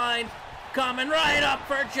clothesline coming right up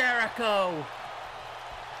for Jericho.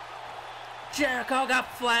 Jericho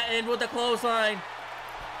got flattened with the clothesline.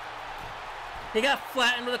 And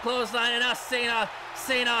now Cena,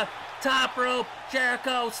 top rope.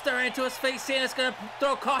 Jericho stirring to his feet. Cena's gonna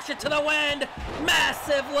throw caution to the wind.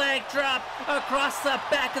 Massive leg drop across the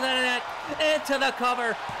back of the neck into the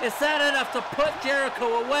cover. Is that enough to put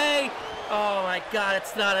Jericho away? Oh my God,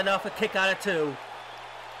 it's not enough. A kick out of two.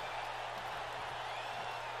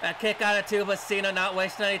 But Cena not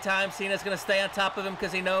wasting any time. Cena's gonna stay on top of him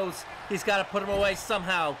because he knows he's got to put him away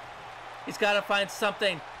somehow. He's got to find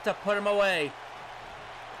something to put him away.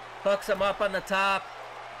 Hooks him up on the top.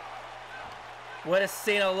 What is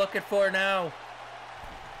Cena looking for now?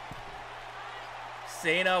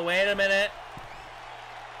 Cena, wait a minute.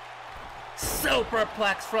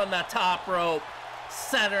 Superplex from the top rope.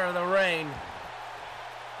 Center of the ring.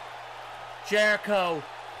 Jericho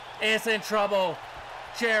is in trouble.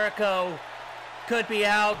 Jericho could be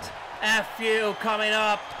out. FU coming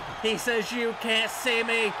up. He says, you can't see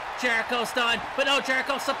me. Jericho's done. But no,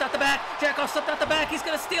 Jericho slipped out the back. He's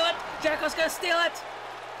going to steal it. Jericho's going to steal it.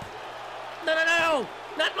 No.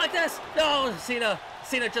 Not like this. No, Cena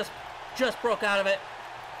just broke out of it.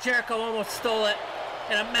 Jericho almost stole it.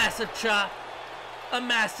 And a massive chop.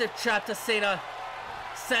 To Cena.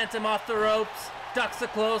 Sent him off the ropes. Ducks the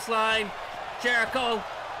clothesline. Jericho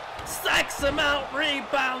psychs him out.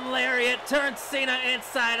 Rebound lariat. Turns Cena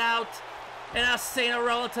inside out. And now Cena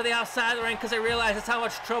rolling to the outside of the ring because he realizes how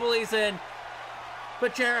much trouble he's in.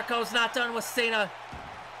 But Jericho's not done with Cena.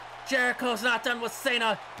 Jericho's not done with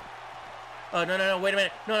Cena. Oh, no, wait a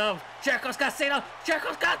minute. No, Jericho's got Cena.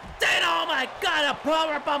 Jericho's got Cena. Oh, my God, a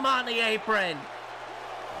powerbomb on the apron.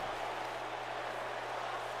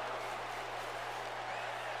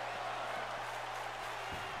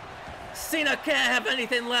 Cena can't have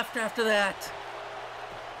anything left after that.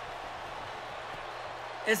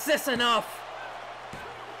 Is this enough?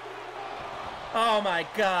 Oh my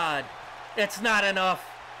God. It's not enough.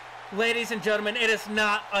 Ladies and gentlemen, it is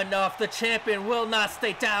not enough. The champion will not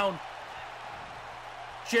stay down.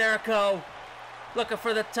 Jericho looking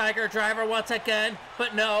for the Tiger Driver once again,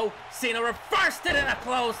 but no. Cena reversed it in a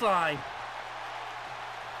clothesline.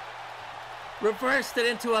 Reversed it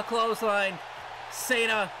into a clothesline.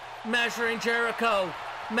 Cena measuring Jericho.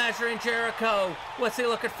 Measuring Jericho. What's he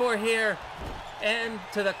looking for here? And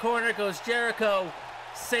to the corner goes Jericho.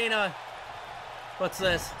 Cena. What's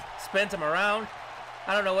this? Spins him around.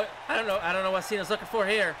 I don't know what Cena's looking for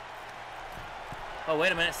here. Oh,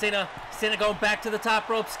 wait a minute. Cena going back to the top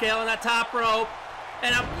rope, scaling that top rope.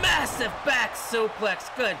 And a massive back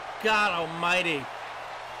suplex. Good God almighty.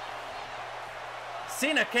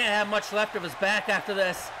 Cena can't have much left of his back after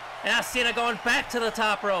this. And now Cena going back to the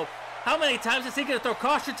top rope. How many times is he going to throw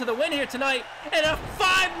caution to the wind here tonight? And a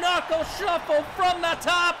 5-knuckle shuffle from the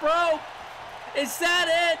top rope. Is that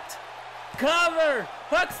it? Cover.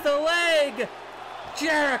 Hooks the leg.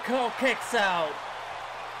 Jericho kicks out.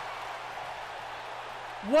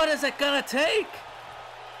 What is it going to take?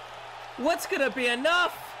 What's going to be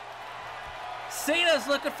enough? Cena's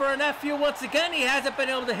looking for an FU once again. He hasn't been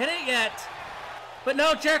able to hit it yet. But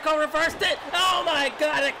no, Jericho reversed it. Oh my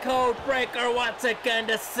God, a code breaker once again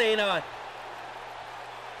to Cena.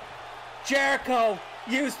 Jericho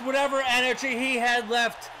used whatever energy he had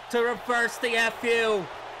left to reverse the FU.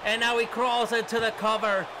 And now he crawls into the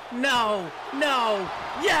cover. No,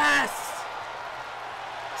 yes!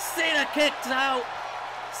 Cena kicks out.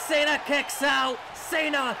 Cena kicks out.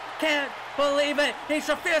 Cena can't believe it. He's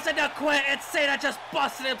refusing to quit, and Cena just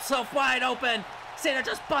busted himself wide open. Cena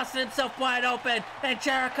just busted himself wide open, and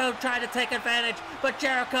Jericho tried to take advantage, but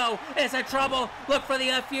Jericho is in trouble. Look for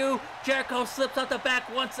the FU. Jericho slips out the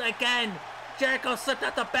back once again. Jericho slipped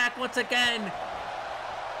out the back once again.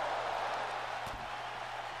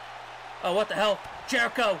 Oh, what the hell?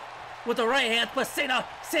 Jericho with the right hand, but Cena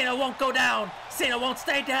won't go down. Cena won't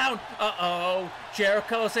stay down. Uh-oh.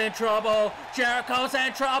 Jericho's in trouble. Jericho's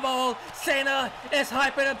in trouble. Cena is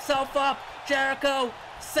hyping himself up. Jericho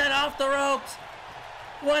set off the ropes.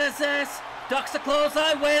 What is this? Ducks the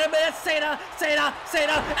clothesline. Wait a minute. Cena.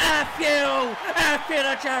 F you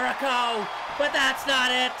to Jericho. But that's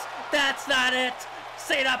not it. That's not it.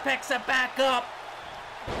 Cena picks it back up.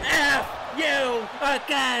 F you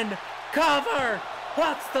again. Cover.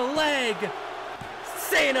 What's the leg?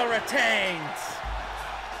 Cena retains.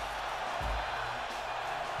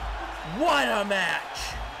 What a match.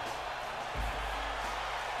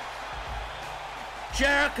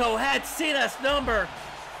 Jericho had Cena's number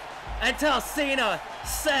until Cena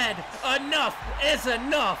said enough is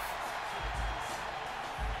enough.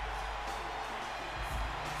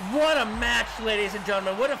 What a match, ladies and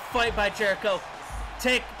gentlemen. What a fight by Jericho.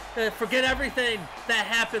 Forget everything that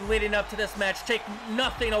happened leading up to this match. Take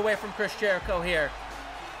nothing away from Chris Jericho here.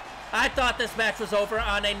 I thought this match was over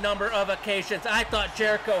on a number of occasions. I thought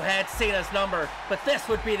Jericho had Cena's number, but this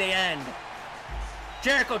would be the end.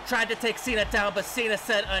 Jericho tried to take Cena down, but Cena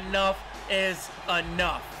said enough is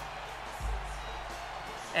enough.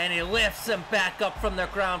 And he lifts him back up from the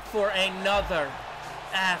ground for another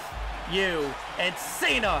FU. And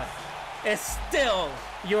Cena is still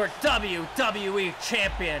your WWE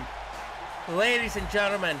champion. Ladies and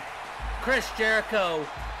gentlemen, Chris Jericho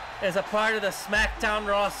is a part of the SmackDown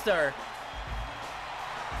roster.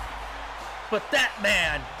 But that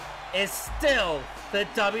man is still the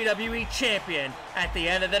WWE champion at the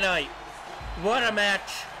end of the night. What a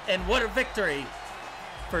match and what a victory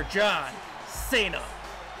for John Cena.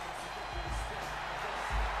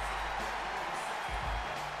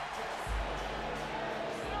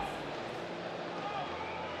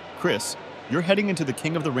 Chris, you're heading into the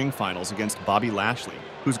King of the Ring finals against Bobby Lashley,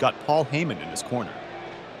 who's got Paul Heyman in his corner.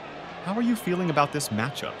 How are you feeling about this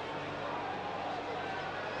matchup?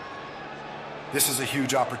 This is a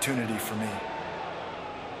huge opportunity for me.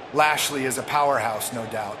 Lashley is a powerhouse, no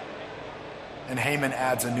doubt, and Heyman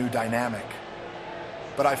adds a new dynamic.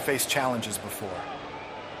 But I've faced challenges before,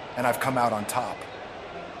 and I've come out on top.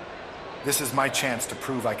 This is my chance to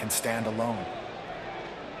prove I can stand alone.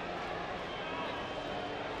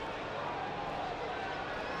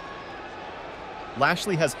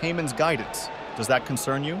 Lashley has Heyman's guidance. Does that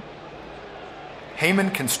concern you?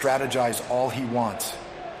 Heyman can strategize all he wants,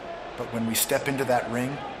 but when we step into that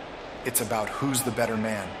ring, it's about who's the better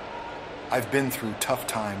man. I've been through tough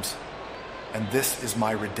times, and this is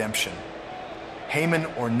my redemption.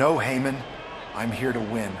 Heyman or no Heyman, I'm here to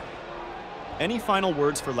win. Any final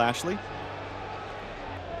words for Lashley?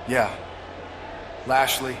 Yeah.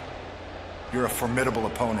 Lashley, you're a formidable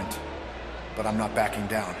opponent, but I'm not backing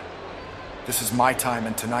down. This is my time,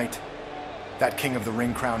 and tonight, that King of the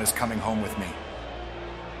Ring crown is coming home with me.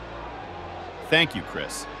 Thank you,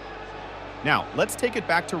 Chris. Now, let's take it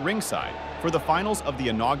back to ringside for the finals of the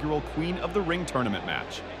inaugural Queen of the Ring tournament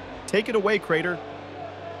match. Take it away, Crater.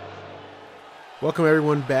 Welcome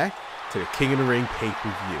everyone back to the King of the Ring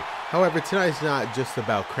pay-per-view. However, tonight's not just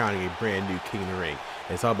about crowning a brand new King of the Ring.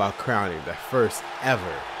 It's all about crowning the first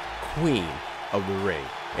ever Queen of the Ring.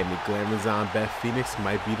 And the Glamazon Beth Phoenix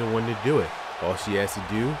might be the one to do it. All she has to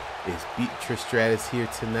do is beat Trish Stratus here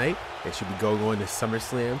tonight, and she'll be going on to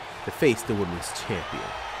SummerSlam to face the Women's Champion.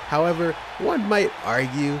 However, one might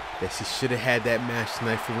argue that she should have had that match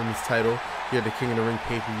tonight for Women's title here at the King of the Ring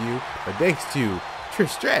pay-per-view, but thanks to Trish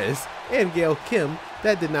Stratus and Gail Kim,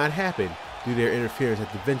 that did not happen due to their interference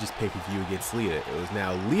at the Vengeance pay-per-view against Lita. It was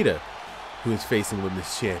now Lita who is facing the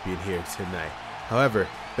Women's Champion here tonight. However,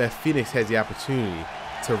 Beth Phoenix has the opportunity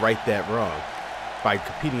to right that wrong. By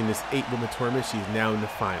competing in this 8-woman tournament, she's now in the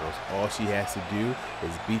finals. All she has to do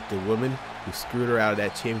is beat the woman who screwed her out of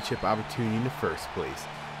that championship opportunity in the first place,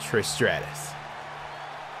 Trish Stratus.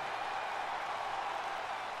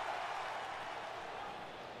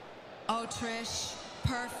 Oh, Trish,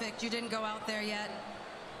 perfect. You didn't go out there yet.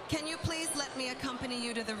 Can you please let me accompany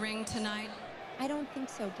you to the ring tonight? I don't think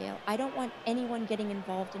so, Gail. I don't want anyone getting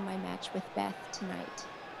involved in my match with Beth tonight.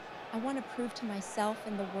 I want to prove to myself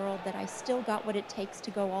and the world that I still got what it takes to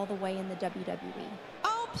go all the way in the WWE.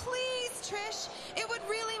 Oh, please, Trish. It would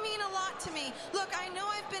really mean a lot to me. Look, I know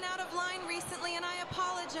I've been out of line recently, and I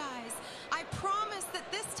apologize. I promise that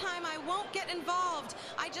this time I won't get involved.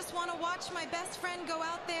 I just want to watch my best friend go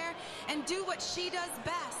out there and do what she does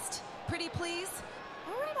best. Pretty please?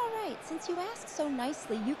 All right. Since you asked so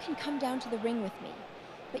nicely, you can come down to the ring with me.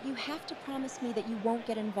 But you have to promise me that you won't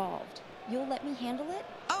get involved. You'll let me handle it?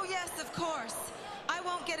 Oh, yes, of course. I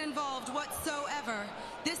won't get involved whatsoever.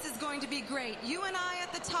 This is going to be great. You and I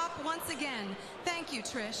at the top once again. Thank you,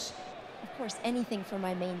 Trish. Of course, anything for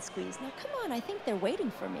my main squeeze. Now, come on, I think they're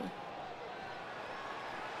waiting for me.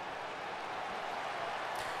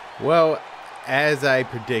 Well, as I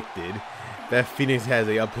predicted, Beth Phoenix has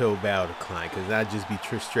an uphill battle to climb, because not just be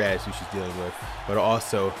Trish Stratus who she's dealing with, but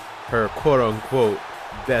also her quote-unquote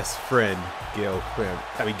best friend, Gail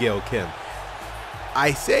Kim.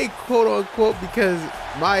 I say quote-unquote because,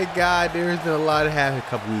 my God, there's been a lot of happening a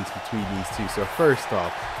couple weeks between these two. So first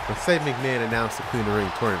off, when Seth McMahon announced the Queen of the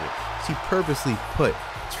Ring tournament, she purposely put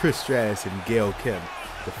Trish Stratus and Gail Kim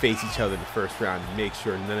to face each other in the first round to make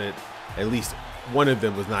sure at least one of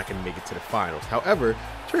them was not going to make it to the finals. However,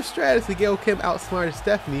 Trish Stratus and Gail Kim outsmarted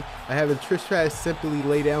Stephanie by having Trish Stratus simply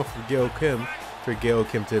lay down for Gail Kim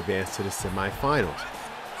to advance to the semifinals.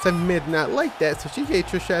 Seth McMahon did not like that, so she gave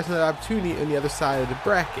Trish Stratus another opportunity on the other side of the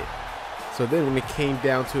bracket. So then when it came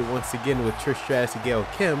down to it once again with Trish Stratus and Gail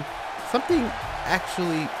Kim, something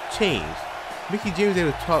actually changed. Mickie James was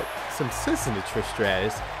able to talk some sense into Trish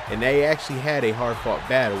Stratus, and they actually had a hard-fought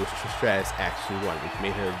battle which Trish Stratus actually won, which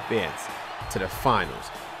made her advance to the finals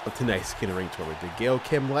of tonight's King of the Ring tournament. Did Gail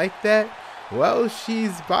Kim like that? Well,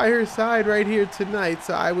 she's by her side right here tonight,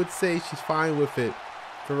 so I would say she's fine with it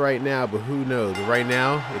for right now, but who knows? But right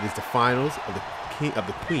now, it is the finals of the Queen of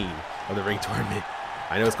the Ring tournament.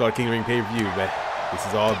 I know it's called King of the Ring pay-per-view, but this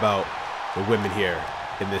is all about the women here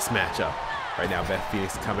in this matchup. Right now, Beth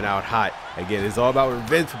Phoenix is coming out hot. Again, it's all about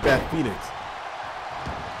revenge for Beth Phoenix.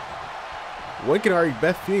 One can argue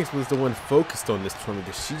Beth Phoenix was the one focused on this tournament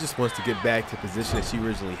because she just wants to get back to the position that she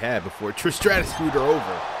originally had before Trish Stratus screwed her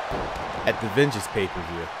over at the Vengeance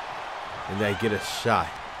pay-per-view. And they get a shot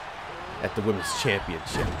at the Women's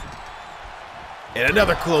Championship. And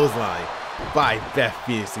another clothesline by Beth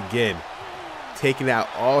Phoenix again, taking out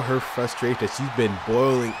all her frustration that she's been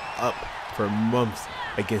boiling up for months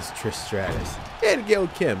against Trish Stratus and Gail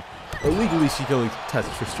Kim. But legally, she can only touch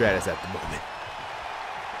Trish Stratus at the moment.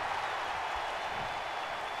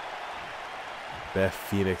 Beth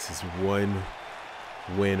Phoenix is one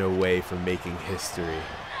win away from making history,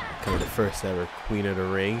 becoming the first ever Queen of the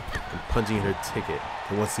Ring and punching in her ticket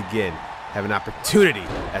to once again have an opportunity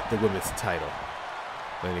at the women's title.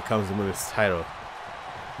 When it comes to women's title,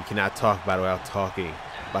 you cannot talk about it without talking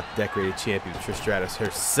about the decorated champion Trish Stratus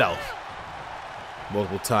herself.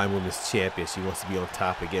 multiple-time women's champion. She wants to be on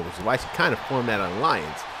top again, which is why she kind of formed that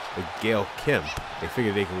alliance with Gail Kim. They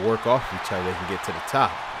figured they can work off each other, they can get to the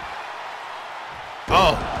top.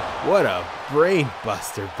 Oh, what a brain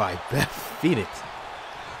buster by Beth Phoenix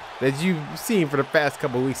that you've seen for the past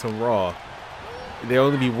couple weeks on Raw. There'll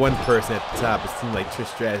only be one person at the top. It seems like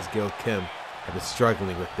Trish Stratus, Gail Kim have been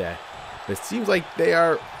struggling with that. But it seems like they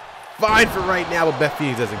are fine for right now, but Beth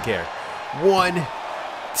Phoenix doesn't care. 1,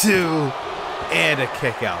 2, and a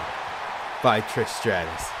kick out by Trish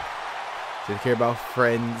Stratus. She didn't care about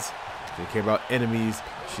friends. She didn't care about enemies.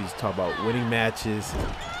 She's talking about winning matches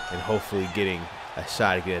and hopefully getting a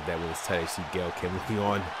shot again at that women's title. You see Gail Kim looking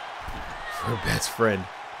on for her best friend.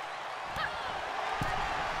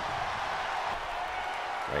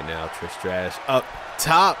 Right now, Trish Stratus up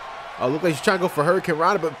top. Oh, look like she's trying to go for Hurricane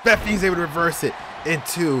Rana, but Beth Phoenix able to reverse it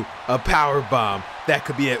into a power bomb. That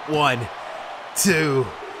could be it. 1, 2,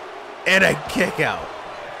 and a kick out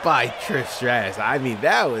by Trish Stratus. I mean,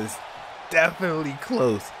 that was definitely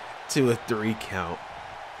close to a 3 count.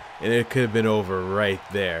 And it could have been over right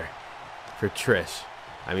there for Trish.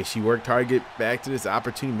 I mean, she worked hard to get back to this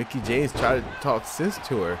opportunity. Mickie James tried to talk sense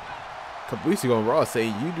to her a couple weeks ago on Raw,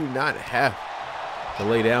 saying you do not have to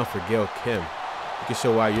lay down for Gail Kim. You can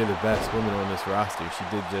show why you're the best woman on this roster.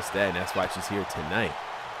 She did just that, and that's why she's here tonight.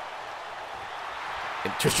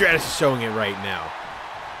 And Trish Stratus is showing it right now.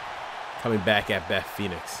 Coming back at Beth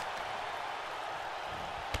Phoenix.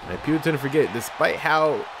 And people tend to forget, despite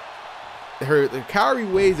how the cowardly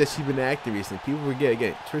ways that she's been acting recently, people forget,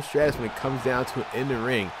 again, Trish Stratus, when it comes down to it in the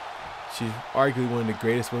ring, she's arguably one of the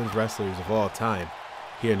greatest women's wrestlers of all time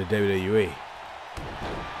here in the WWE.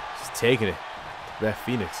 She's taking it. Beth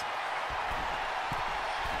Phoenix.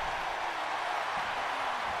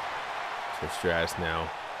 Trish Stratus now.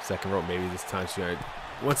 Second rope, maybe this time she's going to,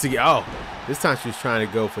 once again, oh, this time she was trying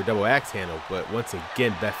to go for a double axe handle, but once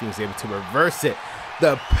again, Beth Phoenix was able to reverse it.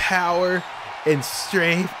 The power and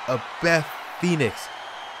strength of Beth Phoenix.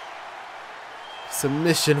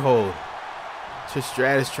 Submission hold. Trish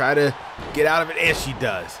Stratus try to get out of it, and she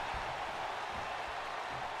does.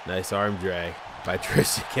 Nice arm drag by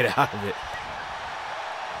Trish to get out of it.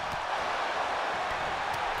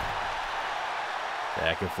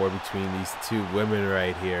 Back and forth between these two women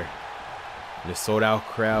right here. And a sold-out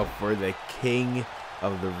crowd for the King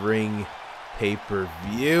of the Ring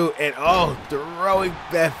pay-per-view. And oh, throwing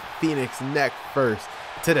Beth Phoenix neck first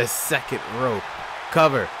to the second rope.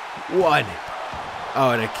 Cover. 1.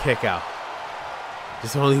 Oh, and a kick out.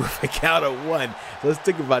 Just only with a count of 1. So let's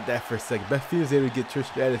think about that for a second. Beth Phoenix able to get Trish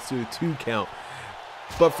Stratus to a 2 count.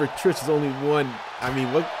 But for Trish, it's only 1. I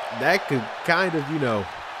mean, what that could kind of, you know,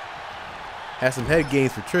 have some head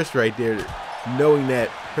gains for Trish right there, knowing that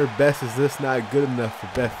her best is just not good enough for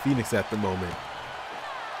Beth Phoenix at the moment.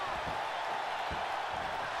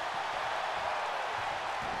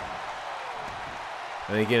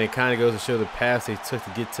 And again, it kind of goes to show the path they took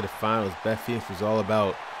to get to the finals. Beth Phoenix was all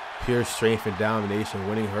about pure strength and domination,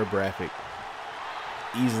 winning her bracket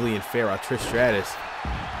easily and fair, while Trish Stratus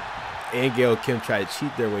and Gail Kim tried to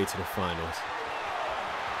cheat their way to the finals.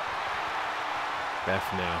 Beth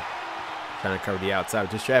now trying to cover the outside.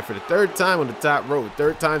 Trish Stratus for the 3rd time on the top rope.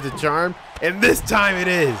 3rd time's a charm, and this time it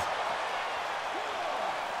is.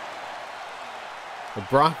 A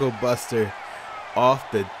Bronco Buster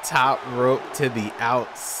off the top rope to the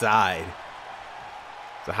outside.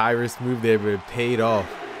 It's a high-risk move there, but it paid off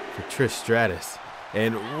for Trish Stratus.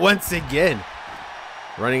 And once again,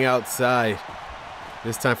 running outside.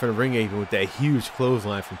 This time from the ring apron with that huge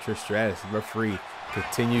clothesline from Trish Stratus. The referee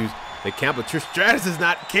continues the count, but Trish Stratus does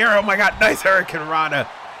not care. Oh my God, nice Hurricane Rana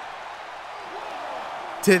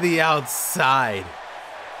to the outside.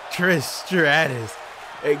 Trish Stratus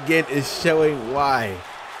again is showing why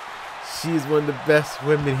she's one of the best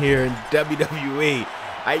women here in WWE.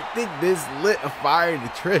 I think this lit a fire to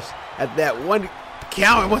Trish at that 1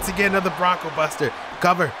 count. And once again, another Bronco Buster.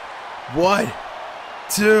 Cover. 1,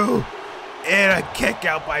 2, and a kick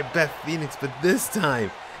out by Beth Phoenix. But this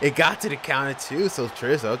time, it got to the count of 2. So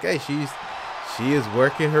Trish, okay, she is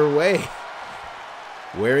working her way,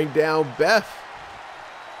 wearing down Beth.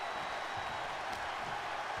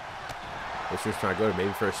 What's Trish trying to go to?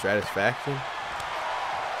 Maybe for a Stratusfaction?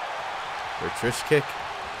 For a Trish kick?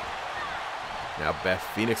 Now Beth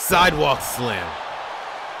Phoenix, sidewalk slam.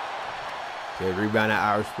 Okay, rebound at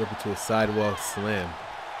Irish whip into a sidewalk slam.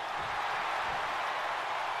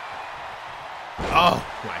 Oh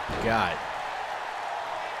my God.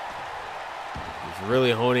 He's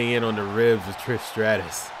really honing in on the ribs of Trish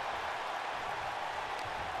Stratus.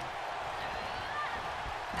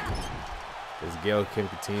 As Gail Kim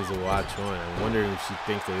continues to watch on, I'm wondering if she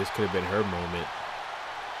thinks that this could have been her moment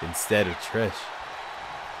instead of Trish.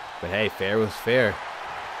 But hey, fair was fair.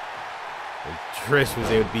 And Trish was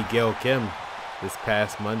able to beat Gail Kim this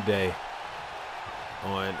past Monday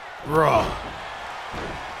on Raw,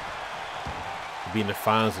 being the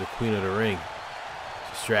finals of the Queen of the Ring.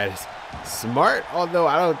 Stratus, smart, although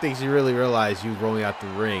I don't think she really realized you rolling out the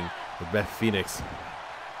ring with Beth Phoenix.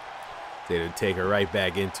 They would take her right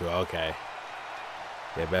back into it. Okay.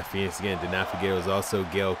 Yeah, Beth Phoenix again. Did not forget it was also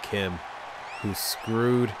Gail Kim who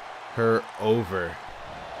screwed her over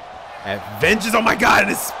at Vengeance. Oh my God,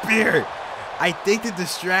 and a spear. I think the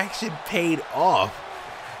distraction paid off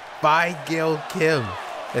by Gail Kim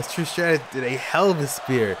as Trish Stratus did a hell of a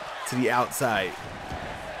spear to the outside.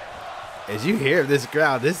 As you hear this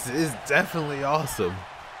crowd, this is definitely awesome.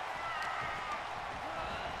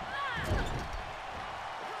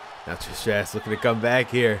 Now Trish Stratus looking to come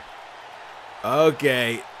back here.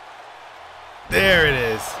 Okay. There it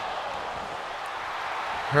is.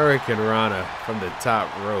 Hurricane Rana from the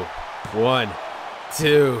top rope. 1,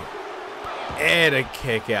 2, and a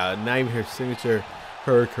kick out. Not even her signature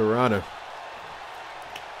Hurricane Rana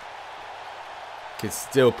can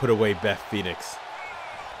still put away Beth Phoenix.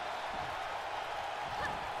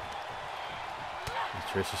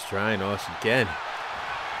 Trish is trying all she can.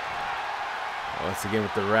 Once again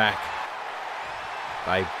with the rack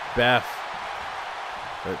by Beth.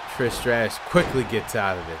 But Trish Stratus quickly gets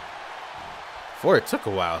out of it. Before it took a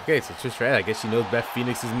while. Okay, so Trish Stratus, I guess she knows Beth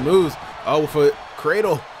Phoenix's moves. Oh, with a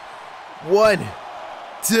cradle. 1,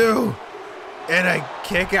 2, and a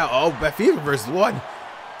kick out. Oh, Beth Phoenix versus 1,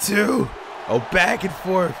 2. Oh, back and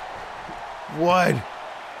forth. 1,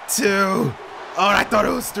 2. Oh, I thought it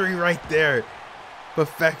was 3 right there. But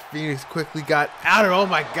Beth Phoenix quickly got out of it. Oh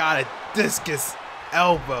my God, a discus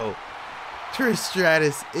elbow. Trish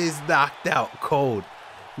Stratus is knocked out cold.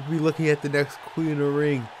 We'll be looking at the next Queen of the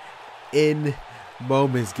Ring in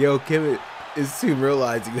moments. Gail Kim is soon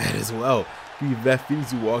realizing that as well. Be Beth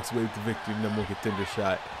Phoenix who walks away with the victory, #1 contender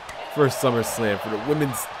shot for SummerSlam for the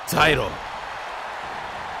women's title.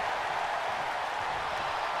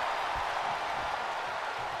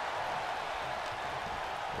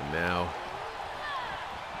 And now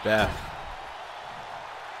Beth.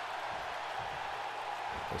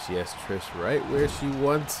 But she has Trish right where she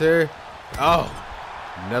wants her. Oh,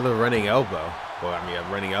 another running elbow. Well, I mean, a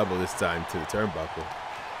running elbow this time to the turnbuckle.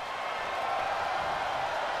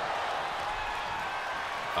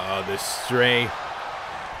 Oh, the strength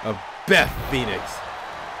of Beth Phoenix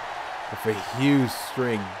with a huge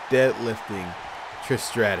string deadlifting Trish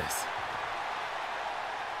Stratus.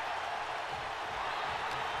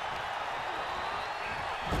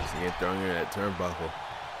 Again, throwing her in that turnbuckle.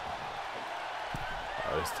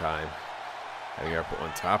 Oh, this time having her put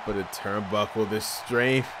on top of the turnbuckle. The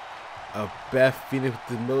strength of Beth Phoenix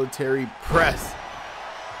with the military press.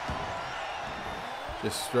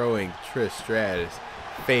 Just throwing Trish Stratus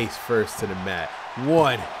face first to the mat.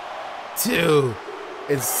 1, 2,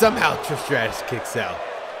 and somehow Trish Stratus kicks out.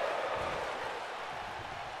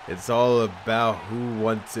 It's all about who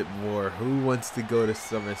wants it more, who wants to go to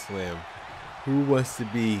SummerSlam, who wants to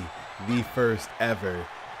be the first ever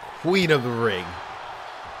Queen of the Ring.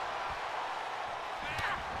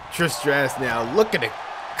 Trish Stratus now looking to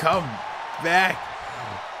come back.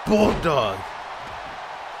 Bulldog.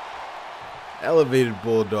 Elevated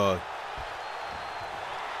Bulldog.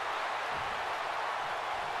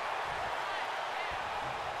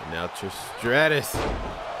 And now Trish Stratus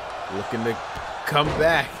looking to come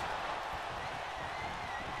back.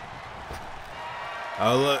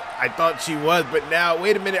 Oh, look, I thought she was, but now,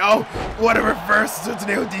 wait a minute. Oh, what a reversal.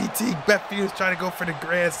 Tornado DDT. Beth Phoenix was trying to go for the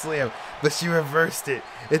Grand Slam, but she reversed it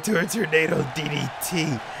into a Tornado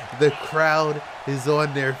DDT. The crowd is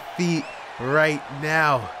on their feet right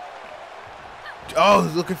now.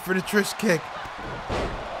 Oh, looking for the Trish kick.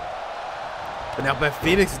 But now Beth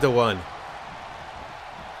Phoenix is the one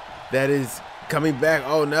that is coming back.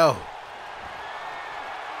 Oh, no.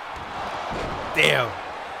 Damn.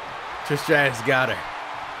 Trish Stratus got her.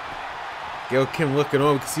 Gail Kim looking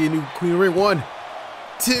on. We can see a new Queen of the Ring. 1,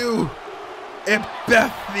 2, and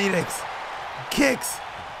Beth Phoenix kicks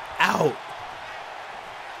out.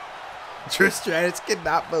 Trish Stratus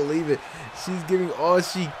cannot believe it. She's giving all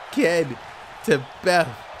she can to Beth,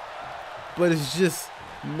 but it's just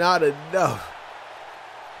not enough.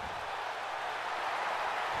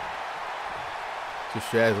 Trish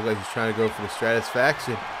Stratus looks like he's trying to go for the Stratus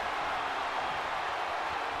faction.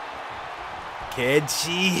 Can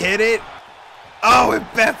she hit it? Oh, and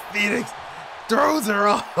Beth Phoenix throws her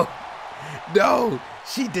off. No,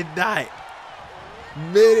 she did not.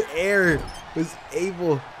 Mid-air was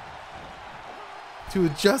able to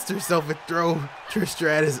adjust herself and throw Trish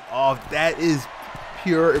Stratus off. That is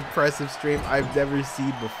pure impressive strength I've never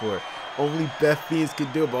seen before. Only Beth Phoenix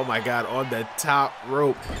can do it. But oh my God, on the top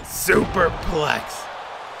rope, superplex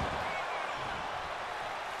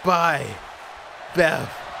by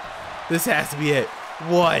Beth. This has to be it.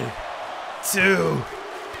 1, 2,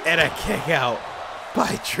 and a kick out by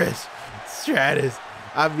Trish Stratus.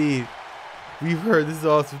 I mean, we've heard this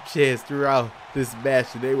awesome chants throughout this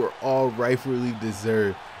match, and they were all rightfully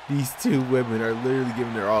deserved. These two women are literally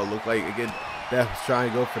giving their all. Look like, again, Beth was trying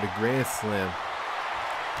to go for the Grand Slam.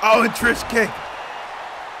 Oh, and Trish kick.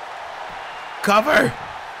 Cover.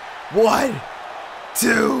 1,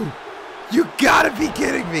 2. You gotta be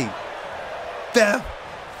kidding me. Beth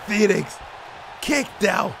Phoenix kicked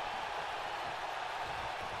out.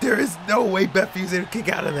 There is no way Beth Phoenix able to kick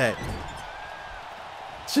out of that.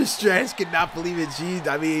 Trish Stratus cannot believe it.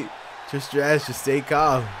 Trish Stratus just stay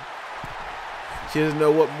calm. She doesn't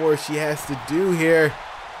know what more she has to do here.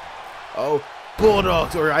 Oh,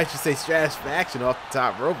 Bulldogs, or I should say Stratus faction off the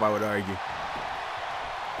top rope, I would argue.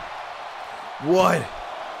 1,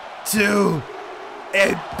 2,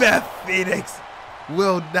 and Beth Phoenix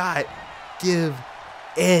will not give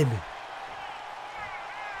in.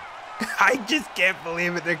 I just can't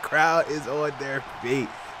believe it. The crowd is on their feet.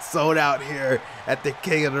 Sold out here at the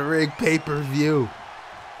King of the Ring pay-per-view.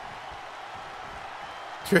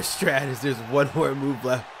 Trish Stratus, there's one more move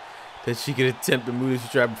left that she can attempt to move this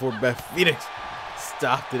strap before Beth Phoenix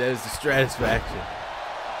stopped it as the Stratus faction.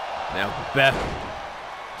 Now Beth,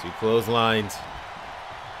 2 clotheslines.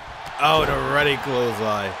 Oh, the running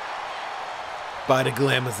clothesline by the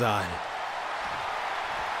Glamazon.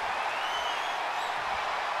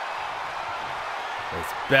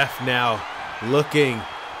 It's Beth now looking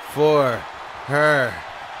for her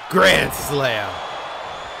Grand Slam.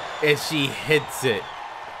 And she hits it.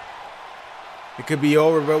 It could be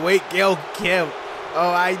over, but wait, Gail Kim. Oh,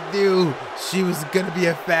 I knew she was going to be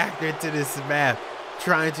a factor to this match.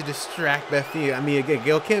 Trying to distract Beth Phoenix. I mean, again,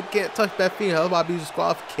 Gail Kim can't touch Beth Phoenix. How about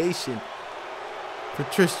disqualification for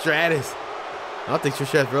Trish Stratus? I don't think Trish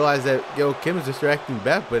Stratus realized that Gail Kim is distracting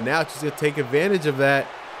Beth, but now she's going to take advantage of that.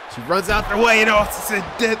 She runs out their way and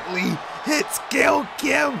accidentally hits Gail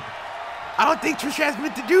Kim. I don't think Trish Stratus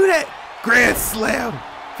meant to do that. Grand Slam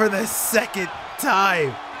for the 2nd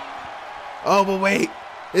time. Oh, but wait,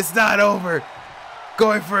 it's not over.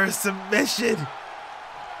 Going for a submission.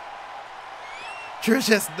 Trish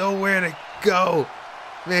has nowhere to go.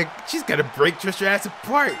 Man, she's gonna break Trish Stratus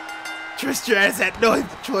apart. Trish Stratus had no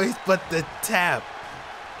choice but to tap.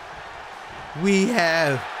 We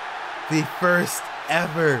have the first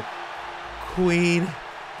ever Queen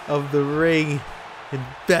of the Ring in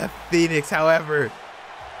Beth Phoenix. However,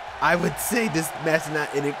 I would say this match is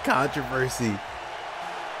not in controversy.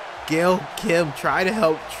 Gail Kim tried to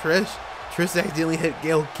help Trish. Trish accidentally hit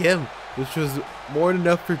Gail Kim, which was more than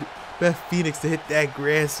enough for Beth Phoenix to hit that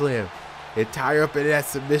Grand Slam and tie her up in that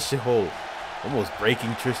submission hold, almost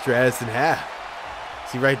breaking Trish Stratus in half.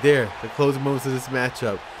 See right there, the closing moments of this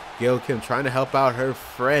matchup. Gail Kim trying to help out her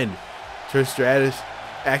friend. Trish Stratus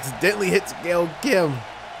accidentally hits Gail Kim.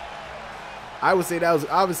 I would say that was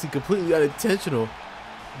obviously completely unintentional,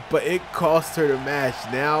 but it cost her the match.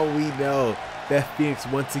 Now we know Beth Phoenix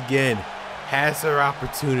once again has her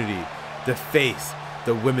opportunity to face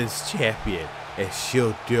the women's champion, and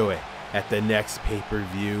she'll do it at the next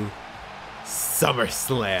pay-per-view,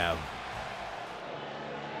 SummerSlam.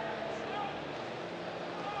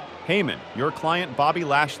 Heyman, your client Bobby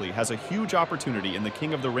Lashley has a huge opportunity in the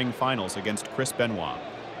King of the Ring finals against Chris Benoit.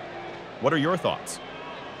 What are your thoughts?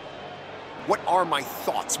 What are my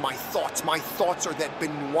thoughts? My thoughts are that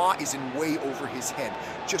Benoit is in way over his head.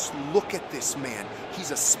 Just look at this man. He's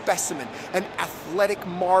a specimen, an athletic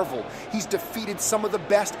marvel. He's defeated some of the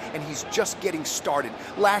best, and he's just getting started.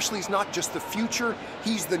 Lashley's not just the future,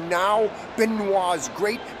 he's the now. Benoit is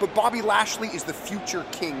great, but Bobby Lashley is the future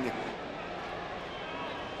king.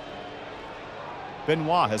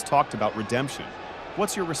 Benoit has talked about redemption.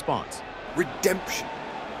 What's your response? Redemption.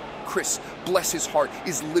 Chris, bless his heart,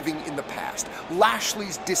 is living in the past.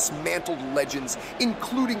 Lashley's dismantled legends,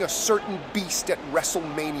 including a certain beast at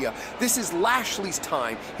WrestleMania. This is Lashley's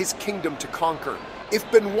time, his kingdom to conquer. If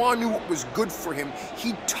Benoit knew what was good for him,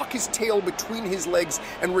 he'd tuck his tail between his legs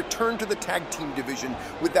and return to the tag team division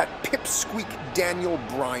with that pipsqueak Daniel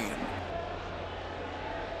Bryan.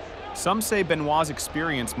 Some say Benoit's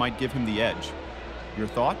experience might give him the edge. Your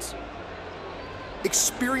thoughts?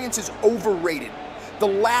 Experience is overrated. The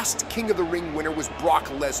last King of the Ring winner was Brock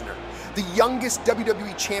Lesnar, the youngest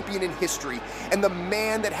WWE champion in history, and the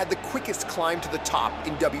man that had the quickest climb to the top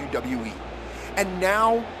in WWE. And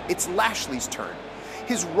now it's Lashley's turn.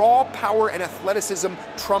 His raw power and athleticism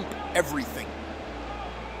trump everything.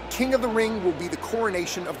 King of the Ring will be the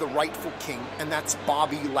coronation of the rightful king, and that's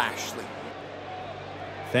Bobby Lashley.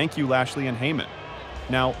 Thank you, Lashley and Heyman.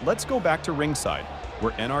 Now, let's go back to ringside,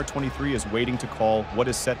 where NR23 is waiting to call what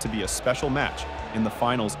is set to be a special match in the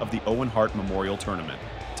finals of the Owen Hart Memorial Tournament.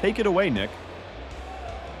 Take it away, Nick.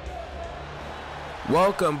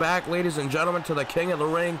 Welcome back, ladies and gentlemen, to the King of the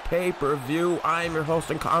Ring pay-per-view. I am your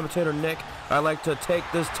host and commentator, Nick. I'd like to take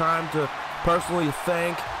this time to personally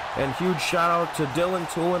thank and huge shout out to Dylan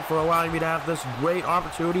Tulin for allowing me to have this great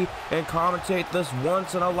opportunity and commentate this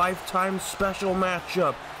once-in-a-lifetime special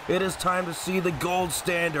matchup. It is time to see the gold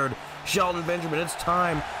standard, Shelton Benjamin. It's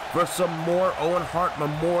time for some more Owen Hart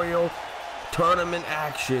Memorial Tournament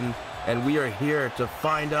action, and we are here to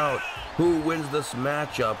find out who wins this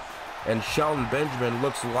matchup. And Shelton Benjamin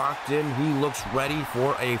looks locked in. He looks ready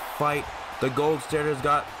for a fight. The gold standard's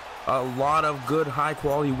got a lot of good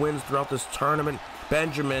high-quality wins throughout this tournament.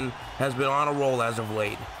 Benjamin has been on a roll as of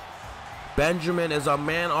late. Benjamin is a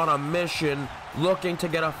man on a mission, looking to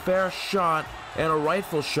get a fair shot and a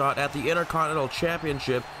rightful shot at the Intercontinental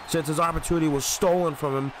Championship, since his opportunity was stolen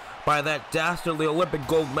from him by that dastardly Olympic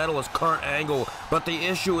gold medalist Kurt Angle. But the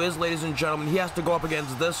issue is, ladies and gentlemen, he has to go up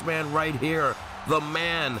against this man right here. The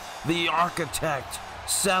man, the architect,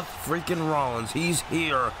 Seth freaking Rollins. He's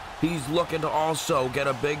here. He's looking to also get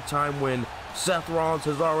a big-time win. Seth Rollins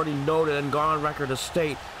has already noted and gone on record to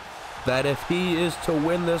state that if he is to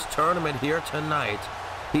win this tournament here tonight,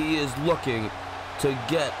 he is looking to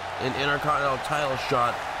get an Intercontinental title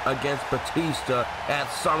shot against Batista at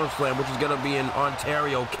SummerSlam, which is going to be in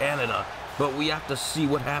Ontario, Canada. But we have to see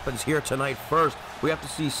what happens here tonight first. We have to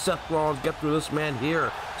see Seth Rollins get through this man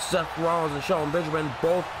here. Seth Rollins and Shelton Benjamin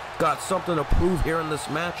both got something to prove here in this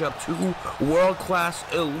matchup. Two world-class,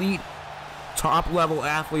 elite, top-level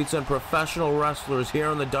athletes and professional wrestlers here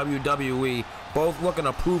in the WWE, both looking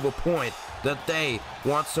to prove a point that they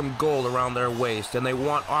want some gold around their waist, and they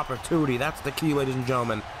want opportunity. That's the key, ladies and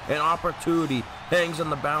gentlemen. And opportunity hangs in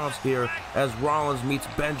the balance here as Rollins meets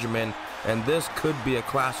Benjamin, and this could be a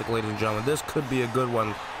classic, ladies and gentlemen. This could be a good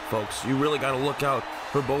one, folks. You really got to look out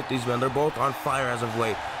for both these men. They're both on fire as of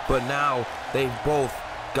late, but now they've both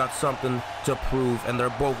got something to prove, and they're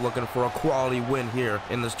both looking for a quality win here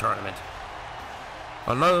in this tournament.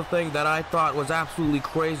 Another thing that I thought was absolutely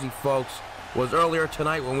crazy, folks, was earlier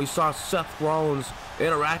tonight when we saw Seth Rollins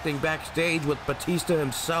interacting backstage with Batista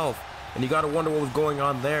himself, and you got to wonder what was going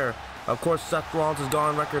on there. Of course, Seth Rollins has gone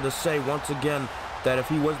on record to say once again that if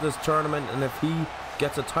he wins this tournament and if he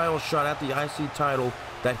gets a title shot at the IC title,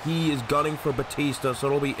 that he is gunning for Batista, so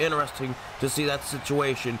it'll be interesting to see that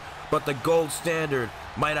situation. But the gold standard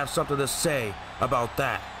might have something to say about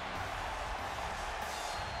that.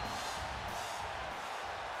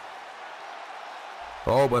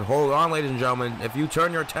 Oh, but hold on, ladies and gentlemen. If you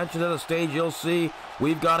turn your attention to the stage, you'll see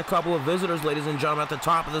we've got a couple of visitors, ladies and gentlemen, at the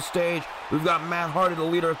top of the stage. We've got Matt Hardy, the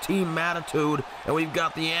leader of Team Mattitude, and we've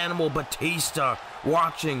got the Animal Batista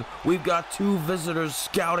watching. We've got two visitors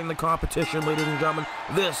scouting the competition, ladies and gentlemen.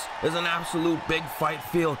 This is an absolute big fight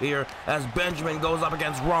feel here as Benjamin goes up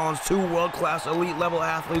against Rollins, two world-class elite-level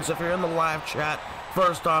athletes. If you're in the live chat,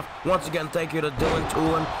 first off, once again, thank you to Dylan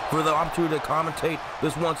Tulin for the opportunity to commentate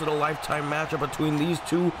this once-in-a-lifetime matchup between these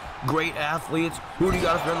two great athletes. Who do you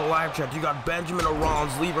got if you're in the live chat? You got Benjamin or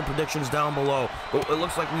Rollins? Leave your predictions down below. But it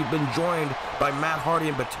looks like we've been joined by Matt Hardy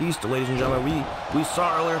and Batista, ladies and gentlemen. We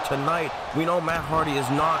saw earlier tonight, we know Matt Hardy is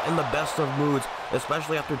not in the best of moods,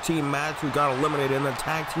 especially after Team Mattitude got eliminated in the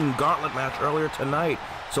tag team gauntlet match earlier tonight.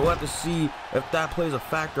 So we'll have to see if that plays a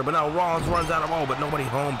factor. But now Rollins runs out of all, but nobody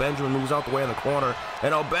home. Benjamin moves out the way in the corner.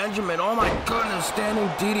 And now Benjamin, oh my goodness, standing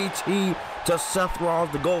DDT to Seth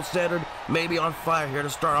Rollins, the gold standard, maybe on fire here to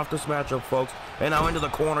start off this matchup, folks. And now into the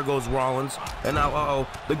corner goes Rollins. And now,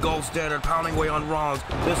 the gold standard pounding away on Rollins.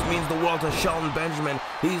 This means the world to Shelton Benjamin.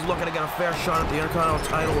 He's looking to get a fair shot at the Intercontinental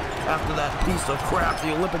title after that piece of crap,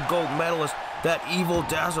 the Olympic gold medalist, that evil,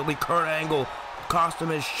 dastardly Kurt Angle, cost him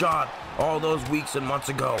his shot all those weeks and months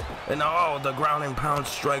ago. And now, the ground and pound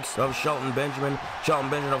strikes of Shelton Benjamin. Shelton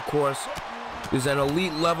Benjamin, of course, is an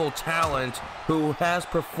elite level talent who has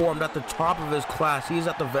performed at the top of his class. He's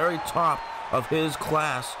at the very top of his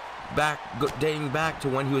class, dating back to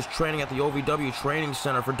when he was training at the OVW Training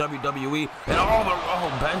Center for WWE.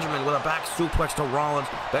 And Benjamin with a back suplex to Rollins.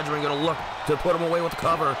 Benjamin gonna look to put him away with the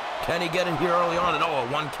cover. Can he get in here early on? And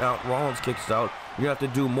a 1 count. Rollins kicks out. You're gonna have to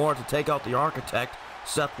do more to take out the architect.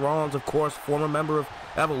 Seth Rollins, of course, former member of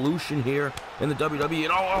Evolution here in the WWE.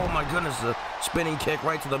 And oh my goodness, a spinning kick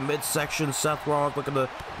right to the midsection. Seth Rollins looking to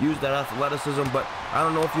use that athleticism, but I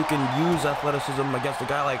don't know if you can use athleticism against a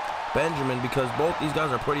guy like Benjamin, because both these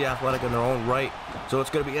guys are pretty athletic in their own right. So it's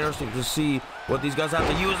going to be interesting to see what these guys have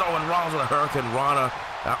to use. Oh, and Rollins with a Hurricane Rana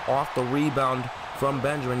off the rebound from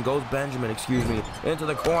Benjamin. Goes Benjamin, excuse me, into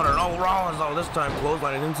the corner. Oh, Rollins, oh, this time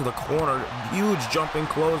clotheslining into the corner. Huge jumping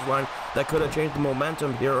clothesline that could have changed the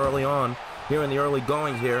momentum here early on, here in the early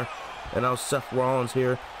goings here. And now Seth Rollins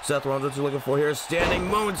here. Seth Rollins, what's he looking for here? Standing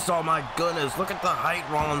moonsault, my goodness. Look at the height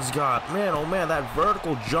Rollins got. Man, oh man, that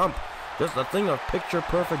vertical jump. Just a thing of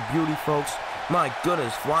picture-perfect beauty, folks. My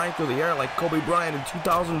goodness, flying through the air like Kobe Bryant in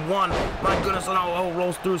 2001. My goodness, and oh,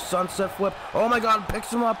 rolls through sunset flip. Oh my God,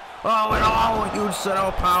 picks him up. Oh, and oh, a huge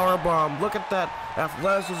set-out power bomb. Look at that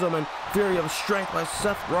athleticism and fury of strength by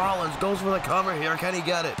Seth Rollins. Goes for the cover here. Can he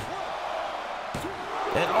get it?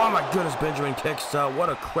 And oh my goodness, Benjamin kicks out. What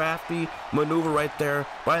a crafty maneuver right there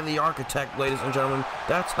by the Architect, ladies and gentlemen.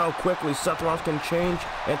 That's how quickly Seth Rollins can change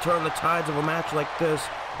and turn the tides of a match like this.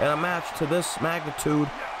 And a match to this magnitude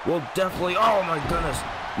will definitely, oh my goodness,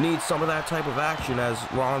 need some of that type of action as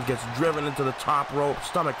Rollins gets driven into the top rope,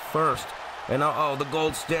 stomach first. And oh, the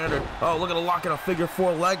gold standard. Oh, look at the lock in a figure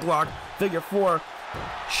 4 leg lock. Figure 4.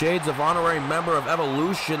 Shades of honorary member of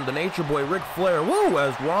Evolution, the Nature Boy, Ric Flair. Woo!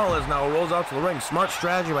 As Rollins now rolls out to the ring. Smart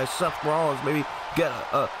strategy by Seth Rollins. Maybe get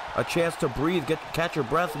a chance to breathe, catch your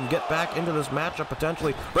breath, and get back into this matchup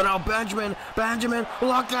potentially. But now Benjamin,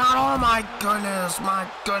 look out! Oh my goodness,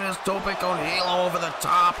 Tope con Hilo over the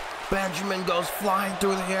top. Benjamin goes flying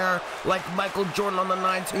through the air like Michael Jordan on the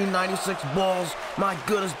 1996 Bulls. My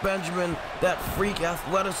goodness, Benjamin, that freak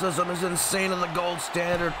athleticism is insane in the gold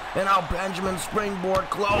standard. And now Benjamin springboard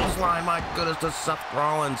clothesline, my goodness, to Seth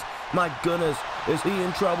Rollins. My goodness, is he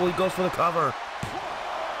in trouble? He goes for the cover.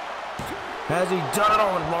 Has he done it?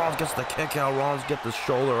 Oh, and Rollins gets the kick out. Rollins gets the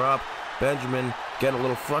shoulder up. Benjamin getting a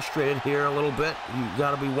little frustrated here a little bit. You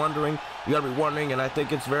gotta be wondering, and I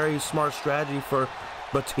think it's very smart strategy for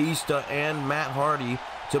Batista and Matt Hardy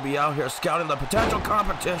to be out here scouting the potential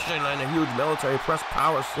competition, and a huge military press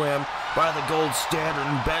power slam by the gold standard.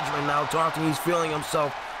 And Benjamin now talking, he's feeling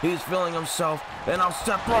himself, and now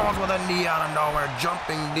Seth Rollins with a knee out of nowhere,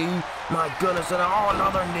 jumping knee, my goodness, and oh,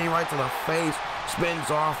 another knee right to the face,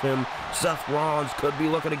 spins off him. Seth Rollins could be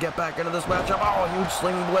looking to get back into this matchup. Oh, a huge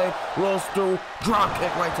sling blade, rolls through, drop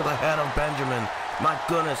kick right to the head of Benjamin. My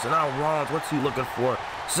goodness, and now Rollins, what's he looking for?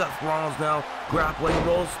 Seth Rollins now grappling,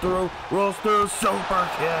 rolls through, super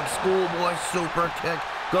kick, schoolboy super kick,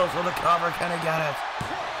 goes for the cover, can he get it?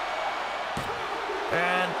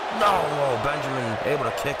 And no, Benjamin able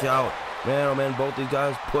to kick out. Man, oh man, both these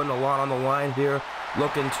guys putting a lot on the line here,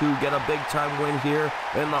 looking to get a big time win here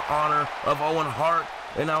in the honor of Owen Hart.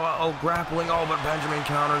 And now, grappling, but Benjamin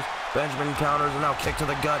counters, and now kick to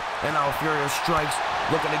the gut, and now Furious strikes,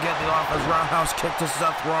 looking to get the offense roundhouse kick to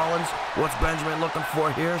Seth Rollins. What's Benjamin looking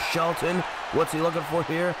for here? Shelton, what's he looking for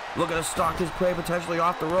here? Looking to stalk his prey potentially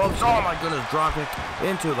off the ropes. Oh my goodness, drop kick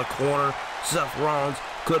into the corner. Seth Rollins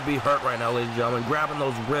could be hurt right now, ladies and gentlemen. Grabbing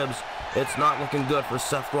those ribs, it's not looking good for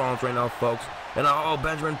Seth Rollins right now, folks. And now,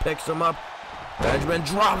 Benjamin picks him up. Benjamin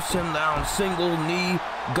drops him down, single knee,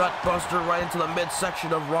 gut buster right into the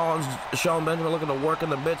midsection of Rollins. Shelton Benjamin looking to work in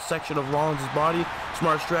the midsection of Rollins' body.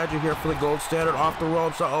 Smart strategy here for the gold standard, off the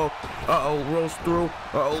ropes, rolls through,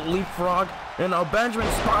 leapfrog. And now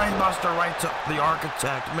Benjamin spine buster right to the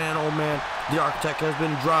Architect. Man, oh man, the Architect has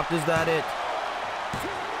been dropped, is that it?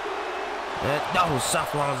 And no,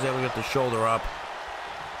 Seth Rollins is able to get the shoulder up.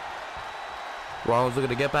 Rollins looking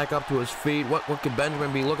to get back up to his feet. What could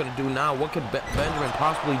Benjamin be looking to do now? What could Benjamin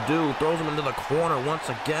possibly do? Throws him into the corner once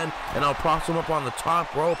again, and now props him up on the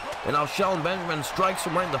top rope. And now Shelton Benjamin strikes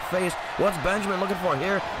him right in the face. What's Benjamin looking for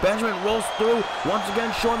here? Benjamin rolls through, once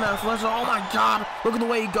again showing that athleticism. Oh my God, look at the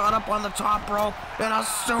way he got up on the top rope. And a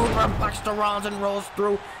superplex to Rollins and rolls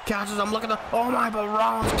through. Catches him, look at the, oh my, but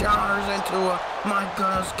Rollins counters into my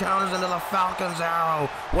goodness, counters into the Falcon's arrow.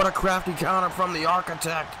 What a crafty counter from the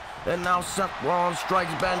Architect. And now Seth Rollins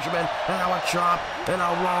strikes Benjamin, and now a chop, and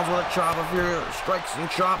now Rollins with a chop, a few strikes and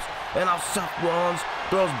chops, and now Seth Rollins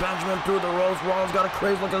throws Benjamin through the ropes. Rollins got a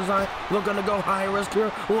crazy looking sign, looking to go high risk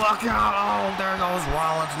here. Look out, oh, there goes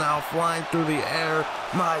Rollins now, flying through the air.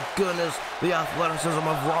 My goodness, the athleticism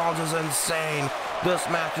of Rollins is insane. This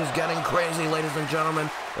match is getting crazy, ladies and gentlemen,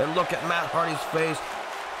 and look at Matt Hardy's face.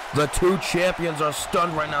 The two champions are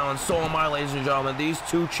stunned right now, and so am I, ladies and gentlemen. These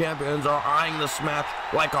two champions are eyeing this match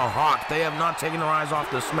like a hawk. They have not taken their eyes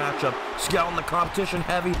off this matchup. Scouting the competition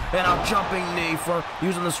heavy, and a jumping knee for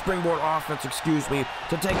using the springboard offense,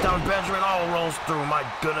 to take down Benjamin. Oh, rolls through, my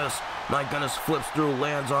goodness, flips through,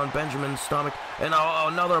 lands on Benjamin's stomach, and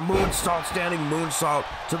another moonsault, standing moonsault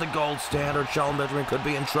to the gold standard. Shelton Benjamin could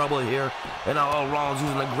be in trouble here, and now Rollins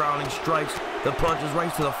using the grounding strikes, The punch is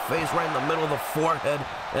right to the face, right in the middle of the forehead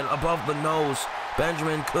and above the nose.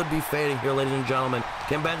 Benjamin could be fading here, ladies and gentlemen.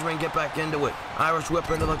 Can Benjamin get back into it? Irish whip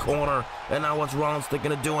into the corner. And now what's Rollins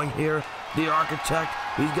thinking of doing here? The architect,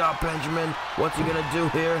 he's got Benjamin. What's he gonna do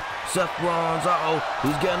here? Seth Rollins,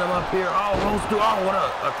 he's getting him up here. Rolls through, what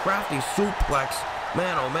a crafty suplex.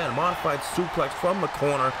 Man, oh man, modified suplex from the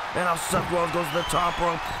corner. And now Seth Rollins goes to the top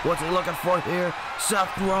rope. What's he looking for here?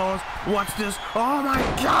 Seth Rollins, what's this? Oh my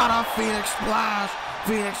God, a Phoenix Splash.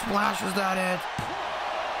 Phoenix Splash, is that it?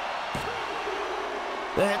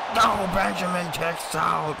 Benjamin kicks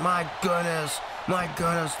out. My goodness,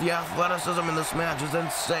 the athleticism in this match is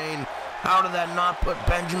insane. How did that not put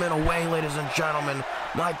Benjamin away, ladies and gentlemen?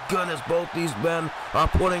 My goodness, both these men are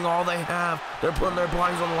putting all they have. They're putting their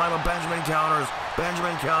bodies on the line with Benjamin counters.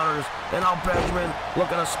 And now Benjamin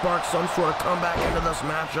looking to spark some sort of comeback into this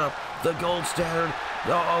matchup. The gold standard,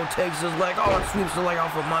 takes his leg. It sweeps the leg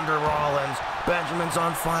out from under Rollins. Benjamin's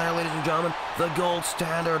on fire, ladies and gentlemen. The gold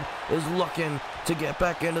standard is looking to get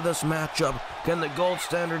back into this matchup. Can the gold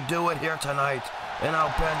standard do it here tonight? And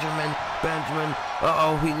now Benjamin,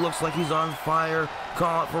 he looks like he's on fire.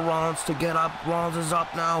 Call it for Rollins to get up. Rollins is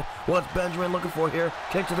up now. What's Benjamin looking for here?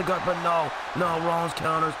 Kick to the gut, but no, Rollins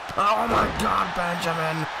counters. Oh my God,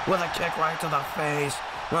 Benjamin with a kick right to the face.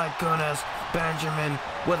 My goodness, Benjamin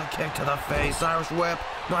with a kick to the face. Irish whip,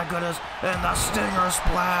 my goodness, and the Stinger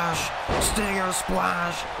Splash.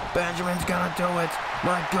 Benjamin's gonna do it.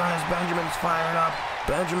 My goodness, Benjamin's fired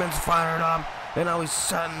up. And now he's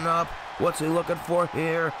setting up. What's he looking for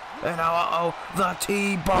here? And now, the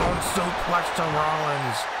T-bone suplex to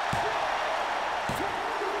Rollins.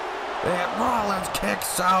 And Rollins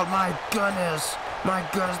kicks out. My goodness,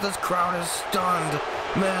 this crowd is stunned.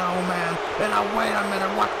 Man, oh man. And now, wait a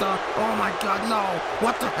minute, what the? Oh my God, no.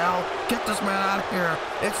 What the hell? Get this man out of here.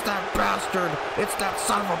 It's that bastard. It's that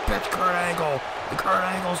son of a bitch, Kurt Angle. Kurt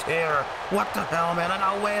Angle's here. What the hell, man? And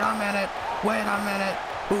now, wait a minute.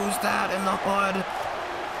 Who's that in the hood?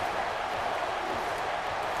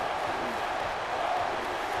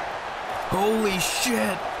 Holy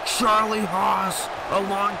shit, Charlie Haas, a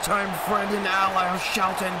longtime friend and ally of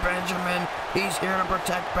Shelton Benjamin. He's here to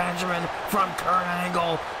protect Benjamin from Kurt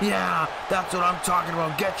Angle. Yeah, that's what I'm talking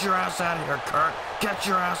about. Get your ass out of here, Kurt. Get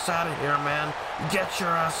your ass out of here, man. Get your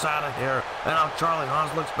ass out of here. And now Charlie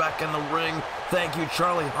Haas looks back in the ring. Thank you,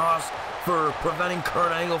 Charlie Haas, for preventing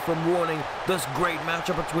Kurt Angle from ruining this great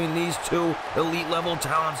matchup between these two elite level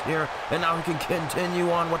talents here. And now he can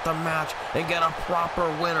continue on with the match and get a proper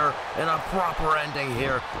winner and a proper ending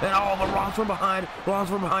here. And the Rollins from behind.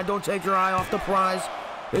 Don't take your eye off the prize.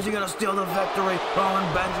 Is he gonna steal the victory?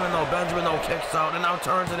 And Benjamin though kicks out and now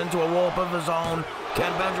turns it into a roll-up of his own.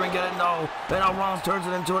 Can Benjamin get it? No. And now Rollins turns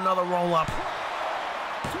it into another roll-up.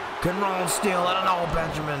 Can Rollins steal it? No,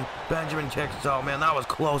 Benjamin kicks out. Man, that was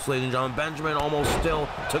close, ladies and gentlemen. Benjamin almost still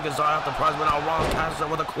took his eye off the prize, but now Rollins catches it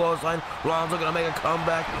with a clothesline. Rollins looking to make a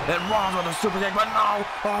comeback, and Rollins with a super kick, but no!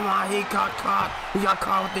 Oh my, he got caught. He got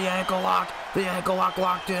caught with the ankle lock. The ankle lock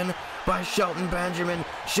locked in by Shelton Benjamin.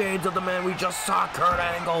 Shades of the man we just saw, Kurt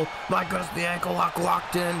Angle. My goodness, the ankle lock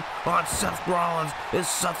locked in on Seth Rollins. Is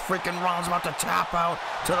Seth freaking Rollins about to tap out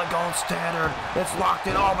to the gold standard? It's locked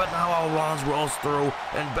in. But now Rollins rolls through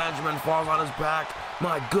and Benjamin falls on his back.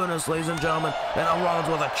 My goodness, ladies and gentlemen. And now Rollins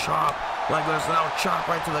with a chop. My goodness, now a chop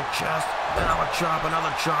right to the chest. And now a chop,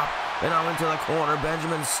 another chop. And now into the corner.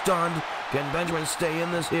 Benjamin's stunned. Can Benjamin stay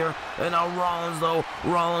in this here? And now Rollins, though.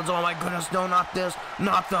 Oh my goodness, no, not this.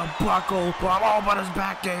 Not the buckle. But his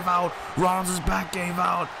back gave out. Rollins' back gave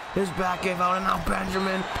out. His back gave out. And now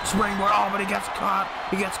Benjamin, springboard. But he gets caught.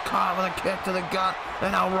 He gets caught with a kick to the gut.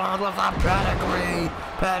 And now Rollins with a pedigree.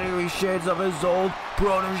 Pedigree, shades of his old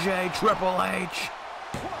protege, Triple H.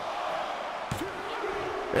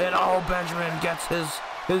 And Benjamin gets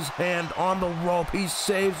his hand on the rope. He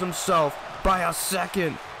saves himself by a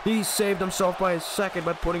second. He saved himself by a second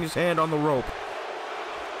by putting his hand on the rope.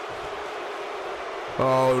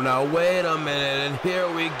 Now wait a minute, and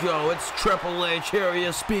here we go. It's Triple H. Here he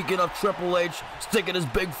is. Speaking of Triple H, sticking his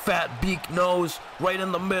big fat beak nose right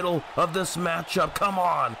in the middle of this matchup. Come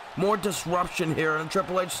on. More disruption here, and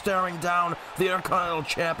Triple H staring down the Intercontinental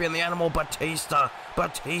Champion, the Animal Batista.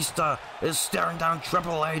 Batista is staring down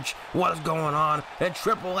Triple H. What is going on? And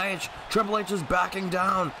Triple H is backing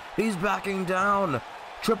down. He's backing down.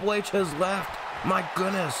 Triple H has left. My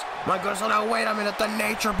goodness. Oh, now wait a minute. The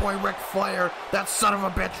Nature Boy Ric Flair. That son of a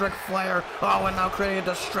bitch Ric Flair. And now creating a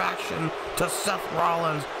distraction to Seth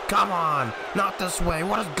Rollins. Come on. Not this way.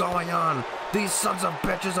 What is going on? These sons of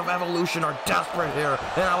bitches of Evolution are desperate here.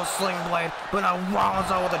 And now a Sling Blade. But now Rollins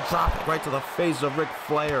with a drop kick right to the face of Ric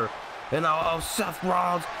Flair. And now Seth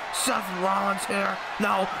Rollins Seth Rollins here.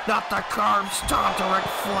 No, not the curb stomp to Ric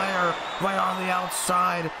Flair right on the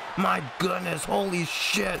outside. My goodness, holy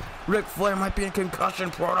shit. Ric Flair might be in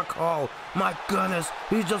concussion protocol. My goodness,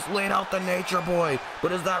 he's just laid out the Nature Boy.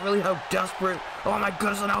 But is that really how desperate? Oh my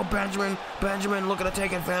goodness, and now Benjamin looking to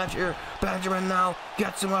take advantage here. Benjamin now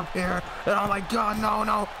gets him up here. And oh my god, no,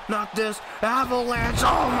 not this. Avalanche,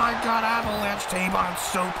 oh my god, Avalanche T-bone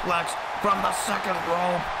suplex from the second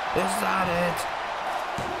rope. Is that it?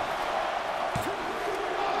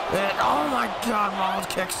 And oh my god, Rollins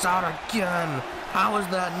kicks out again. How is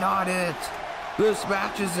that not it? This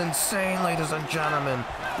match is insane, ladies and gentlemen.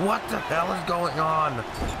 What the hell is going on?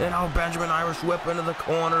 And now Benjamin Irish whip into the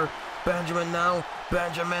corner. Benjamin,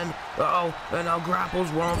 uh-oh, and now grapples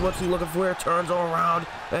Rollins. What's he looking for here? Turns around,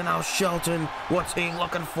 and now Shelton. What's he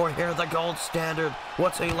looking for here? The gold standard.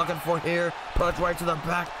 What's he looking for here? Punch right to the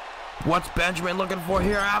back. What's Benjamin looking for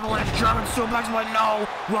here? Avalanche German suplex, but no.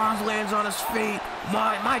 Rollins lands on his feet.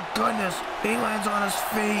 My goodness, he lands on his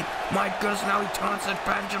feet. My goodness, now he taunts at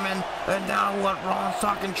Benjamin. And now what? Rollins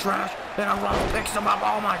talking trash. And now Rollins picks him up.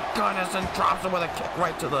 Oh my goodness, and drops him with a kick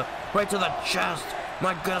right to the chest.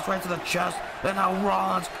 My goodness, right to the chest. And now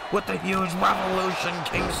Rollins with the huge Revolution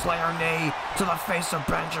Kingslayer knee to the face of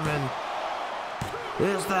Benjamin.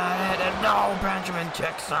 Is that it? And no, Benjamin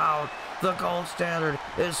kicks out. The gold standard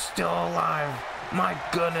is still alive. My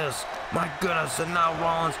goodness. And now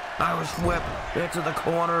Rollins, Irish whip into the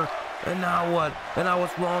corner. And now what? And now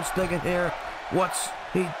what's Rollins thinking here? What's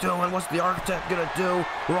he doing? What's the Architect gonna do?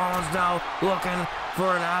 Rollins now looking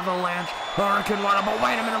for an Avalanche Hurricane Runner. But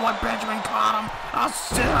wait a minute, what? Benjamin caught him. A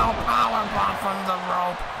still powerbomb from the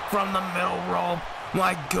rope, from the middle rope.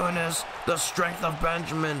 My goodness, the strength of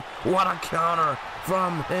Benjamin. What a counter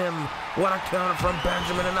from him. What a counter from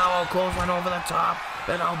Benjamin. And now a clothesline over the top.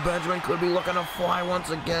 And now Benjamin could be looking to fly once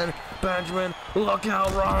again. Benjamin, look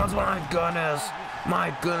out, Rollins. My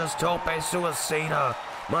goodness, Tope Suicida.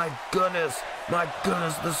 My goodness,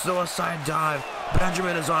 the suicide dive.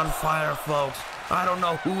 Benjamin is on fire, folks. I don't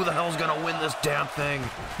know who the hell's gonna win this damn thing.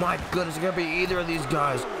 My goodness, it could be either of these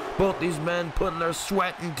guys. Both these men putting their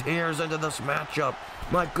sweat and tears into this matchup.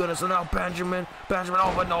 My goodness, and now Benjamin,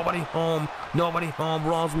 oh, but nobody home.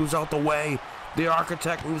 Rollins moves out the way. The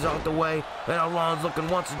Architect moves out the way. And now Rollins looking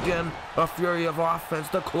once again, a fury of offense,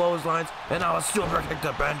 the clotheslines, and now a super kick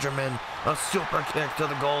to Benjamin. A super kick to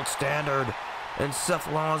the gold standard. And Seth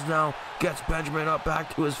Rollins now gets Benjamin up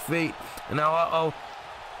back to his feet. And now, uh-oh,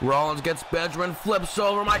 Rollins gets Benjamin, flips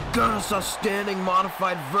over. My goodness, a standing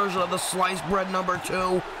modified version of the sliced bread number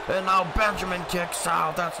 2. And now Benjamin kicks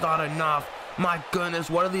out. That's not enough. My goodness,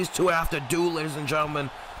 what do these two have to do, ladies and gentlemen?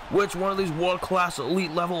 Which one of these world-class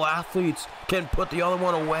elite level athletes can put the other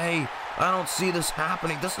one away? I don't see this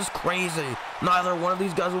happening. This is crazy. Neither one of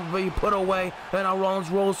these guys will be put away. And now Rollins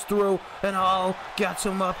rolls through. And gets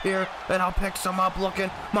him up here. And picks him up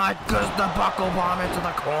looking. My goodness, the buckle bomb into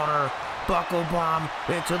the corner.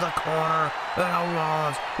 And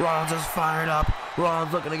now Rollins is fired up.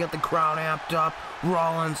 Rollins looking to get the crowd amped up.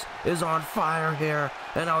 Rollins is on fire here.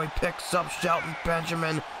 And now he picks up Shelton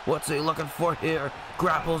Benjamin. What's he looking for here?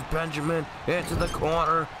 Grapples Benjamin into the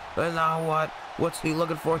corner. And now what? What's he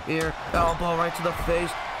looking for here? Elbow right to the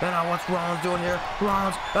face. And now what's Rollins doing here?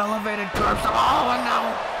 Rollins elevated curb stomp. Oh, and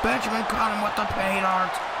now Benjamin caught him with the pain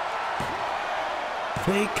art.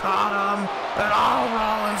 He caught him. And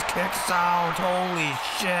Rollins kicks out. Holy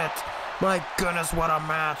shit. My goodness, what a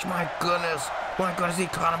match. My goodness, he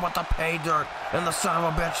caught him with the pay dirt. And the son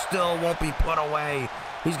of a bitch still won't be put away.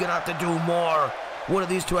 He's gonna have to do more. What do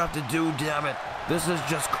these two have to do, damn it? This is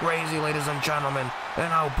just crazy, ladies and gentlemen. And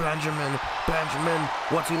now Benjamin,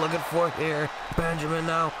 what's he looking for here? Benjamin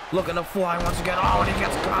now looking to fly once again. Oh, and he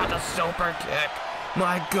gets caught in a super kick.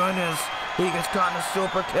 My goodness, he gets caught in a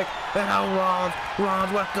super kick. And now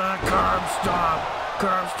Rollins with the curb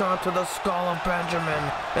stomp to the skull of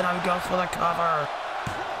Benjamin. And now he goes for the cover.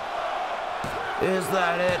 Is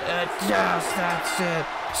that it? Yes, that's it.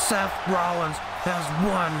 Seth Rollins has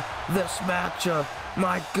won this matchup.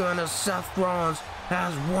 My goodness, Seth Rollins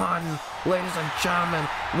has won. Ladies and gentlemen,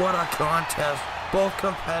 what a contest. Both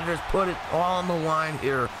competitors put it all on the line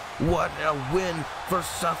here. What a win for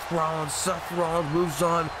Seth Rollins. Seth Rollins moves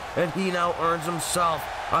on, and he now earns himself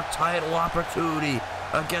a title opportunity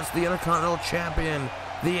against the Intercontinental Champion,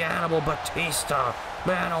 the Animal Batista.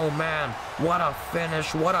 Man, oh man, what a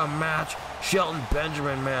finish, what a match. Shelton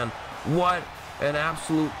Benjamin, man, what an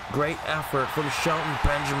absolute great effort from Shelton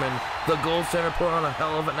Benjamin. The Gold Center put on a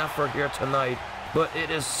hell of an effort here tonight. But it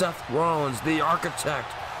is Seth Rollins, the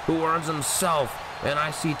Architect, who earns himself an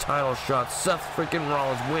IC title shot. Seth freaking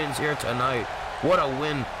Rollins wins here tonight. What a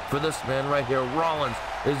win for this man right here. Rollins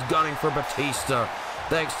is gunning for Batista,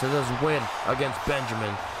 thanks to this win against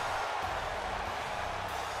Benjamin.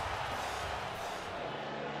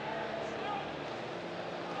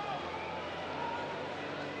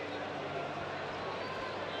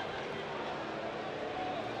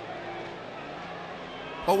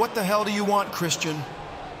 Oh, what the hell do you want, Christian?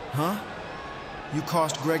 Huh? You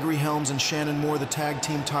cost Gregory Helms and Shannon Moore the tag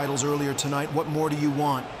team titles earlier tonight. What more do you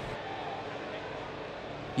want?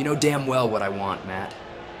 You know damn well what I want, Matt.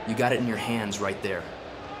 You got it in your hands right there.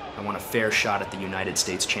 I want a fair shot at the United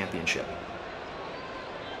States Championship.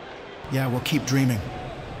 Yeah, well, keep dreaming.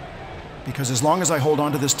 Because as long as I hold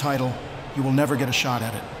on to this title, you will never get a shot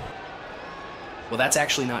at it. Well, that's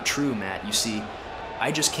actually not true, Matt. You see,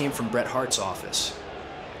 I just came from Bret Hart's office.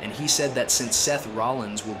 And he said that since Seth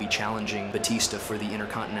Rollins will be challenging Batista for the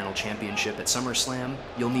Intercontinental Championship at SummerSlam,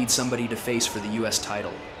 you'll need somebody to face for the US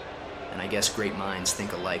title. And I guess great minds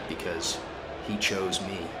think alike because he chose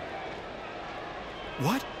me.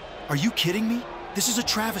 What? Are you kidding me? This is a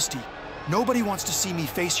travesty. Nobody wants to see me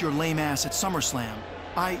face your lame ass at SummerSlam.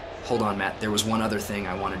 Hold on, Matt. There was one other thing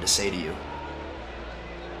I wanted to say to you.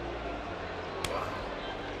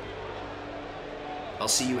 I'll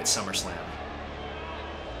see you at SummerSlam.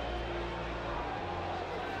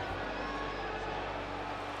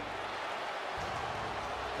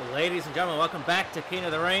 Ladies and gentlemen, welcome back to King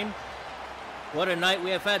of the Ring. What a night we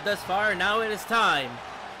have had thus far. Now it is time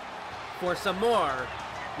for some more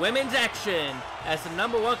women's action as the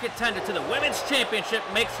 #1 contender to the Women's Championship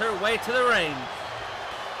makes her way to the ring.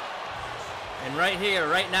 And right here,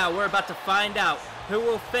 right now, we're about to find out who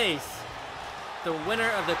will face the winner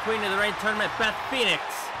of the Queen of the Ring tournament, Beth Phoenix,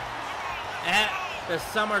 at the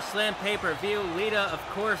SummerSlam pay-per-view. Lita, of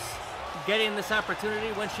course, getting this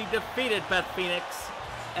opportunity when she defeated Beth Phoenix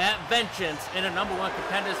at Vengeance in a #1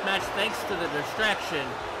 contenders match thanks to the distraction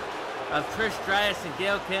of Trish Stratus and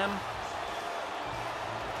Gail Kim.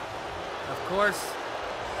 Of course,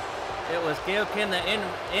 it was Gail Kim that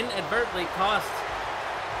inadvertently cost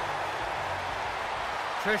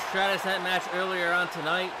Trish Stratus that match earlier on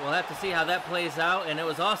tonight. We'll have to see how that plays out. And it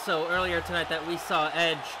was also earlier tonight that we saw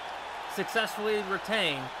Edge successfully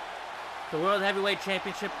retain the World Heavyweight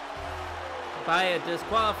Championship by a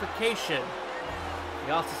disqualification.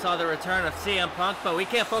 We also saw the return of CM Punk, but we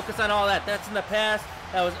can't focus on all that. That's in the past.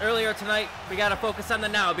 That was earlier tonight. We got to focus on the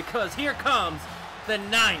now because here comes the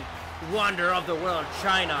 9th wonder of the world,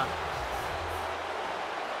 Chyna,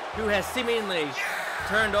 who has seemingly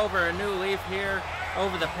turned over a new leaf here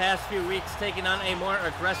over the past few weeks, taking on a more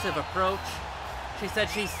aggressive approach. She said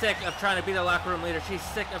she's sick of trying to be the locker room leader. She's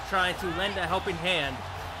sick of trying to lend a helping hand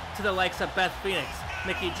to the likes of Beth Phoenix,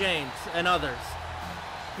 Mickie James, and others.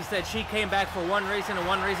 He said she came back for one reason and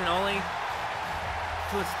one reason only,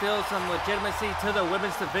 to instill some legitimacy to the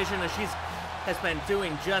women's division, and she has been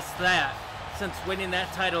doing just that since winning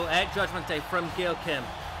that title at Judgment Day from Gail Kim.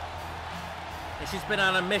 And she's been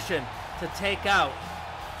on a mission to take out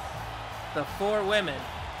the 4 women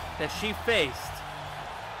that she faced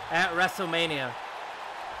at WrestleMania.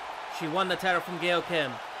 She won the title from Gail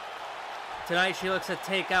Kim. Tonight she looks to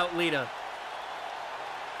take out Lita.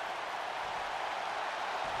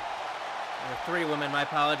 There are 3 women, my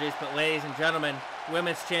apologies, but ladies and gentlemen,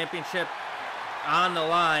 Women's Championship on the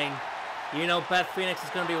line. You know Beth Phoenix is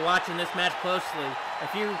going to be watching this match closely.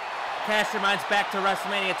 If you cast your minds back to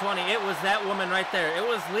WrestleMania 20, it was that woman right there. It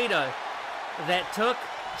was Lita that took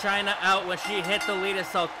Chyna out when she hit the Lita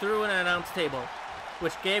Salt through an announce table,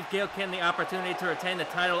 which gave Gail Kim the opportunity to retain the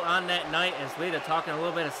title on that night, as Lita talking a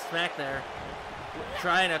little bit of smack there.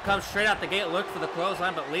 Trying to come straight out the gate, look for the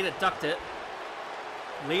clothesline, but Lita ducked it.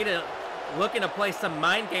 Lita looking to play some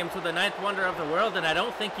mind games with the 9th wonder of the world, and I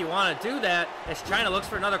don't think you want to do that as Chyna looks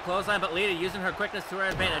for another clothesline, but Lita using her quickness to her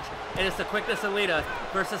advantage. It is the quickness of Lita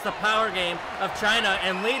versus the power game of Chyna,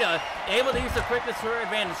 and Lita able to use the quickness to her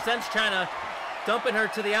advantage, sends Chyna dumping her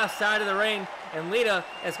to the outside of the ring, and Lita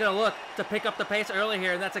is going to look to pick up the pace early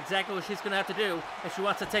here, and that's exactly what she's going to have to do if she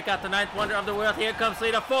wants to take out the 9th wonder of the world. Here comes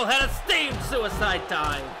Lita, full head of steam, suicide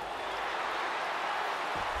dive.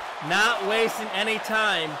 Not wasting any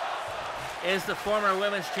time is the former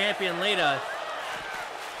women's champion, Lita.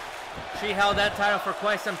 She held that title for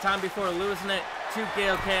quite some time before losing it to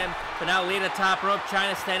Gail Kim, but now Lita top rope,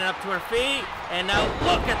 Chyna standing up to her feet, and now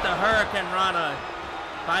look at the Hurricane Rana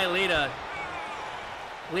by Lita.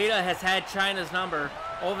 Lita has had Chyna's number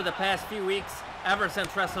over the past few weeks, ever since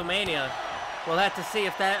WrestleMania. We'll have to see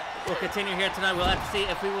if that will continue here tonight. We'll have to see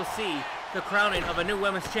if we will see the crowning of a new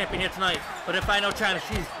women's champion here tonight. But if I know Chyna,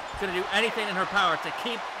 she's going to do anything in her power to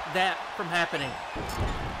keep that from happening.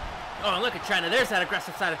 Oh, and look at Chyna. There's that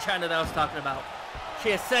aggressive side of Chyna that I was talking about. She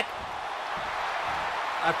is sick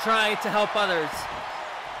of trying to help others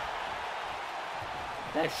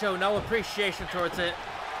that show no appreciation towards it.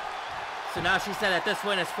 So now she said that this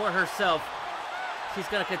win is for herself. She's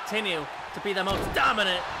going to continue to be the most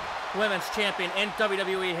dominant women's champion in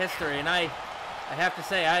WWE history, and I have to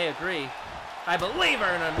say, I agree. I believe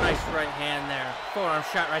her in a nice right hand there. Forearm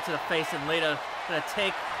shot right to the face, and Lita going to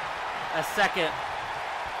take a second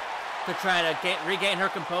to try to regain her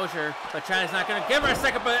composure, but Chyna's not going to give her a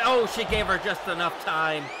second, but oh, she gave her just enough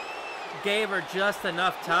time. Gave her just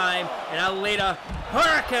enough time, and now Lita,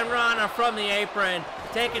 Hurricane Rana from the apron,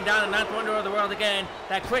 taking down the 9th wonder of the world again.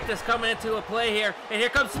 That quickness coming into a play here, and here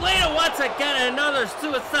comes Lita once again, and another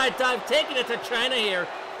suicide dive, taking it to Chyna here.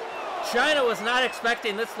 Chyna was not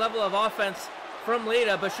expecting this level of offense from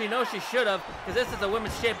Lita, but she knows she should have, because this is a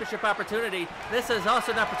women's championship opportunity. This is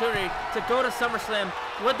also an opportunity to go to SummerSlam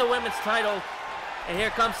with the women's title. And here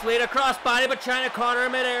comes Lita, crossbody, but Chyna caught her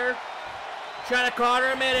in midair. Chyna caught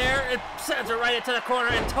her in midair and sends her right into the corner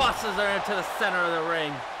and tosses her into the center of the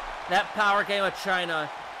ring. That power game of Chyna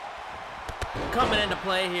coming into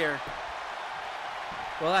play here.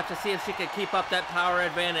 We'll have to see if she can keep up that power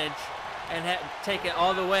advantage and take it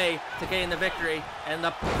all the way to getting the victory. And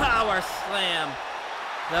the power slam.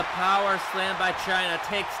 The power slam by Chyna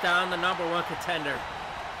takes down the #1 contender.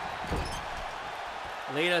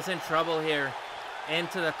 Lita's in trouble here.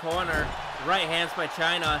 Into the corner. Right hands by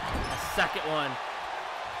Chyna. A second one.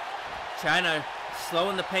 Chyna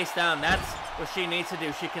slowing the pace down. That's what she needs to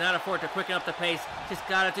do. She cannot afford to quicken up the pace. She's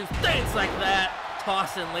got to do things like that.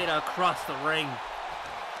 Tossing Lita across the ring.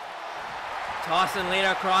 Tossing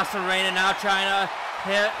Lita across the ring, and now Chyna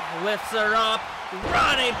lifts her up.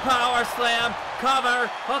 Running power slam. Cover.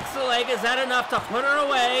 Hooks the leg. Is that enough to put her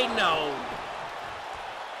away? No.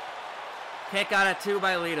 Kick out at 2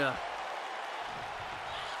 by Lita.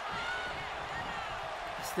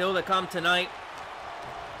 Still to come tonight.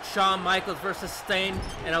 Shawn Michaels versus Sting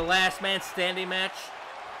in a last man standing match.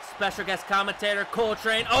 Special guest commentator Cole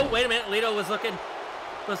Train. Oh, wait a minute. Lita was looking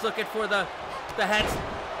for the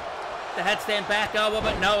headstand back elbow,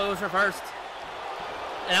 but no, it was reversed.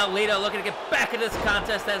 And now Lita looking to get back into this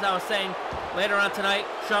contest, as I was saying. Later on tonight,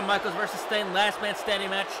 Shawn Michaels versus Sting, last man standing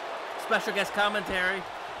match. Special guest commentary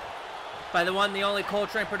by the one, the only Cole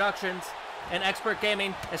Train Productions and Expert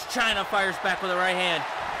Gaming, as Chyna fires back with a right hand.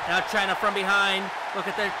 Now Chyna from behind. Look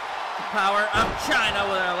at the power of Chyna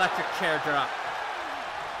with an electric chair drop.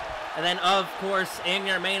 And then, of course, in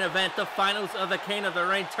your main event, the finals of the King of the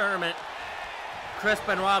Ring tournament. Chris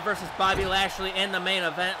Benoit versus Bobby Lashley in the main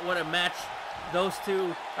event. What a match those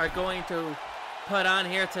two are going to put on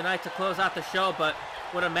here tonight to close out the show. But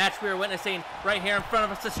what a match we are witnessing right here in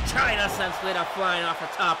front of us as Chyna sends Lita flying off the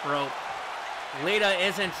top rope. Lita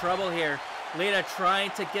is in trouble here. Lita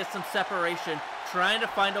trying to get some separation, trying to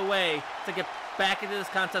find a way to get back into this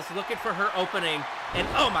contest, looking for her opening. And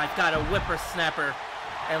oh my God, a whippersnapper.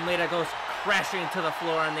 And Lita goes crashing to the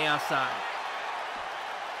floor on the outside.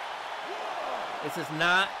 This is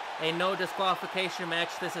not a no disqualification match.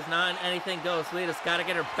 This is not an anything goes. Lita's got to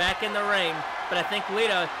get her back in the ring. But I think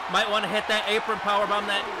Lita might want to hit that apron power bomb,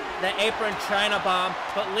 that apron Chyna bomb.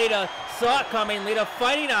 But Lita saw it coming. Lita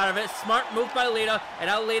fighting out of it. Smart move by Lita. And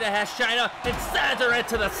now Lita has Chyna and sends her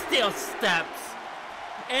into the steel steps.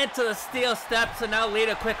 Into the steel steps. And now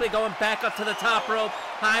Lita quickly going back up to the top rope.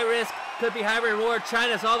 High risk. Could be high reward.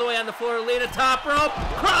 Chyna's all the way on the floor. Lita top rope.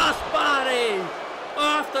 Crossbody.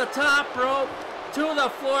 Off the top rope. To the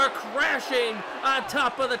floor, crashing on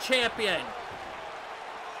top of the champion.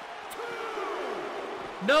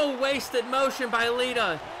 No wasted motion by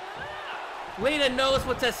Lita. Lita knows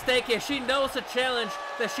what's at stake here. She knows the challenge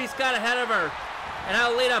that she's got ahead of her. And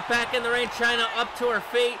now Lita back in the ring, Chyna up to her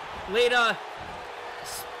feet. Lita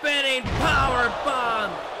spinning power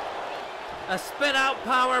bomb. A spin out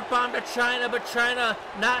power bomb to Chyna, but Chyna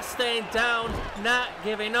not staying down, not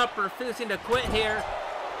giving up, refusing to quit here.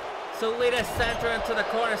 So Lita sends her into the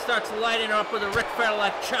corner, starts lighting her up with a Ric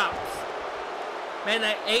Flair-like chops. Man,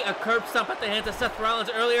 that ate a curb stomp at the hands of Seth Rollins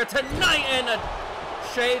earlier tonight in the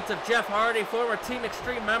shades of Jeff Hardy, former Team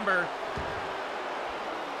Extreme member.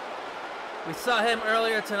 We saw him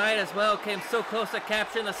earlier tonight as well, came so close to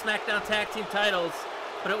capturing the SmackDown Tag Team titles,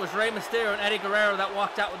 but it was Rey Mysterio and Eddie Guerrero that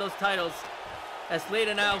walked out with those titles. As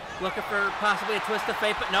Lita now looking for possibly a twist of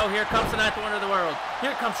fate, but no, here comes the 9th wonder of the world.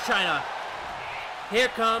 Here comes Chyna. Here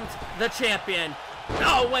comes the champion.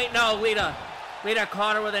 Oh, wait, no, Lita. Lita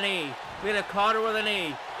caught her with a knee. Lita caught her with a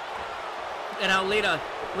knee. And now Lita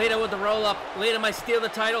with the roll-up. Lita might steal the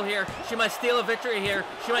title here. She might steal a victory here.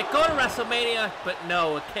 She might go to WrestleMania, but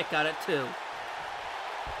no, a kick out at 2.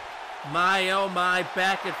 My, oh my,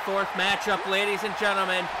 back and forth matchup, ladies and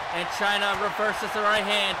gentlemen. And Chyna reverses the right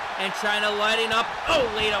hand. And Chyna lighting up. Oh,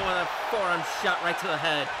 Lita with a forearm shot right to the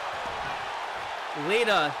head.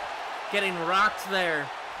 Lita getting rocked there.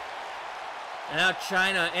 And now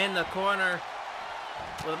Chyna in the corner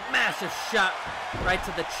with a massive shot right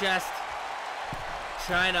to the chest.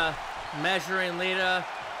 Chyna measuring Lita.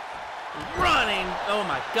 Running, oh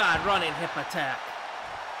my God, running hip attack.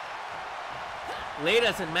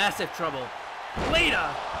 Lita's in massive trouble.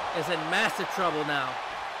 Lita is in massive trouble now.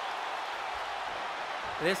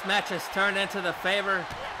 This match has turned into the favor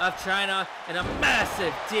of Chyna in a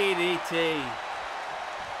massive DDT.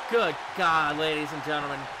 Good God, ladies and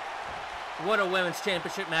gentlemen. What a women's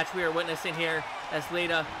championship match we are witnessing here as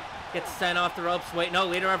Lita gets sent off the ropes. Wait, no,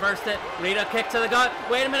 Lita reversed it. Lita kick to the gut.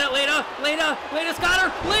 Wait a minute, Lita. Lita's got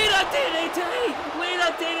her. Lita DDT.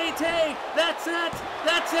 Lita DDT. That's it.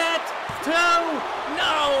 That's it. 2.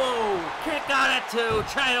 No. Kick out at 2.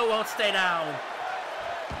 Chyna won't stay down.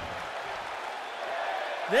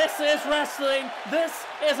 This is wrestling. This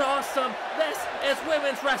is awesome. This is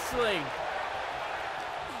women's wrestling.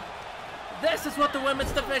 This is what the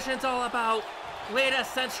women's division's all about. Lita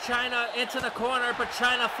sends Chyna into the corner, but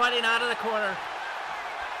Chyna fighting out of the corner.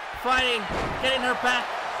 Fighting, getting her back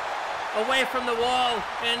away from the wall,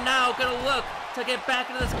 and now gonna look to get back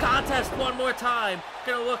into this contest one more time.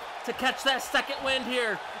 Gonna look to catch that second wind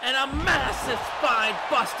here, and a massive spine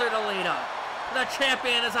buster to Lita. The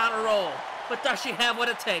champion is on a roll, but does she have what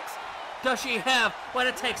it takes? Does she have what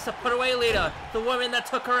it takes to put away Lita, the woman that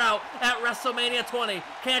took her out at WrestleMania 20?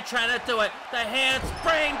 Can Chyna do it? The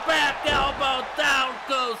handspring back elbow, down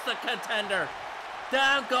goes the contender.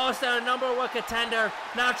 Down goes their #1 contender.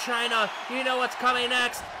 Now Chyna, you know what's coming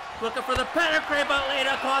next. Looking for the pedigree, but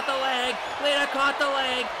Lita caught the leg. Lita caught the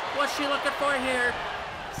leg. What's she looking for here?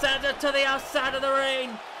 Sends it to the outside of the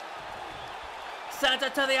ring. Sends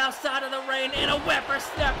it to the outside of the ring in a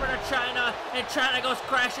whippersnapper to Chyna, and Chyna goes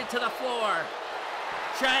crashing to the floor.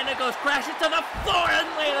 Chyna goes crashing to the floor, and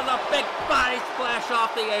Lita the big body splash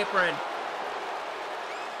off the apron.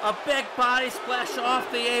 A big body splash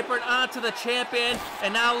off the apron onto the champion,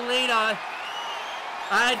 and now Lita.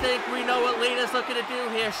 I think we know what Lita's looking to do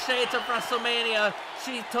here. Shades of WrestleMania.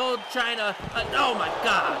 She told Chyna, oh my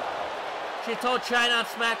God. She told Chyna on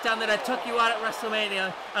SmackDown that I took you out at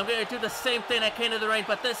WrestleMania. I'm going to do the same thing I came to the ring,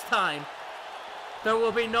 but this time, there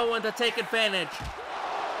will be no one to take advantage.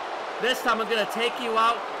 This time I'm going to take you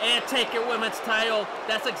out and take your women's title.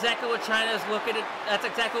 That's exactly what Chyna is looking at. That's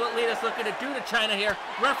exactly what Lita's looking to do to Chyna here.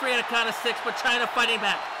 Referee at a count of 6, but Chyna fighting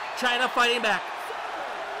back. Chyna fighting back.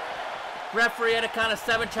 Referee at a count of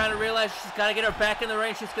 7, Chyna realizes she's got to get her back in the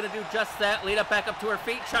ring. She's going to do just that. Lita back up to her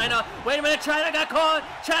feet. Chyna, wait a minute, Chyna got caught.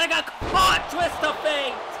 Chyna got caught. Twist of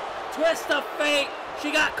fate. Twist of fate.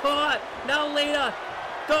 She got caught. Now Lita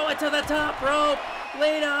going to the top rope.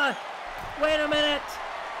 Lita, wait a minute.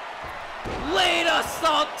 Lita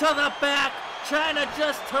salt to the back. Chyna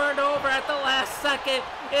just turned over at the last second.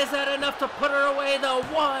 Is that enough to put her away though?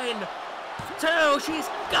 1, 2, she's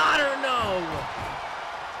got her, no.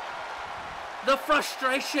 The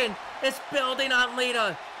frustration is building on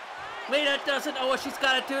Lita. Lita doesn't know what she's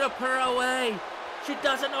got to do to put her away. She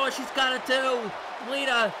doesn't know what she's got to do.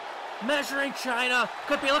 Lita measuring Chyna.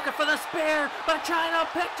 Could be looking for the spear, but Chyna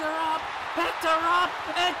picked her up,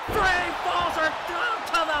 and 3 falls her down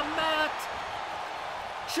to the mat.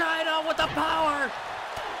 Chyna with the power.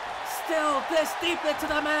 Still this deep into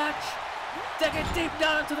the match. Digging deep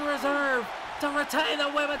down into the reserve to retain the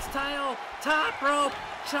women's title. Top rope.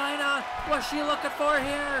 Chyna, what's she looking for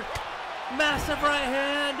here? Massive right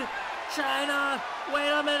hand. Chyna,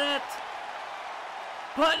 wait a minute.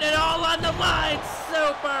 Putting it all on the line.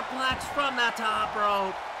 Superplex from the top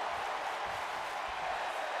rope.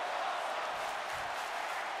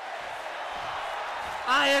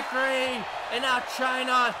 I agree. And now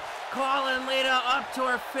Chyna calling Lita up to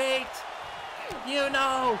her feet. You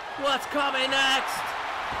know what's coming next.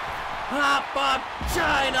 Pop up,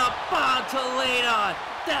 Chyna bomb to Lita.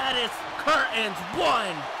 That is curtains.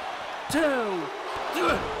 1, 2,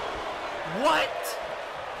 3. What?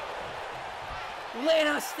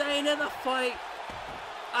 Lita staying in the fight.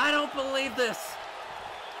 I don't believe this.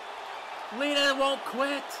 Lita won't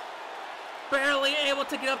quit. Barely able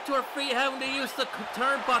to get up to her feet, having to use the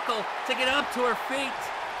turnbuckle to get up to her feet.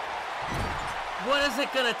 What is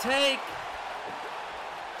it gonna take?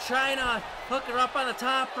 Chyna hooking her up on the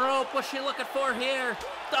top rope. What's she looking for here?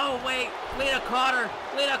 Oh wait, Lita caught her.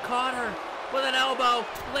 Lita caught her with an elbow.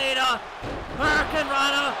 Lita, Hurricane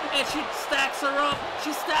Rana, and she stacks her up.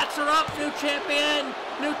 She stacks her up. New champion.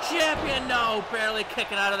 New champion. No, barely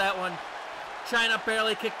kicking out of that one. Chyna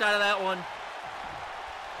barely kicked out of that one.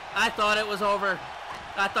 I thought it was over.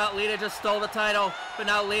 I thought Lita just stole the title, but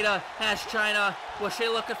now Lita has Chyna. What's she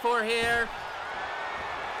looking for here?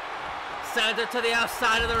 Sends her to the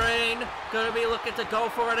outside of the ring. Gonna be looking to go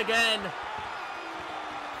for it again.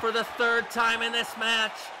 For the third time in this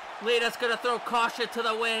match, Lita's gonna throw caution to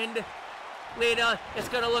the wind. Lita is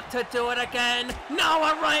gonna look to do it again. No,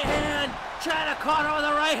 a right hand! Chyna caught her with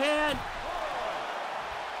a right hand.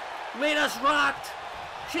 Lita's rocked.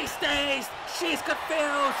 She stays. She's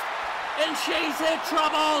confused. And she's in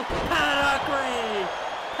trouble. Pedigree.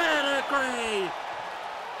 Pedigree.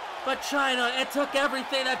 But Chyna, it took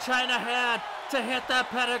everything that Chyna had to hit that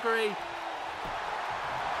pedigree.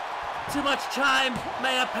 Too much time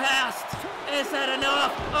may have passed. Is that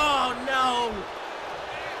enough? Oh no.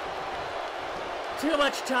 Too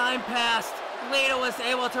much time passed. Lita was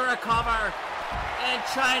able to recover. And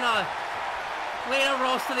Chyna, Lita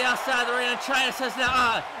rolls to the outside of the ring, and Chyna says,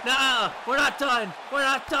 nah, we're not done. We're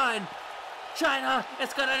not done. Chyna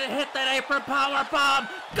is gonna hit that apron power bomb.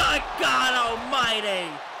 Good God almighty.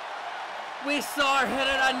 We saw her hit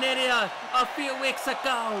it on Nydia a few weeks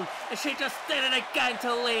ago, and she just did it again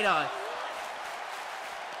to Lita.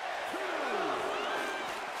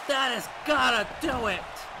 That has gotta do it.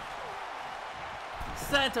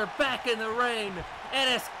 Sent her back in the ring. It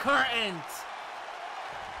is curtains.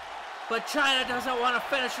 But Chyna doesn't want to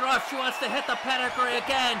finish her off. She wants to hit the pedigree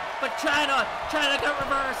again. But Chyna got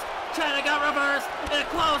reversed. Chyna got reversed. And a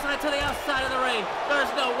clothesline to the outside of the ring.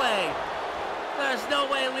 There's no way. There's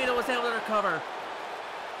no way Lita was able to recover.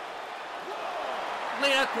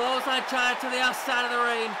 Lita clothesline Chyna to the outside of the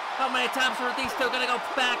ring. How many times are these two going to go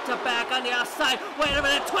back to back on the outside? Wait a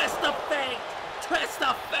minute. Twist the fate. Twist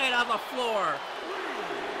the fate on the floor.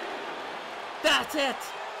 That's it.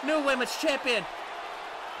 New women's champion.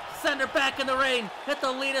 Send her back in the ring. Hit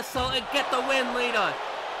the Lita Salt and get the win, Lita.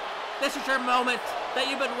 This is your moment that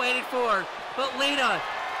you've been waiting for. But Lita,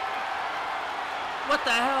 what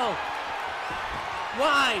the hell?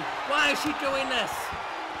 Why? Why is she doing this?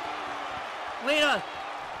 Lita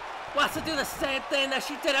wants to do the same thing that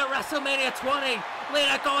she did at WrestleMania 20.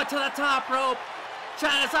 Lita going to the top rope.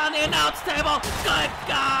 Chyna's on the announce table. Good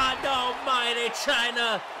God almighty.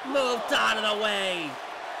 Chyna moved out of the way.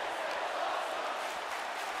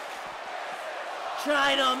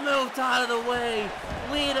 Chyna moved out of the way.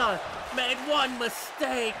 Lita made one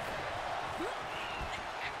mistake.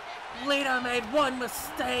 Lita made one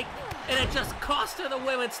mistake, and it just cost her the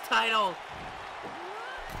women's title.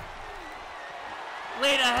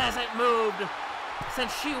 Lita hasn't moved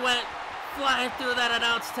since she went flying through that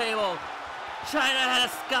announce table. Chyna had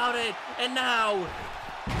it scouted, and now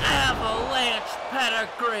avalanche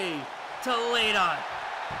pedigree to Lita.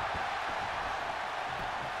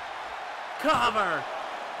 Cover,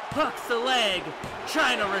 hooks the leg,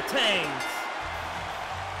 Chyna retains.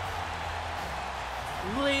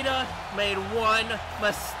 Lita made one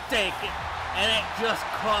mistake, and it just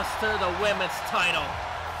cost her the women's title.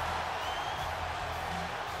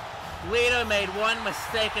 Lita made one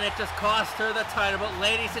mistake, and it just cost her the title. But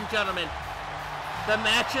ladies and gentlemen, the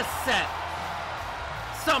match is set.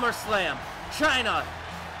 SummerSlam, Chyna,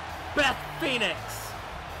 Beth Phoenix.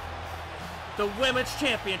 The women's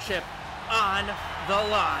championship on the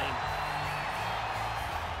line.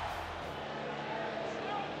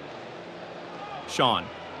 Sean,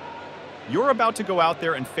 you're about to go out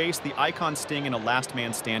there and face the Icon Sting in a last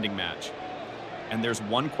man standing match. And there's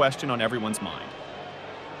one question on everyone's mind.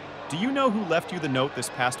 Do you know who left you the note this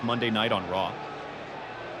past Monday night on Raw?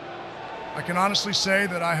 I can honestly say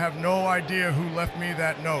that I have no idea who left me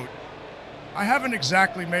that note. I haven't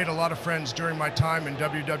exactly made a lot of friends during my time in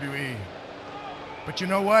WWE. But you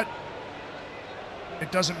know what?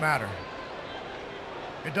 It doesn't matter.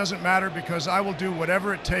 It doesn't matter because I will do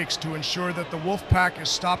whatever it takes to ensure that the Wolfpack is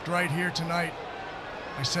stopped right here tonight.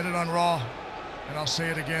 I said it on Raw, and I'll say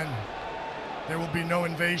it again. There will be no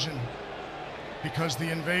invasion, because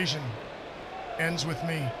the invasion ends with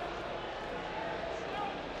me.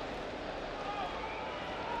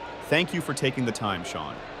 Thank you for taking the time,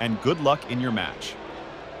 Sean, and good luck in your match.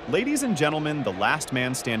 Ladies and gentlemen, the last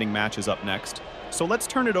man standing match is up next, so let's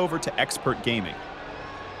turn it over to Expert Gaming.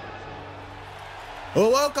 Well,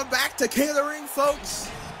 welcome back to King of the Ring, folks.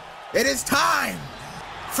 It is time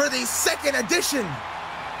for the second edition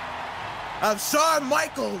of Shawn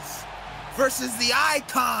Michaels versus the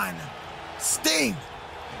Icon Sting.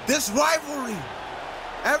 This rivalry,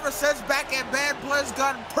 ever since back at Bad Blood, has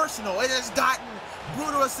gotten personal. It has gotten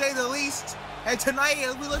brutal, to say the least. And tonight,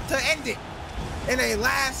 we look to end it in a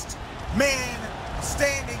last man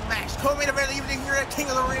standing match. Co-main event of the evening here at King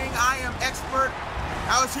of the Ring. I am Expert.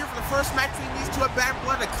 I was here for the first match between these two at Bad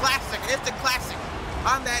Blood, a classic, an instant classic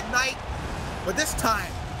on that night. But this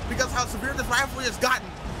time, because of how severe this rivalry has gotten,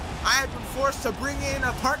 I have been forced to bring in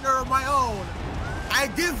a partner of my own. I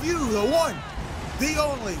give you the one, the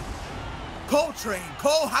only, Cole Train.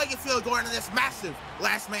 Cole, how you feel going into this massive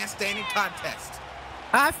last man standing contest?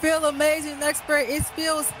 I feel amazing, expert. It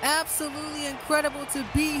feels absolutely incredible to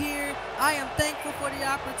be here. I am thankful for the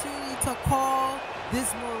opportunity to call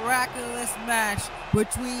this miraculous match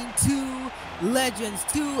between two legends,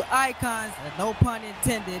 two icons, no pun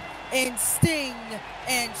intended, in Sting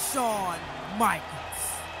and Shawn Michaels.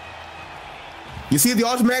 You see the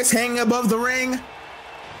Ultimate X hanging above the ring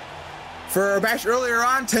for a match earlier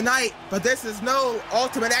on tonight, but this is no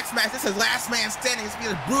Ultimate X match. This is last man standing. It's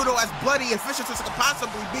as brutal, as bloody, as vicious as it could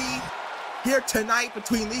possibly be here tonight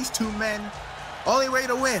between these two men. Only way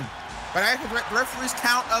to win, but I have the referee's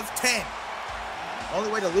count of 10. Only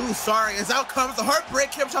way to lose, sorry, is out comes the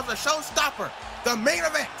Heartbreak himself, the showstopper, the main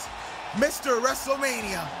event, Mr.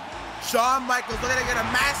 WrestleMania. Shawn Michaels looking to get a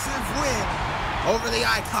massive win over the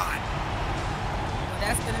Icon.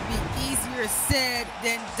 That's going to be easier said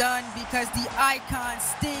than done because the Icon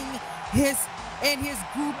Sting and his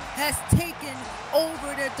group has taken over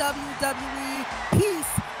the WWE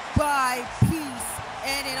piece by piece,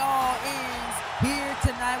 and it all ends here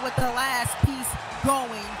tonight with the last piece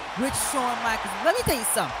going with Shawn Michaels. Let me tell you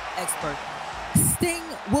something, expert. Sting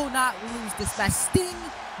will not lose this match. Sting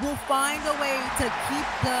will find a way to keep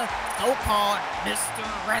the so-called Mr.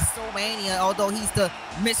 WrestleMania, although he's the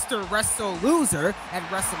Mr. Wrestle-Loser at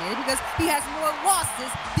WrestleMania because he has more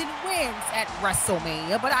losses than wins at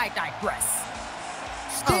WrestleMania, but I digress.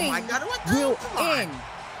 Sting will end.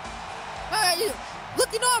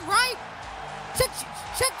 Look, you know I'm right. Check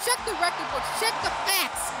the record books. Check the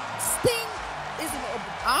facts. Sting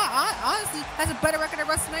honestly has a better record at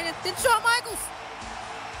WrestleMania than Shawn Michaels.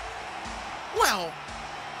 Well,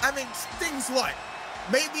 I mean, Sting's what?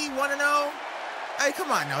 Maybe 1-0? Hey, come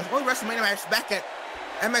on now. It's only WrestleMania match back at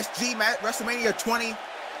MSG WrestleMania 20.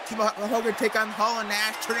 Team Hogan take on Hall and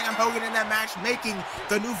Nash, turning on Hogan in that match, making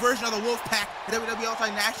the new version of the Wolfpack at WWE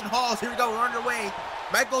All-Time Nash and Halls. Here we go, we're underway.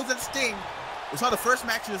 Michaels and Sting. We saw the first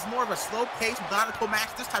match. It was more of a slow-paced, methodical match.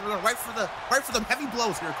 This time we're going right for the heavy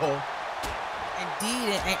blows here, Cole.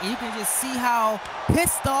 Indeed, and you can just see how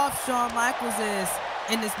pissed off Shawn Michaels is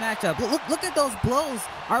in this matchup. Look at those blows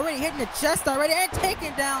already hitting the chest already and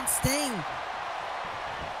taking down Sting.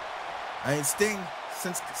 I mean, Sting,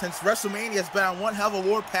 since WrestleMania has been on one hell of a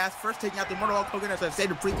warpath. First taking out the Immortal Hulk Hogan, as I've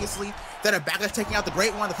stated previously. Then a backlash taking out the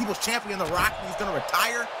Great One, the People's Champion, The Rock, and he's going to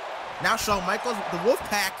retire. Now Shawn Michaels, the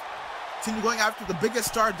Wolfpack, continue going after the biggest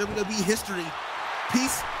star in WWE history,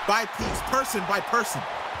 piece by piece, person by person.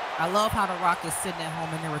 I love how The Rock is sitting at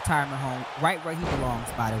home in their retirement home, right where he belongs,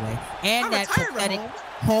 by the way. And that pathetic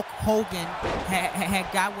Hulk Hogan had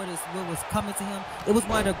got what was coming to him. It was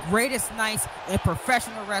one of the greatest nights in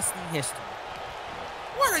professional wrestling history.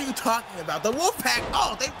 What are you talking about? The Wolfpack,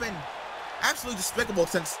 they've been absolutely despicable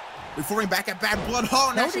since before back at Bad Blood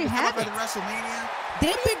Hall and actually come up at WrestleMania.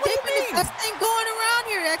 They've been the best thing going around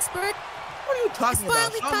here, expert. What are you talking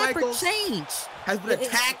about? It's finally time for change. Has been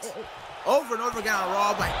attacked over and over again on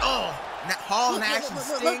Raw by Hall, Nash, and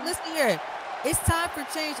Sting. Look, listen here. It's time for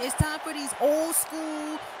change. It's time for these old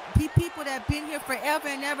school people that have been here forever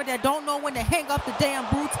and ever that don't know when to hang up the damn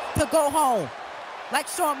boots to go home. Like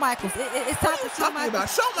Shawn Michaels. It's time for Shawn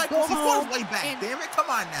Michaels. Shawn Michaels, he fought his way back, damn it. Come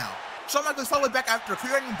on now. Shawn Michaels fought way back after a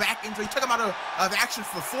career-ending back injury. Took him out of action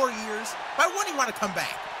for 4 years. Why wouldn't he want to come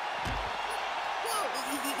back? Well,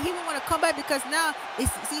 he would want to come back because now, see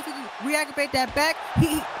if he can re-aggravate that back.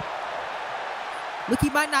 Look,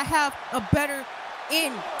 he might not have a better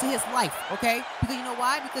end to his life, okay? Because you know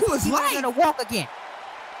why? Because he's not going to walk again.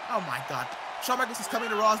 Oh, my God. Shawn Michaels is coming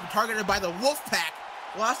to Raw, has been targeted by the Wolfpack.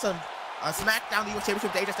 Lost on SmackDown, the U.S.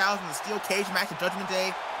 Championship, AJ Styles in the Steel Cage match at Judgment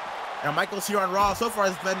Day. And Michaels here on Raw so far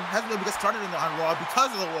hasn't been able to get started on Raw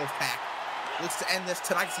because of the Wolfpack. Looks to end this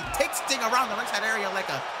tonight. He takes Sting around the ringside area like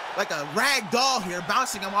a rag doll here,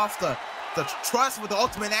 bouncing him off the truss with the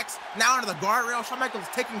Ultimate X. Now into the guardrail. Shawn Michaels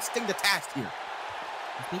taking Sting to task here.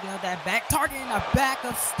 Speaking of that back, targeting the back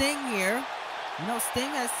of Sting here. You know,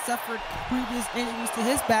 Sting has suffered previous injuries to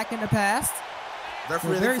his back in the past.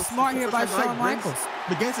 Very smart here by Shawn Michaels.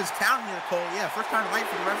 Begins his count here, Cole. Yeah, first time right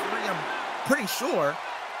for the referee, I'm pretty sure.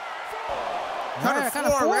 Count of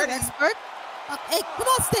four already. Expert. Hey, come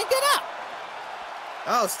on, Sting, get up.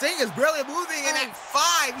 Oh, Sting is barely moving, and at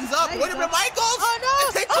 5, he's up. Wait a minute, Michaels! Oh,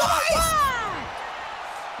 no! Take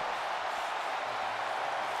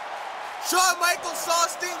Shawn Michaels saw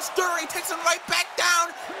Sting stirring, takes him right back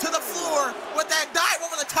down to the floor with that dive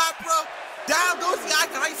over the top rope. Down goes the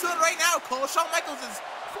Icon. How you feeling right now, Cole? Shawn Michaels is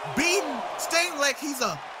beating Sting like he's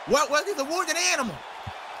a he's a wounded animal.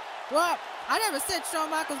 Well, I never said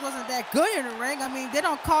Shawn Michaels wasn't that good in the ring. I mean, they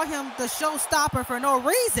don't call him the showstopper for no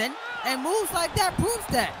reason, and moves like that proves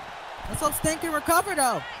that. Let's hope Sting can recover,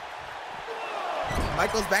 though.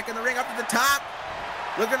 Michaels back in the ring up to the top.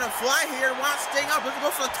 Looking to fly here. Wants Sting up. Looking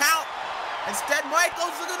to go for the count. Instead,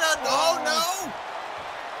 Michaels looking to... Oh, no!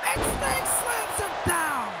 And Sting slams him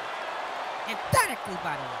down. Emphatically,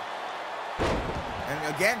 by the way.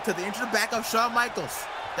 And again, to the injured back of Shawn Michaels.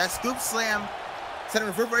 That scoop slam, sending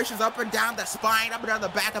reverberations up and down the spine, up and down the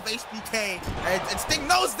back of HBK. And Sting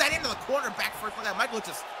knows that into the corner back first. Look at that. Michaels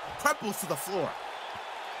just crumples to the floor.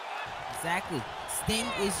 Exactly. Sting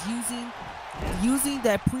is using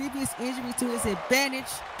that previous injury to his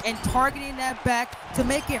advantage and targeting that back to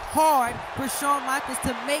make it hard for Shawn Michaels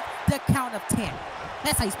to make the count of 10.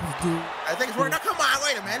 That's how he's supposed to do it. I think it's working. Now, come on,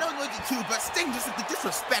 wait a minute. No one's looking cute, but Sting just the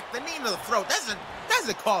disrespect, the knee to the throat. That's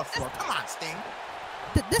a call for. Come on, Sting.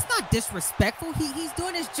 That's not disrespectful. He's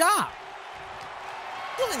doing his job.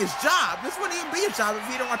 Doing his job? This wouldn't even be a job if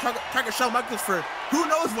he don't want to target Shawn Michaels for who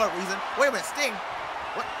knows what reason. Wait a minute, Sting.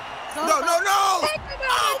 What? So no!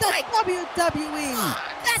 Oh, the WWE.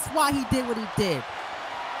 That's why he did what he did.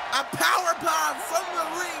 A power bomb from the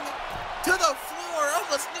ring to the floor,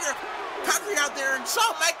 almost near concrete out there, and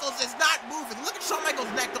Shawn Michaels is not moving. Look at Shawn Michaels'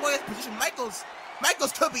 neck, the way his position. Michaels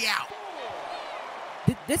could be out.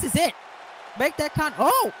 This is it. Make that count.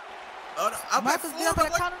 Oh! No, Michaels be up at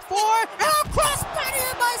a count of 4. Oh, cross body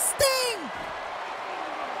in by Sting.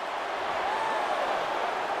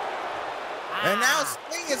 And now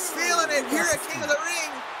Sting is feeling it here at King of the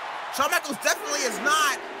Ring. Shawn Michaels definitely is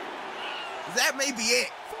not. That may be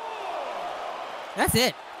it. That's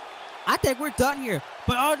it. I think we're done here.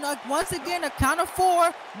 But once again, a count of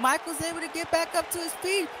 4. Michaels able to get back up to his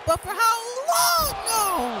feet. But for how long?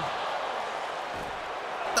 No!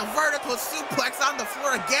 The vertical suplex on the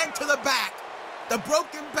floor again to the back. The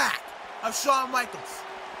broken back of Shawn Michaels.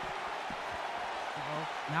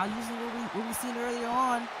 Now using what we seen earlier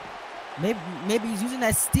on. Maybe he's using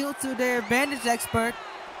that steel to their advantage, expert.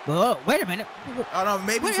 Well, wait a minute. Oh no,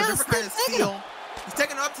 maybe it's a different kind of steel. He's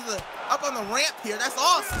taking him up on the ramp here. That's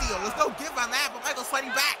all steel. There's no give on that, but Michael's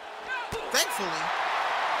fighting back. Thankfully,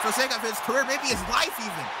 for the sake of his career, maybe his life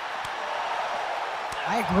even.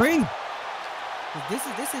 I agree. This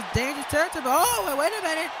is dangerous territory. Oh, wait a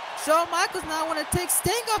minute. Shawn Michaels now want to take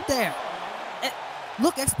Sting up there.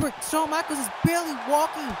 Look, expert, Shawn Michaels is barely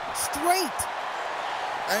walking straight.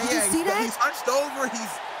 Did you see that? He's hunched over.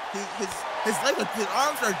 His legs, his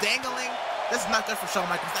arms are dangling. This is not good for Shawn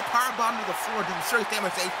Michaels. That power bomb to the floor did serious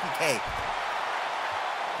damage to HBK.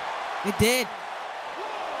 It did.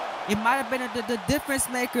 It might have been the difference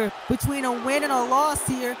maker between a win and a loss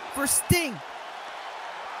here for Sting.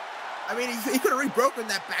 I mean, he could have re-broken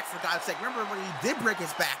that back, for God's sake. Remember when he did break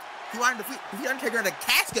his back? He wanted to defeat the Undertaker in a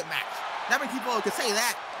casket match. Not many people could say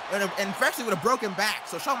that, and especially with a broken back.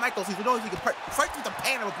 So Shawn Michaels, he knows he can fight through the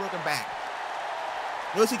pain of a broken back.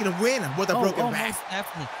 He knows he can win with a broken back. Most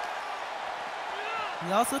definitely.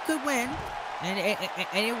 He also could win, and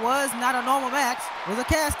it was not a normal match. It was a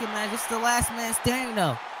casket match. It's the last man standing,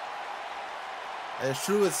 though. As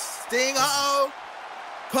true as Sting. Uh-oh.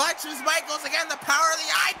 Clutches Michaels again. The power of the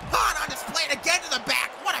Icon on display, and again to the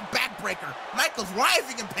back. What a backbreaker. Michaels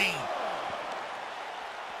rising in pain.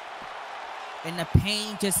 And the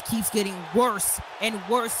pain just keeps getting worse and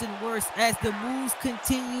worse and worse as the moves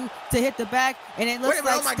continue to hit the back. And it looks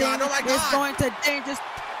like Sting is going to dangerous.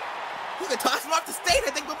 You can toss him off the stage,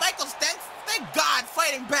 I think, but Michaels, thank God,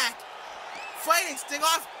 fighting back. Fighting Sting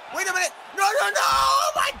off. Wait a minute. No.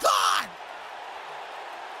 Oh, my God.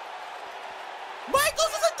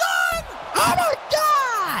 Michaels isn't done. Oh, my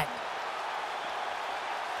God.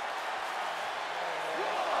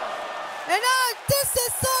 And this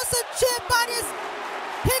is awesome chip by this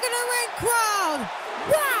King of the Ring crowd.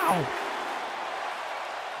 Wow.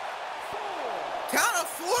 Count of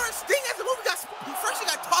 4. Sting has the move. First he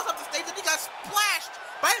got tossed off the stage, then he got splashed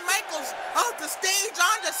by Michaels off the stage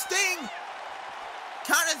onto Sting.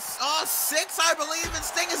 Counted 6, I believe, and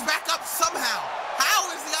Sting is back up somehow.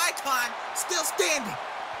 How is the Icon still standing?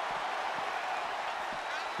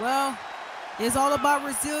 Well, it's all about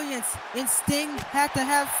resilience, and Sting had to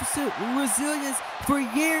have resilience for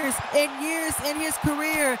years and years in his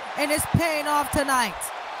career, and it's paying off tonight.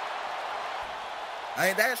 I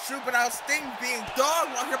mean, that is true, but now Sting being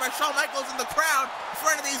dogged while here by Shawn Michaels in the crowd in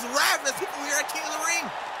front of these ravenous people here at King of the Ring.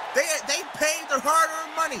 They paid their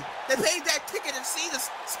hard-earned money. They paid that ticket to see the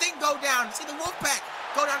Sting go down, to see the Wolfpack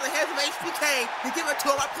go down to the hands of HBK and give it to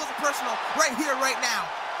him up close and personal right here, right now.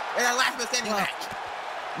 in a last man standing match.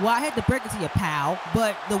 Well, I had to break it to you, pal,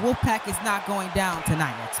 but the Wolfpack is not going down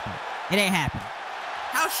tonight, Expert. It ain't happening.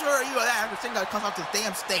 How sure are you of that after Sting comes off the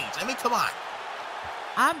damn stage? I mean, come on.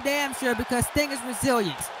 I'm damn sure because Sting is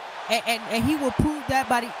resilient. And he will prove that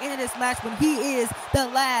by the end of this match when he is the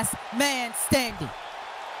last man standing.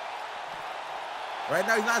 Right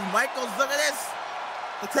now, he's not Michaels. Look at this.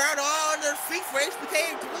 The crowd all on their feet for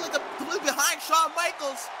HBK completely behind Shawn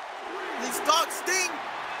Michaels. He stalks Sting.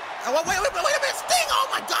 Oh, wait a minute. Sting! Oh,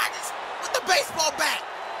 my God. With the baseball bat.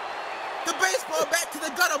 The baseball bat to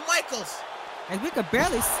the gut of Michaels. And we could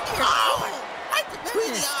barely see it. Oh! Right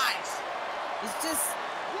between the eyes. It's just...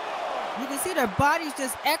 You can see their bodies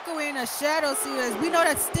just echoing a shadow. See, as we know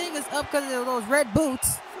that Sting is up because of those red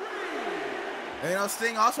boots. And, you know,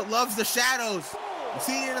 Sting also loves the shadows. You've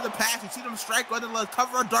seen it in the past. You've seen him strike under the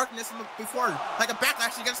cover of darkness before, like a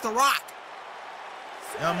backlash against The Rock.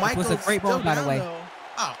 Michaels was a great moment, by the way. Though.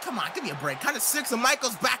 Oh, come on. Give me a break. Kind of six, and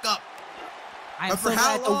Michaels back up. I'm so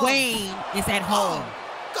glad the Wayne is at home.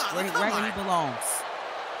 God, right where he belongs.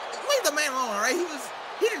 Leave the man alone, all right?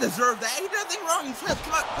 He didn't deserve that. He did nothing wrong. He's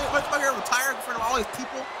come out here and retire in front of all these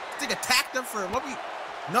people. Sting attacked him for what we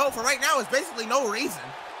know for right now is basically no reason.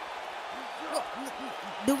 Well,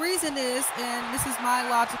 the reason is, and this is my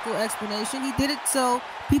logical explanation, he did it so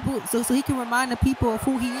people, so he can remind the people of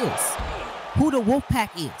who he is, who the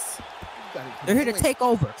Wolfpack is. They're here to take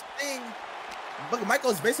over. Sting, look,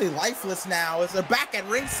 Michael's basically lifeless now. As they're back at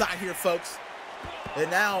ringside here, folks.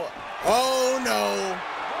 And now, oh no.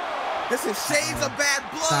 This is shades of bad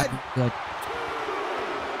blood. Good.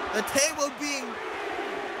 The table being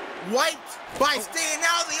wiped by Sting.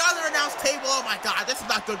 Now the other announced table. Oh my God, this is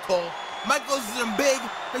not good, Cole. Michaels is in big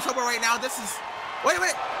trouble right now. This is, wait a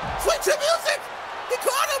minute. Switch the music. He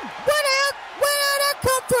caught him. Where did that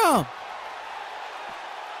come from?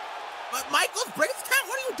 But Michaels breaks the count.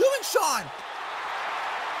 What are you doing, Sean?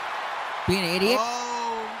 Being an idiot.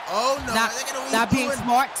 Oh no. Not being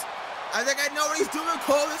smart. I think I know what he's doing,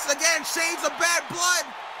 Cole. This is, again, shades of bad blood.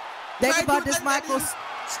 Think about this, Michaels.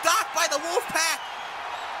 Stopped by the Wolfpack.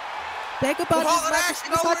 Think about this, Michaels.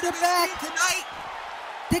 Think about your back. Tonight.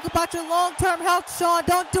 Think about your long-term health, Sean.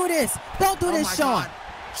 Don't do this. Don't do this, Sean.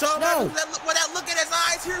 Sean, no. With that look in his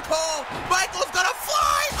eyes here, Cole. Michael's gonna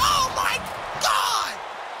fly. Oh my God.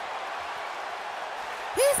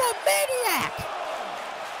 He's a maniac.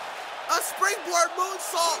 A springboard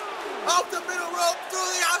moonsault off the middle rope through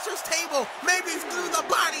the announcer's table. Maybe through the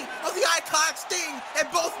body of the Icon Sting.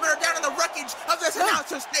 And both men are down in the wreckage of this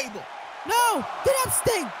announcer's table. No! Get up,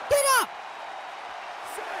 Sting! Get up!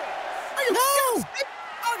 Are you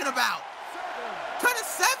talking about? Kind of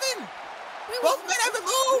 7? Both men haven't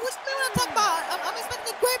moved. What's what I'm talking about? I'm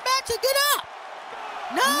expecting a great match. Get up!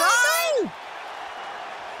 No!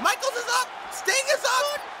 Michaels is up. Sting is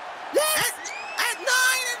up. Yes! At 9,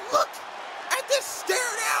 and look at this stare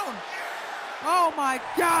down. Oh my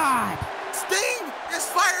God! Sting is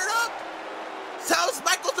fired up. Tells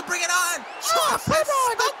Michaels to bring it on. Oh, come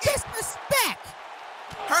on, the disrespect.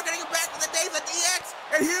 Harkening back to the days of DX,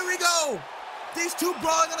 and here we go. These two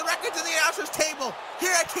brawling on the records of the announcer's table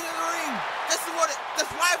here at King of the Ring. This is what this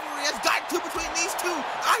rivalry has gotten to between these two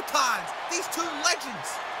icons, these two legends.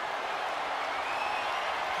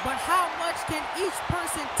 But how much can each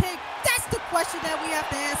person take? That's the question that we have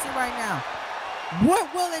to answer right now. What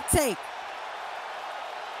will it take?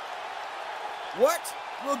 What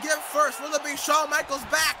will give first? Will it be Shawn Michaels'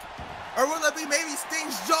 back? Or will it be maybe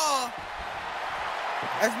Sting's jaw?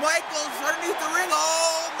 As Michaels underneath the ring,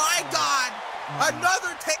 oh my God.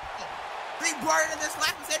 Another table being brought into this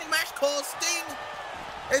last standing match. Cole. Sting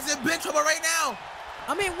is in big trouble right now.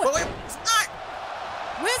 I mean, but wait, it's not.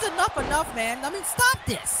 Where's enough, man? I mean, stop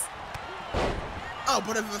this. Oh,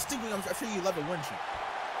 but if it was Sting, I'm sure you love it, wouldn't you?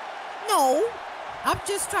 No, I'm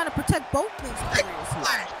just trying to protect both things.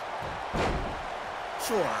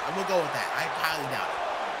 Sure, I will go with that. I highly doubt it.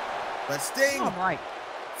 But Sting,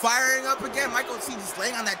 firing up again. Michael C just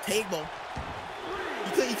laying on that table.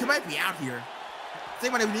 He might be out here.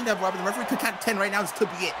 Sting might even need that weapon. The referee could count 10 right now. This could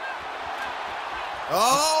be it.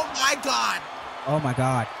 Oh my God. Oh my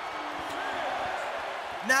God.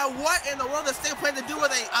 Now what in the world is Sting planning to do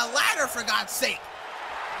with a ladder, for God's sake?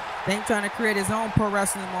 Sting trying to create his own pro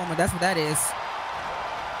wrestling moment. That's what that is.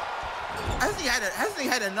 Hasn't he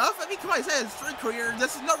had enough? I mean, come on, he's had his street career.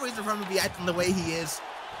 There's no reason for him to be acting the way he is.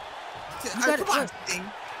 Come on, Sting.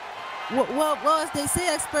 Well, as they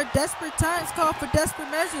say, expert, desperate times call for desperate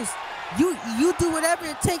measures. You do whatever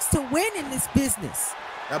it takes to win in this business.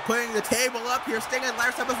 Now putting the table up here, Sting and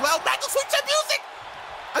Larry up as well. Michael, switch that music!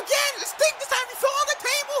 Again, Sting this time he fell on the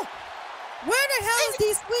table! Where the hell is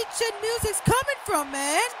these sweet shit music's coming from,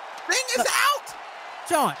 man? Sting is out.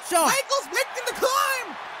 Shawn. Michaels making the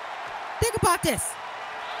climb. Think about this.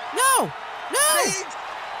 No. Shades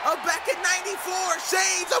of back in '94.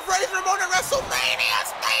 Shades of Razor Ramon at WrestleMania.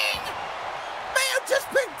 Sting may have just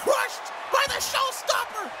been crushed by the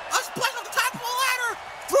showstopper. A splash on the top of the ladder,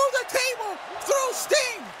 through the table, through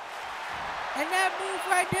Sting. And that move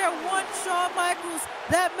right there won Shawn Michaels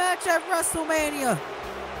that match at WrestleMania.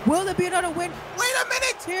 Will there be another win? Wait a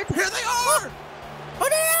minute! Here they are! Oh,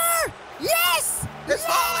 they are! Yes! It's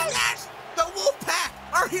Hall and Nash! The Wolfpack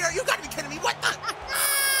are here! You gotta be kidding me! What the?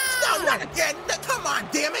 No, not again! Come on,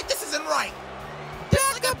 damn it! This isn't right! This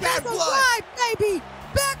is like a bad blood! Ride, baby!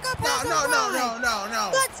 Back up! No!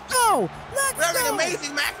 Let's go! We're having an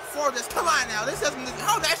amazing match before this. Come on now. This doesn't.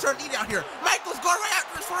 How Nash aren't needed out here. Michael's going right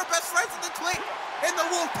after his four best friends in the clique in the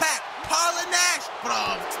Wolfpack. Hall and Nash.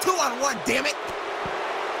 But it's 2-on-1, damn it.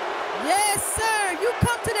 Yes, sir. You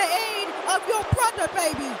come to the aid of your brother,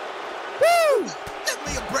 baby. Woo! Give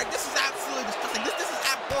me a break. This is absolutely disgusting. This is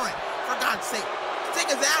abhorrent. For God's sake.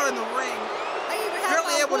 Sting is out in the ring. I even have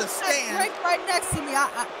barely able to stand. Right next to me.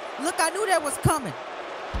 Look, I knew that was coming.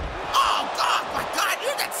 Oh, God, my God, you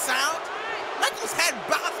hear that sound? Michael's head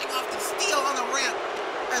bouncing off the steel on the ramp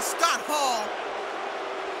as Scott Hall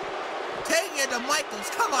taking it to Michaels.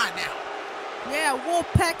 Come on now. Yeah,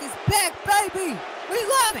 Wolfpack is back, baby. We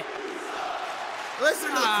love it. Listen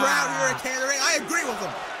to the crowd here at King of the Ring. I agree with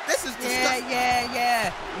them. This is disgusting.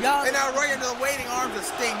 Yeah. Y'all, and now right into the waiting arms of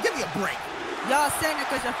Sting. Give me a break. Y'all saying it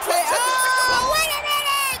because you're wait a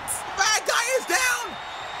minute! Bad guy is down.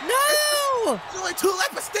 No! There's only two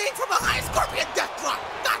left, but Sting from behind. Scorpion Death Drop.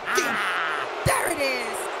 God damn it. There it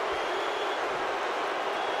is.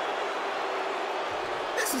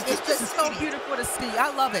 It's just so beautiful to see.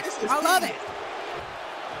 I love it. I love it.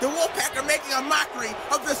 The Wolfpack are making a mockery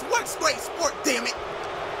of this once great sport, damn it.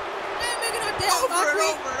 They're making a damn mockery.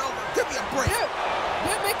 Over and over. Give me a break.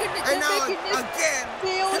 They're making this again,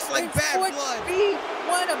 field just like bad blood. Be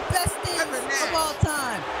one of the best things of all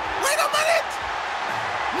time. Wait a minute!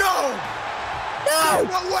 No!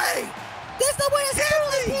 No way! There's no way it's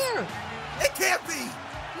truly here. It can't be.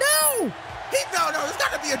 No! No, there's got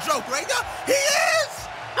to be a joke, right? No, he is!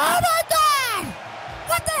 Oh my God!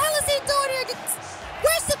 What the hell is he doing here?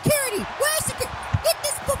 Where's security? Get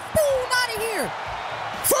this buffoon out of here!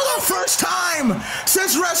 For the first time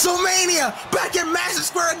since WrestleMania, back in Madison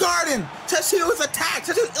Square Garden, since he was attacked,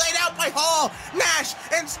 since he was laid out by Hall, Nash,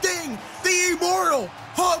 and Sting, the immortal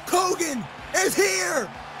Hulk Hogan is here,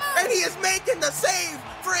 and he is making the save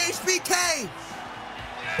for HBK.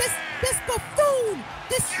 This buffoon,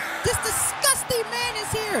 this disgusting man is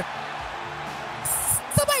here.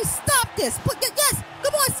 Somebody stop this! Yes,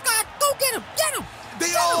 come on, Scott, go get him!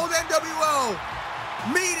 The old NWO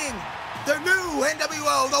meeting the new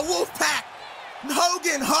NWO, the Wolfpack.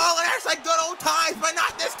 Hogan, Hall, and Nash like good old times, but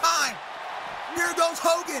not this time. Here goes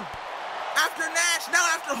Hogan. After Nash, now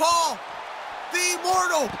after Hall. The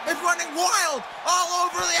Immortal is running wild all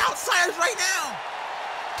over the outsiders right now.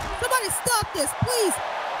 Somebody stop this, please.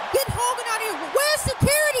 Get Hogan out of here. Where's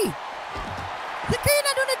security? Security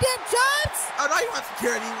not doing the damn jobs? Oh, no, you want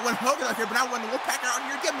security when Hogan's out here, but now when the Wolfpack are out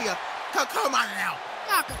here, give me a... Come on now.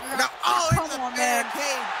 Now, into the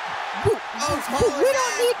barricade. We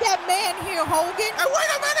don't need that man here, Hogan. Hey,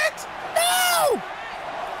 wait a minute! No!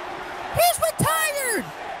 He's retired!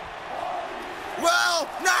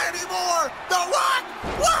 Well, not anymore! The Rock!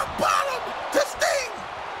 Rock bottom to Sting!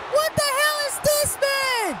 What the hell is this,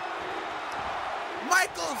 man?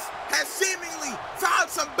 Michaels has seemingly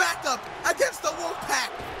found some backup against the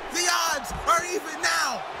Wolfpack. The odds are even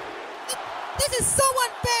now. This is so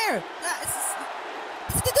unfair.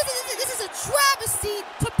 This is a travesty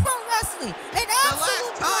to pro wrestling. An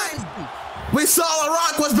absolute travesty. We saw The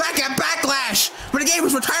Rock was back at Backlash, but he gave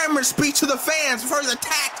his retirement speech to the fans before he was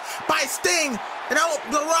attacked by Sting. And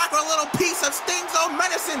The Rock, a little piece of Sting's own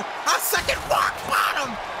medicine, a second rock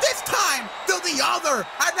bottom, this time to the other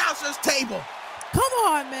announcer's table. Come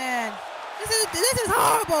on, man. This is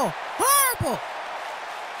horrible. Horrible.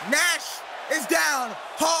 Nash is down.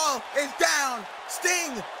 Hall is down.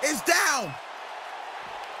 Sting is down.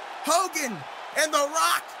 Hogan and The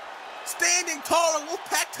Rock standing tall in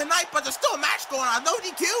Wolfpack tonight, but there's still a match going on. No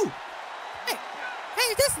DQ. Hey,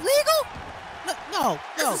 is this legal? No.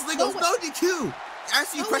 This is legal. No DQ. I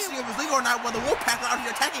see you questioning if it's legal or not when the Wolfpack are out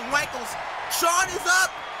here attacking Michaels. Shawn is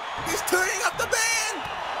up. He's turning up the band.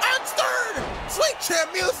 And third, sweet chin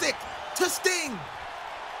music to Sting.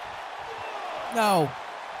 No.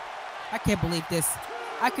 I can't believe this.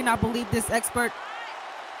 I cannot believe this, expert.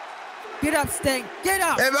 Get up, Sting. Get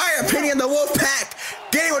up. In my opinion, the Wolfpack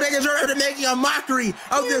getting what they deserve after making a mockery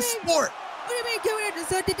of this sport. What do you mean giving it to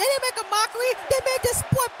Sun? Did they make a mockery? They made this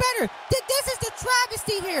sport better. This is the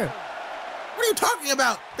travesty here. What are you talking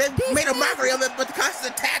about? They made a mockery of it, but the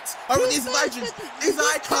constant attacks over these legends, these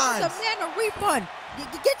icons. This is a man a refund.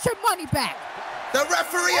 Get your money back. The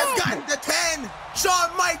referee has gotten to 10.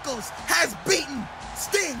 Shawn Michaels has beaten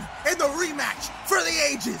Sting in the rematch for the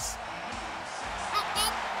ages.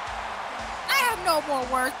 I have no more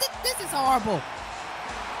words. This is horrible.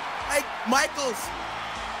 Hey, Michaels,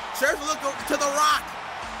 shares a look to The Rock.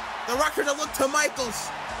 The Rock shares a look to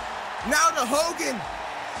Michaels. Now to Hogan.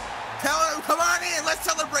 Telling him, come on in, let's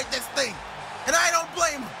celebrate this thing. And I don't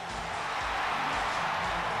blame him.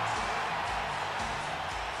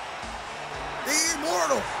 The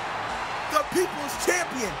Immortal, the People's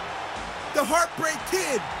Champion, the Heartbreak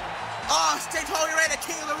Kid, stays holy right at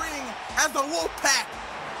King of the Ring as the Wolfpack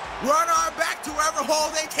run our back to wherever hole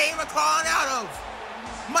they came a crawling out of.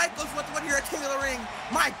 Michaels with the win here at King of the Ring.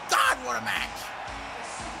 My God, what a match.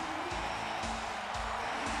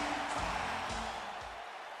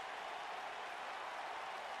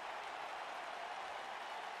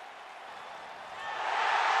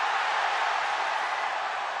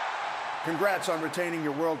 Congrats on retaining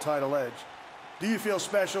your world title edge. Do you feel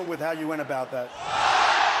special with how you went about that?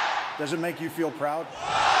 Does it make you feel proud?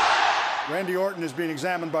 Randy Orton is being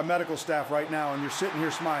examined by medical staff right now, and you're sitting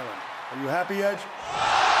here smiling. Are you happy, Edge?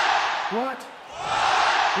 What?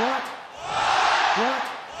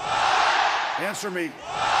 Answer me.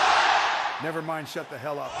 Never mind, shut the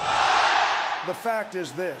hell up. The fact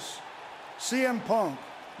is this. CM Punk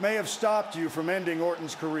may have stopped you from ending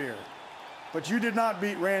Orton's career, but you did not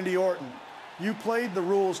beat Randy Orton. You played the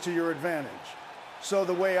rules to your advantage. So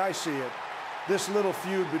the way I see it, this little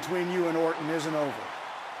feud between you and Orton isn't over.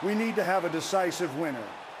 We need to have a decisive winner.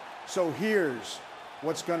 So here's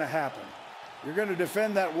what's gonna happen. You're gonna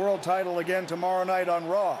defend that world title again tomorrow night on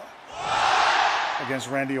Raw against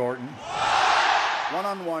Randy Orton.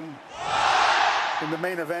 One-on-one in the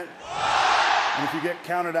main event. And if you get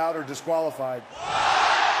counted out or disqualified,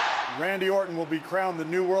 Randy Orton will be crowned the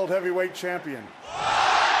new World Heavyweight Champion.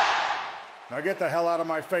 Now get the hell out of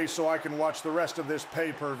my face so I can watch the rest of this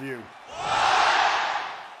pay-per-view.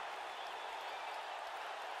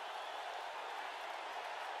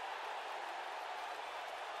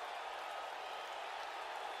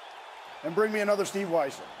 And bring me another Steve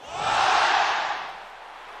Weisel.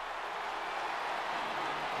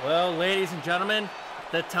 Well, ladies and gentlemen,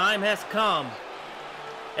 the time has come.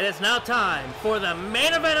 It is now time for the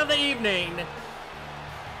main event of the evening.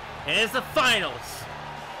 It is the finals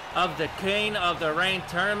of the King of the Ring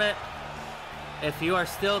tournament. If you are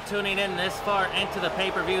still tuning in this far into the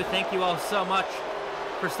pay-per-view, thank you all so much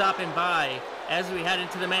for stopping by. As we head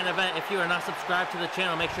into the main event, if you are not subscribed to the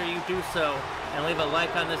channel, make sure you do so and leave a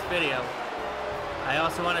like on this video. I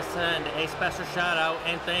also want to send a special shout out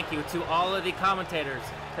and thank you to all of the commentators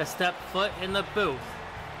that stepped foot in the booth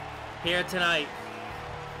here tonight.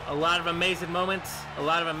 A lot of amazing moments, a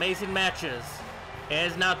lot of amazing matches. It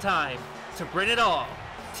is now time to bring it all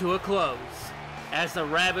to a close as the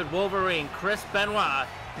Rabid Wolverine, Chris Benoit,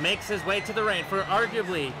 makes his way to the ring for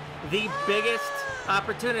arguably the biggest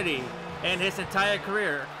opportunity in his entire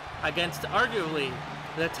career against arguably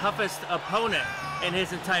the toughest opponent in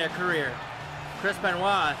his entire career. Chris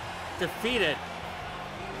Benoit defeated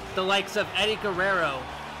the likes of Eddie Guerrero,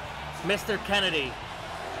 Mr. Kennedy,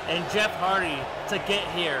 and Jeff Hardy to get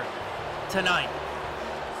here tonight.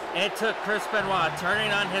 It took Chris Benoit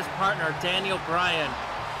turning on his partner Daniel Bryan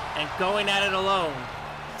and going at it alone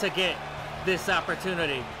to get this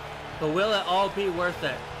opportunity. But will it all be worth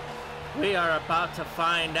it? We are about to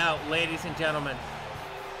find out, ladies and gentlemen.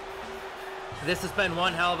 This has been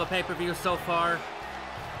one hell of a pay-per-view so far.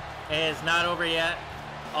 It is not over yet.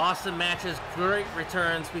 Awesome matches, great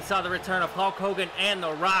returns. We saw the return of Hulk Hogan and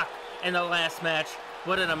The Rock in the last match.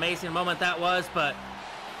 What an amazing moment that was, but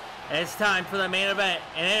it's time for the main event,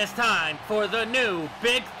 and it is time for the new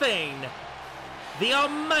big thing. The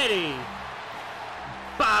almighty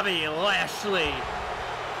Bobby Lashley.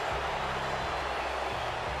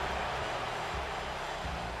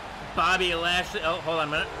 Bobby Lashley, oh, hold on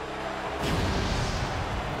a minute.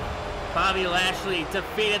 Bobby Lashley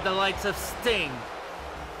defeated the likes of Sting,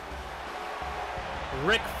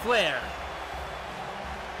 Ric Flair,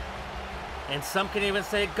 and some can even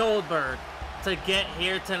say Goldberg to get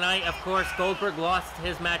here tonight. Of course, Goldberg lost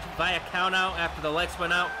his match via countout after the lights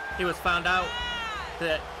went out. It was found that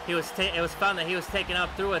he was taken out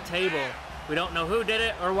through a table. We don't know who did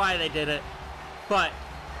it or why they did it, but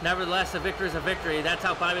nevertheless, a victory is a victory. That's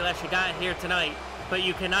how Bobby Lashley got here tonight. But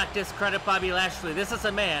you cannot discredit Bobby Lashley. This is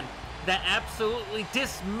a man that absolutely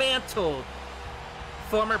dismantled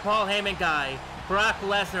former Paul Heyman guy, Brock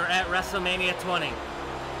Lesnar at WrestleMania 20.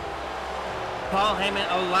 Paul Heyman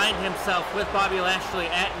aligned himself with Bobby Lashley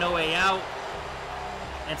at No Way Out.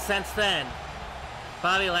 And since then,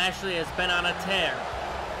 Bobby Lashley has been on a tear.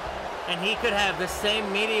 And he could have the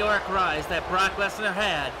same meteoric rise that Brock Lesnar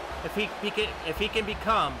had if he can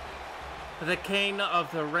become the King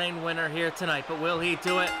of the Ring winner here tonight. But will he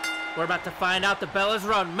do it? We're about to find out. The bell is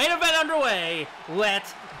rung. Main event underway.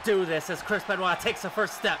 Let's do this as Chris Benoit takes the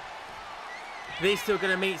first step. These two are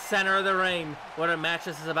going to meet center of the ring. What a match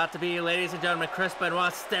this is about to be, ladies and gentlemen. Chris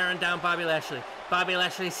Benoit staring down Bobby Lashley. Bobby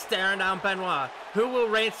Lashley staring down Benoit. Who will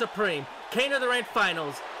reign supreme? King of the Ring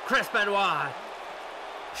finals. Chris Benoit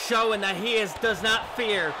showing that he does not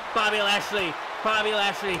fear Bobby Lashley. Bobby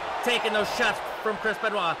Lashley taking those shots from Chris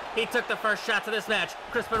Benoit. He took the first shots of this match.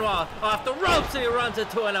 Chris Benoit off the ropes and he runs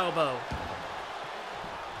into an elbow.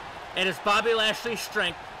 It is Bobby Lashley's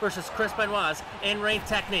strength versus Chris Benoit's in-ring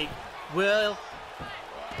technique.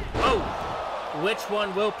 Which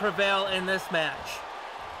one will prevail in this match?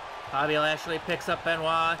 Bobby Lashley picks up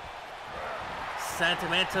Benoit, sent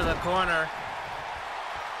him into the corner.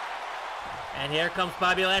 And here comes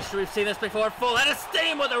Bobby Lashley. We've seen this before. Full head of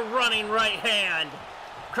steam with a running right hand.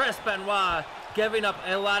 Chris Benoit giving up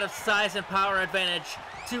a lot of size and power advantage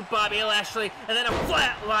to Bobby Lashley. And then a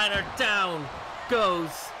flatliner. Down goes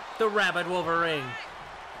the Rabid Wolverine.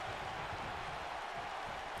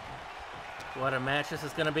 What a match this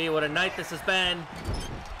is going to be. What a night this has been.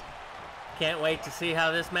 Can't wait to see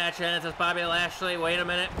how this match ends as Bobby Lashley, wait a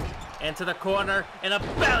minute, into the corner and a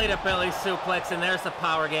belly-to-belly suplex. And there's the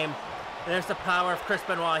power game. There's the power of Chris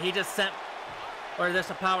Benoit. There's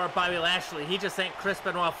the power of Bobby Lashley. He just sent Chris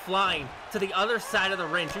Benoit flying to the other side of the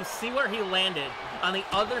ring. You see where he landed? On the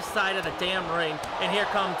other side of the damn ring. And here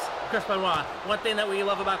comes Chris Benoit. One thing that we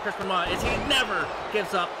love about Chris Benoit is he never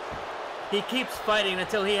gives up. He keeps fighting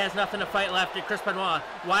until he has nothing to fight left. And Chris Benoit,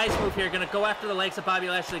 wise move here, going to go after the legs of Bobby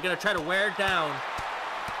Lashley. Going to try to wear down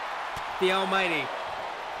the Almighty.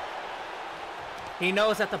 He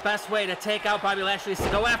knows that the best way to take out Bobby Lashley is to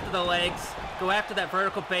go after the legs, go after that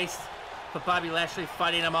vertical base. But Bobby Lashley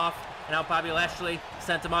fighting him off. And now Bobby Lashley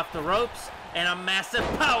sent him off the ropes. And a massive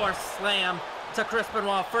power slam to Chris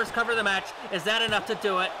Benoit. First cover of the match. Is that enough to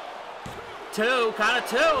do it? Count of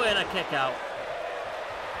two, and a kick out.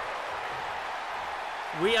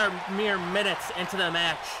 We are mere minutes into the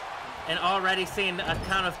match and already seeing a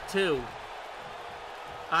count of two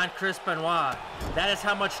on Chris Benoit. That is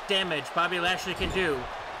how much damage Bobby Lashley can do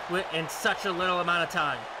in such a little amount of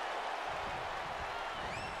time.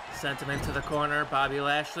 Sent him into the corner. Bobby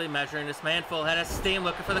Lashley measuring this man. Full head of steam,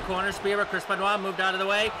 looking for the corner spear, but Chris Benoit moved out of the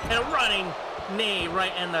way. And a running knee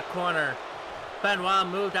right in the corner. Benoit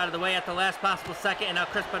moved out of the way at the last possible second. And now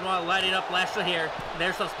Chris Benoit lighting up Lashley here.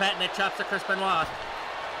 There's those patented chops of Chris Benoit.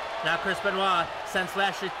 Now Chris Benoit sends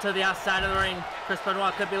Lashley to the outside of the ring. Chris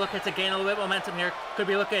Benoit could be looking to gain a little bit of momentum here. Could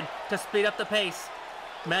be looking to speed up the pace.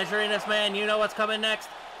 Measuring this man. You know what's coming next.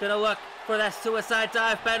 Gonna look for that suicide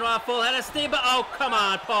dive. Benoit full head of steam. But oh, come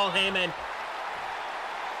on, Paul Heyman.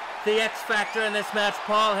 The X factor in this match.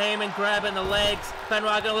 Paul Heyman grabbing the legs.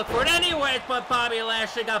 Benoit gonna look for it anyways. But Bobby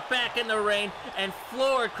Lashley got back in the ring and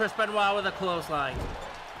floored Chris Benoit with a clothesline.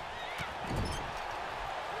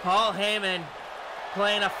 Paul Heyman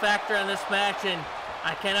playing a factor in this match, and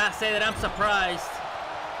I cannot say that I'm surprised.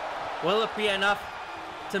 Will it be enough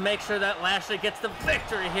to make sure that Lashley gets the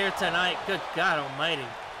victory here tonight? Good God almighty.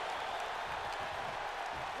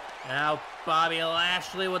 Now Bobby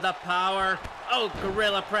Lashley with the power. Oh,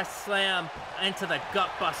 gorilla press slam into the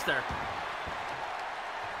gut buster.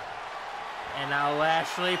 And now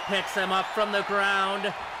Lashley picks him up from the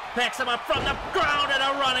ground. Picks him up from the ground and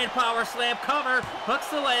a running power slam cover. Hooks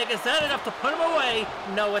the leg. Is that enough to put him away?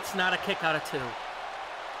 No, it's not. A kick out of two.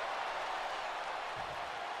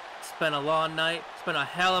 It's been a long night. It's been a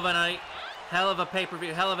hell of a night. Hell of a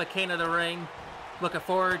pay-per-view. Hell of a King of the Ring. Looking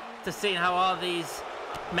forward to seeing how all these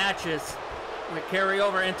matches will carry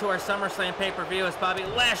over into our SummerSlam pay-per-view as Bobby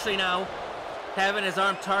Lashley now having his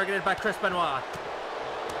arm targeted by Chris Benoit.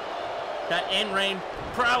 That in-ring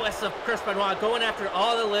prowess of Chris Benoit going after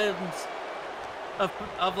all the limbs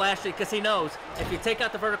of Lashley because he knows if you take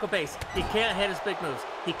out the vertical base, he can't hit his big moves.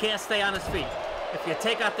 He can't stay on his feet. If you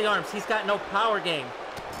take out the arms, he's got no power game.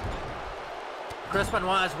 Chris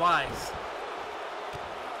Benoit is wise.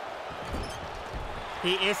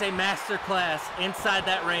 He is a master class inside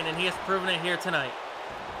that ring, and he has proven it here tonight.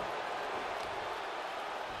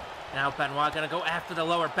 Now Benoit gonna go after the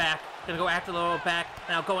lower back. Gonna go after the lower back.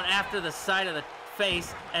 Now going after the side of the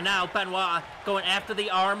face. And now Benoit going after the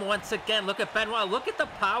arm once again. Look at Benoit. Look at the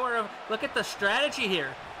power of, look at the strategy here.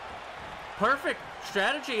 Perfect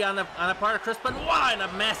strategy on the part of Chris Benoit, and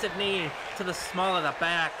a massive knee to the small of the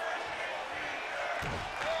back.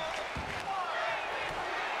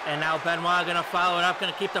 And now Benoit gonna follow it up,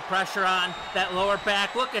 gonna keep the pressure on that lower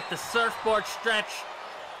back. Look at the surfboard stretch.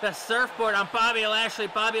 The surfboard on Bobby Lashley.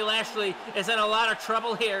 Bobby Lashley is in a lot of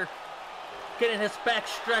trouble here. Getting his back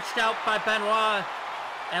stretched out by Benoit.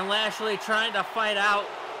 And Lashley trying to fight out.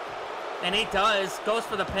 And he does. Goes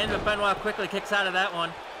for the pin, but Benoit quickly kicks out of that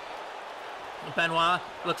one. Benoit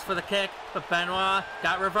looks for the kick, but Benoit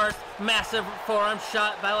got reversed. Massive forearm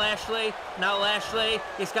shot by Lashley. Now Lashley,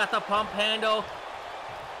 he's got the pump handle.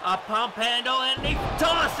 A pump handle, and he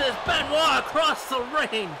tosses Benoit across the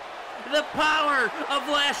ring. The power of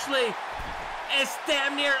Lashley is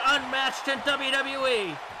damn near unmatched in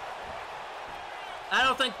WWE. I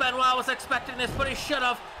don't think Benoit was expecting this, but he should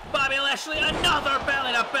have. Bobby Lashley, another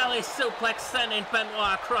belly-to-belly suplex, sending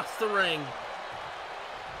Benoit across the ring.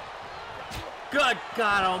 Good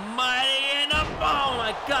God almighty, and oh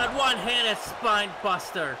my God, one-handed spine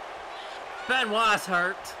buster. Benoit's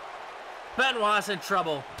hurt. Benoit's in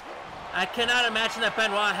trouble. I cannot imagine that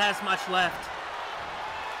Benoit has much left.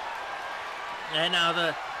 And now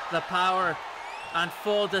the power on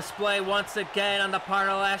full display once again on the part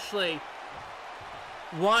of Lashley.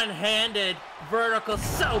 One-handed vertical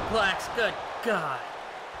suplex. Good God.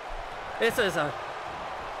 This is a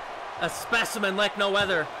specimen like no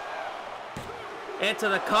other. Into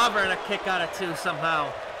the cover and a kick out of two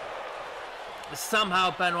somehow.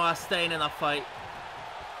 Somehow Benoit staying in the fight.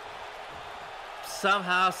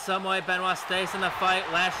 Somehow, someway Benoit stays in the fight.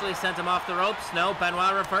 Lashley sends him off the ropes. No,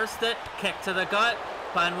 Benoit reversed it. Kick to the gut.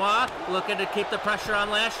 Benoit looking to keep the pressure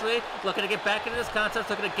on Lashley. Looking to get back into this contest.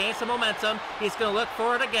 Looking to gain some momentum. He's going to look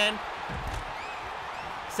for it again.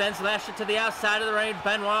 Sends Lashley to the outside of the ring.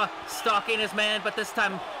 Benoit stalking his man, but this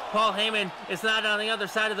time Paul Heyman is not on the other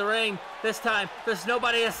side of the ring. This time, there's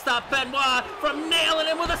nobody to stop Benoit from nailing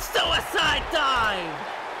him with a suicide dive.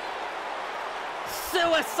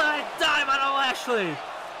 Suicide dive on Lashley.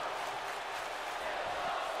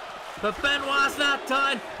 But Benoit's not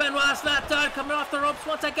done. Benoit's not done. Coming off the ropes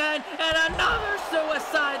once again. And another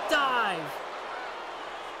suicide dive.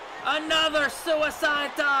 Another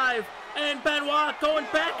suicide dive. And Benoit going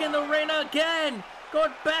back in the ring again.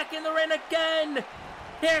 Going back in the ring again.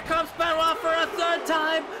 Here comes Benoit for a third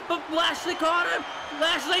time. But Lashley caught him.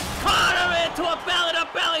 Lashley caught him into a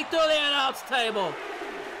belly-to-belly through the announce table.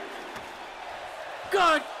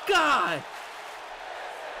 Good God.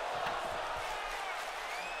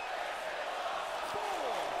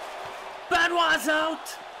 Benoit's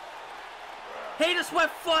out. He just went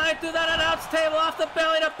flying through that announce table off the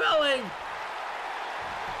belly-to-belly.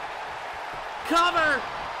 Cover.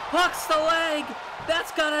 Hooks the leg.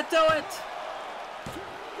 That's gonna do it.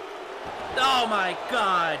 Oh my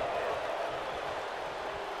God.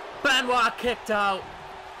 Benoit kicked out.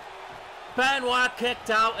 Benoit kicked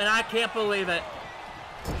out, and I can't believe it.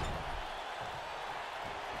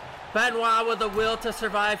 Benoit with the will to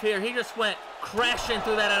survive here. He just went crashing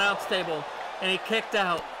through that announce table, and he kicked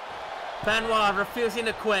out. Benoit refusing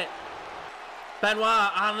to quit.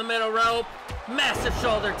 Benoit on the middle rope. Massive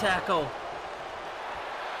shoulder tackle.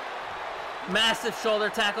 Massive shoulder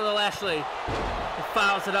tackle to Lashley. He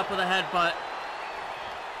fouls it up with a headbutt.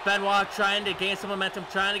 Benoit trying to gain some momentum,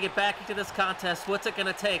 trying to get back into this contest. What's it going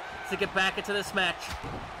to take to get back into this match?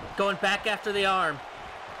 Going back after the arm.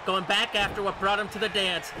 Going back after what brought him to the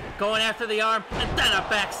dance. Going after the arm, and then a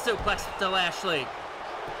back suplex to Lashley.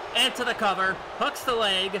 Into the cover. Hooks the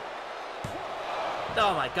leg.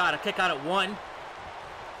 Oh my God, a kick out at one.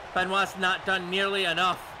 Benoit's not done nearly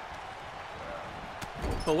enough.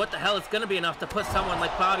 But what the hell is going to be enough to put someone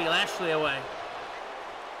like Bobby Lashley away?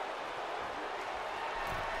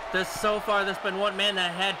 So far, there's been one man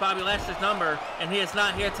that had Bobby Lashley's number, and he is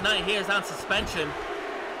not here tonight. He is on suspension.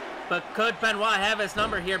 But could Benoit have his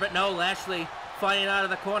number here? But no, Lashley fighting out of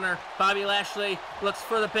the corner. Bobby Lashley looks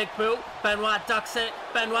for the big boot. Benoit ducks it.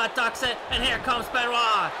 Benoit ducks it. And here comes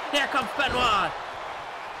Benoit. Here comes Benoit.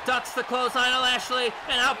 Ducks the clothesline of Lashley.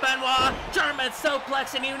 And out Benoit. German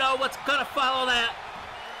suplex, and you know what's going to follow that.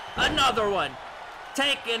 Another one.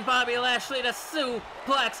 Taking Bobby Lashley to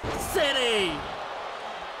Suplex City.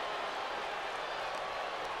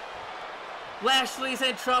 Lashley's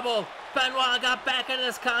in trouble. Benoit got back into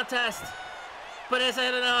this contest. But is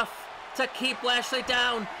it enough to keep Lashley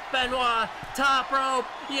down? Benoit, top rope.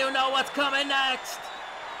 You know what's coming next.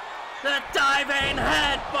 The diving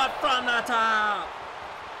headbutt from the top.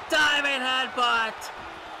 Diving headbutt.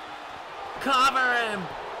 Cover him.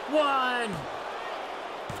 1,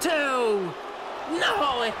 2.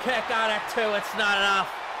 No, a kick out at 2. It's not enough.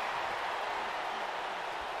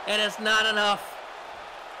 It is not enough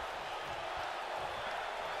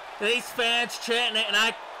These fans chanting it, and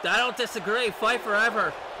I don't disagree. Fight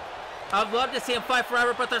forever. I'd love to see him fight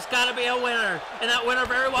forever, but there's got to be a winner. And that winner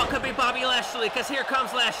very well could be Bobby Lashley, because here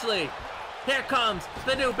comes Lashley. Here comes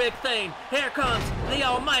the new big thing. Here comes the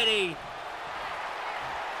Almighty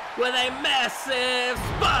with a massive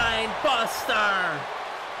spine buster.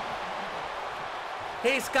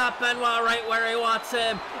 He's got Benoit right where he wants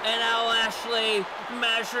him, and now Lashley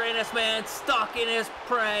measuring his man, stalking his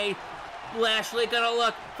prey. Lashley gonna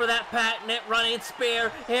look for that patented running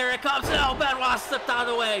spear. Here it comes. No, Benoit slipped out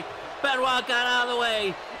of the way. Benoit got out of the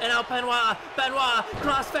way. And now Benoit,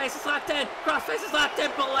 crossface is locked in. Crossface is locked in,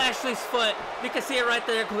 but Lashley's foot, you can see it right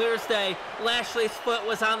there, clear as day. Lashley's foot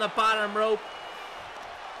was on the bottom rope.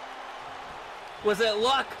 Was it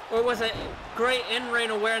luck, or was it great in-ring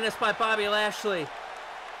awareness by Bobby Lashley?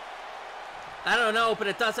 I don't know, but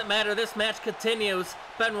it doesn't matter. This match continues.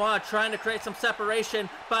 Benoit trying to create some separation.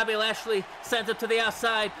 Bobby Lashley sends it to the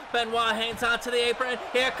outside. Benoit hangs on to the apron.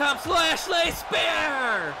 Here comes Lashley.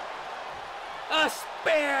 Spear! A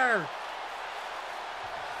spear!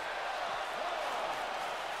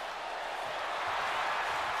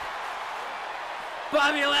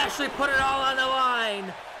 Bobby Lashley put it all on the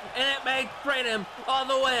line, and it may bring him all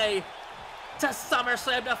the way to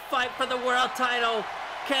SummerSlam to fight for the world title.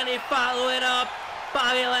 Can he follow it up?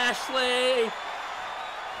 Bobby Lashley.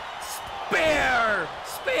 Spear!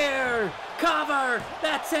 Spear! Cover!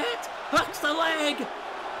 That's it! Hooks the leg!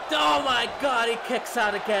 Oh my God, he kicks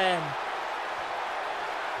out again.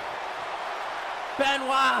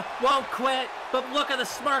 Benoit won't quit, but look at the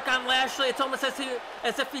smirk on Lashley. It's almost as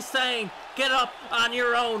if he's saying, get up on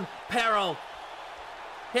your own peril.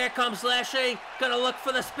 Here comes Lashley, gonna look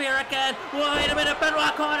for the spear again. Wait a minute,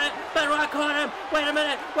 Benoit caught it. Benoit caught him. Wait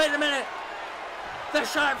a minute. The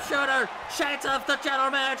sharpshooter, shades of the general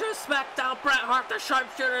manager, SmackDown, Bret Hart. The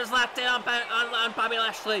sharpshooter is locked in on Bobby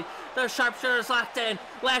Lashley. The sharpshooter is locked in.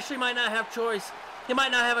 Lashley might not have choice. He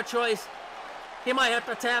might not have a choice. He might have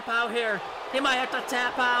to tap out here. He might have to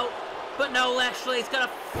tap out. But no, Lashley's gonna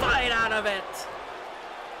fight out of it.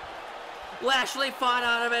 Lashley fought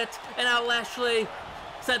out of it, and now Lashley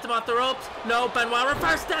sent him off the ropes. No, Benoit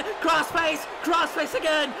reversed it. Crossface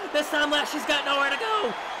again. This time Lashley's got nowhere to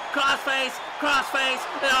go. Crossface.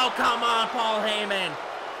 Oh, come on, Paul Heyman.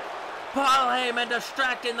 Paul Heyman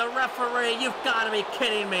distracting the referee. You've got to be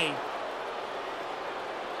kidding me.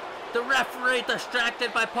 The referee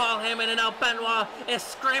distracted by Paul Heyman, and now Benoit is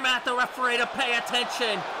screaming at the referee to pay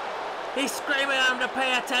attention. He's screaming at him to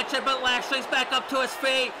pay attention, but Lashley's back up to his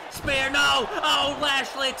feet. Spear, no! Oh,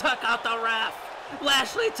 Lashley took out the ref.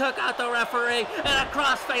 Lashley took out the referee, and a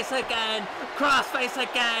crossface again.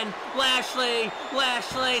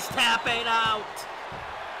 Lashley's tapping out.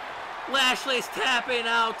 Lashley's tapping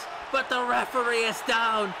out, but the referee is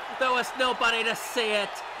down. There was nobody to see it.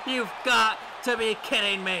 You've got to be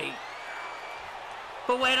kidding me.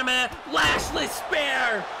 But wait a minute, Lashley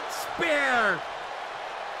spear!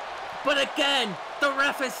 But again, the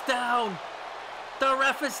ref is down. There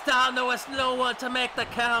was no one to make the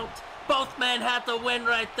count. Both men had the win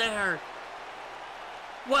right there.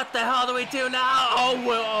 What the hell do we do now?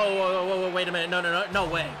 Oh, wait a minute. No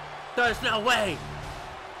way. There's no way.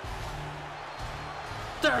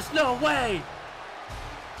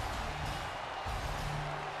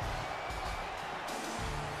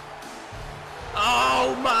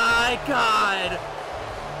 Oh my God.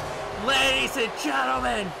 Ladies and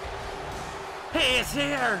gentlemen, he is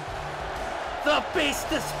here. The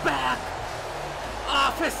Beast is back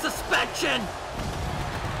off his suspension.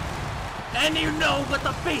 And you know what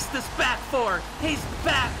the Beast is back for. He's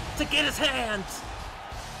back to get his hands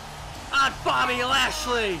on Bobby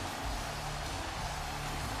Lashley.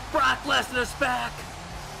 Brock Lesnar's back.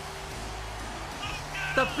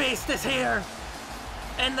 The Beast is here.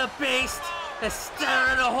 And the Beast is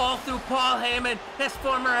staring a hole through Paul Heyman, his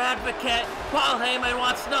former advocate. Paul Heyman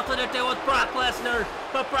wants nothing to do with Brock Lesnar,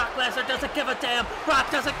 but Brock Lesnar doesn't give a damn.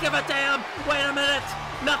 Brock doesn't give a damn. Wait a minute.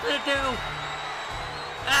 Nothing to do.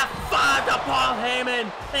 F5 to Paul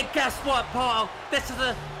Heyman. And guess what, Paul? This is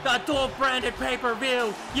a dual branded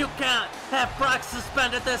pay-per-view. You can't have Brock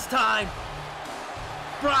suspended this time.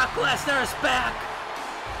 Brock Lesnar is back.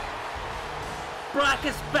 Brock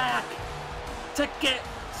is back to get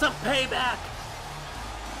some payback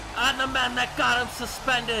on the man that got him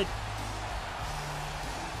suspended.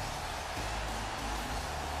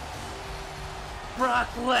 Brock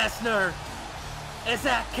Lesnar is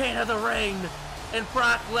at King of the Ring, and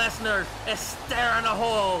Brock Lesnar is staring a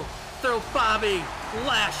hole through Bobby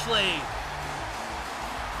Lashley.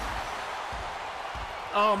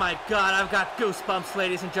 Oh my God, I've got goosebumps,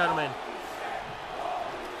 ladies and gentlemen.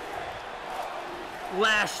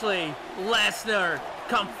 Lashley, Lesnar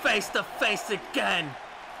come face to face again.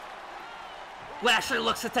 Lashley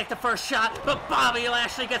looks to take the first shot, but Bobby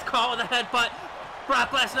Lashley gets caught with a headbutt.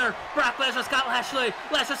 Brock Lesnar's got Lashley.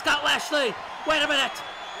 Lesnar's got Lashley. Wait a minute.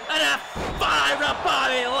 An F5 to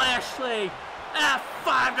Bobby Lashley.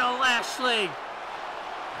 F5 to Lashley.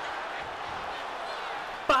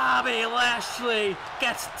 Bobby Lashley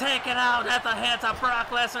gets taken out at the hands of Brock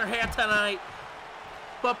Lesnar here tonight.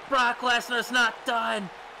 But Brock Lesnar's not done.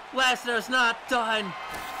 Lesnar's not done.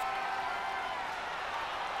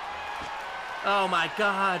 Oh my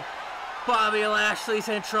God. Bobby Lashley's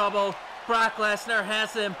in trouble. Brock Lesnar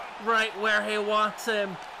has him right where he wants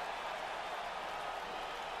him.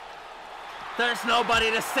 There's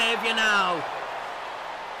nobody to save you now.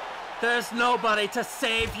 There's nobody to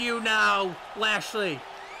save you now, Lashley.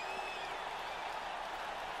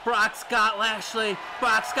 Brock's got Lashley.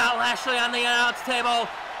 Brock's got Lashley on the announce table.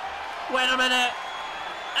 Wait a minute.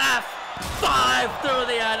 F5 through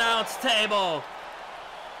the announce table.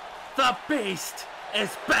 The Beast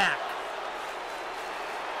is back.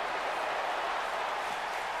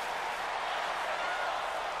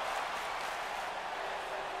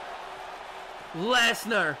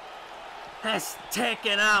 Lesnar has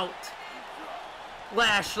taken out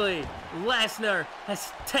Lashley. Lesnar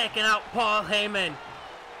has taken out Paul Heyman.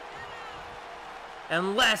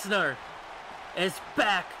 And Lesnar is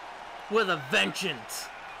back with a vengeance.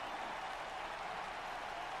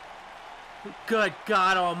 Good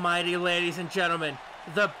God Almighty, ladies and gentlemen,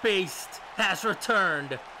 the Beast has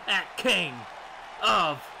returned at King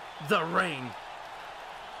of the Ring.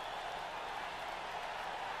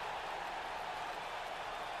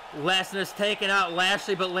 Lesnar's taken out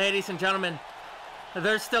Lashley, but ladies and gentlemen,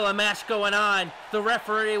 there's still a match going on. The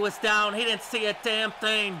referee was down. He didn't see a damn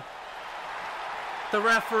thing. The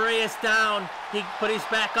referee is down, but he's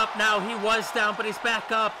back up now. He was down, but he's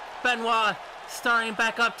back up. Benoit starting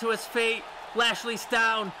back up to his feet. Lashley's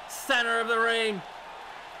down, center of the ring.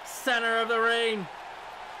 Center of the ring.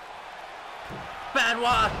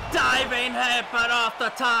 Benoit diving headbutt off the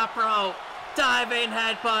top rope. Diving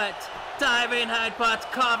headbutt. Diving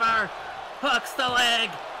headbutt, cover. Hooks the leg.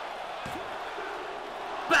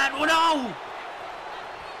 Benoit, no!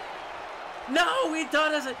 No, he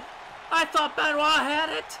doesn't. I thought Benoit had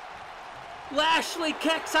it. Lashley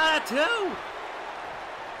kicks out of two.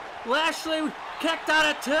 Lashley kicked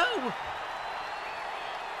out of two.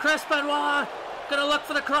 Chris Benoit gonna look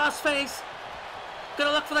for the crossface.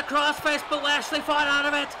 Gonna look for the crossface, but Lashley fought out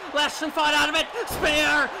of it. Lashley fought out of it.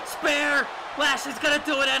 Spear, spear. Lashley's gonna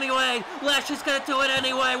do it anyway. Lashley's gonna do it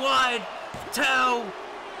anyway. 1, 2.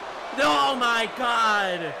 Oh my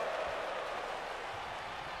God.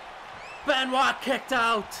 Benoit kicked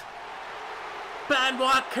out.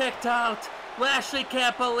 Benoit kicked out. Lashley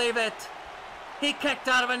can't believe it. He kicked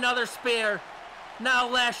out of another spear. Now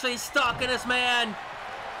Lashley's stalking his man.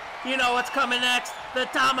 You know what's coming next. The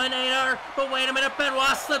Dominator. But wait a minute.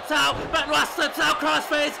 Benoit slips out. Benoit slips out.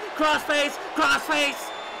 Crossface. Crossface. Crossface.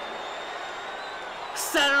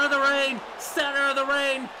 Center of the ring. Center of the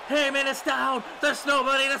ring. Heyman is down. There's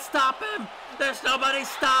nobody to stop him. There's nobody to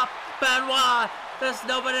stop Benoit. There's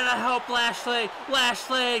nobody to help Lashley.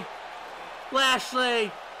 Lashley.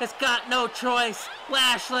 Lashley has got no choice.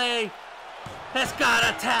 Lashley has got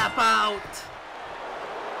to tap out.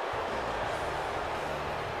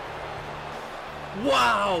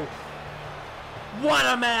 Wow. What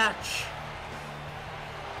a match.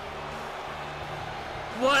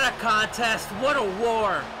 What a contest. What a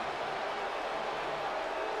war.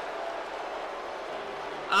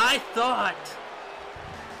 I thought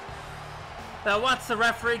that once the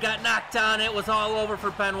referee got knocked down, it was all over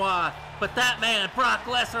for Benoit. But that man, Brock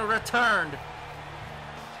Lesnar, returned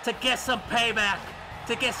to get some payback,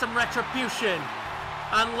 to get some retribution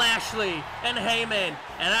on Lashley and Heyman.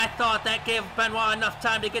 And I thought that gave Benoit enough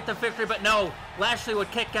time to get the victory, but no. Lashley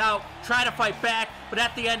would kick out, try to fight back, but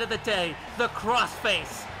at the end of the day, the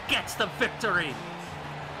crossface gets the victory.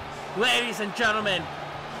 Ladies and gentlemen,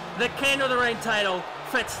 the King of the Ring title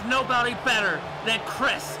fits nobody better than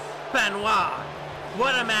Chris Benoit.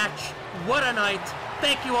 What a match, what a night.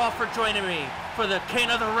 Thank you all for joining me for the King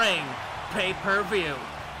of the Ring pay-per-view.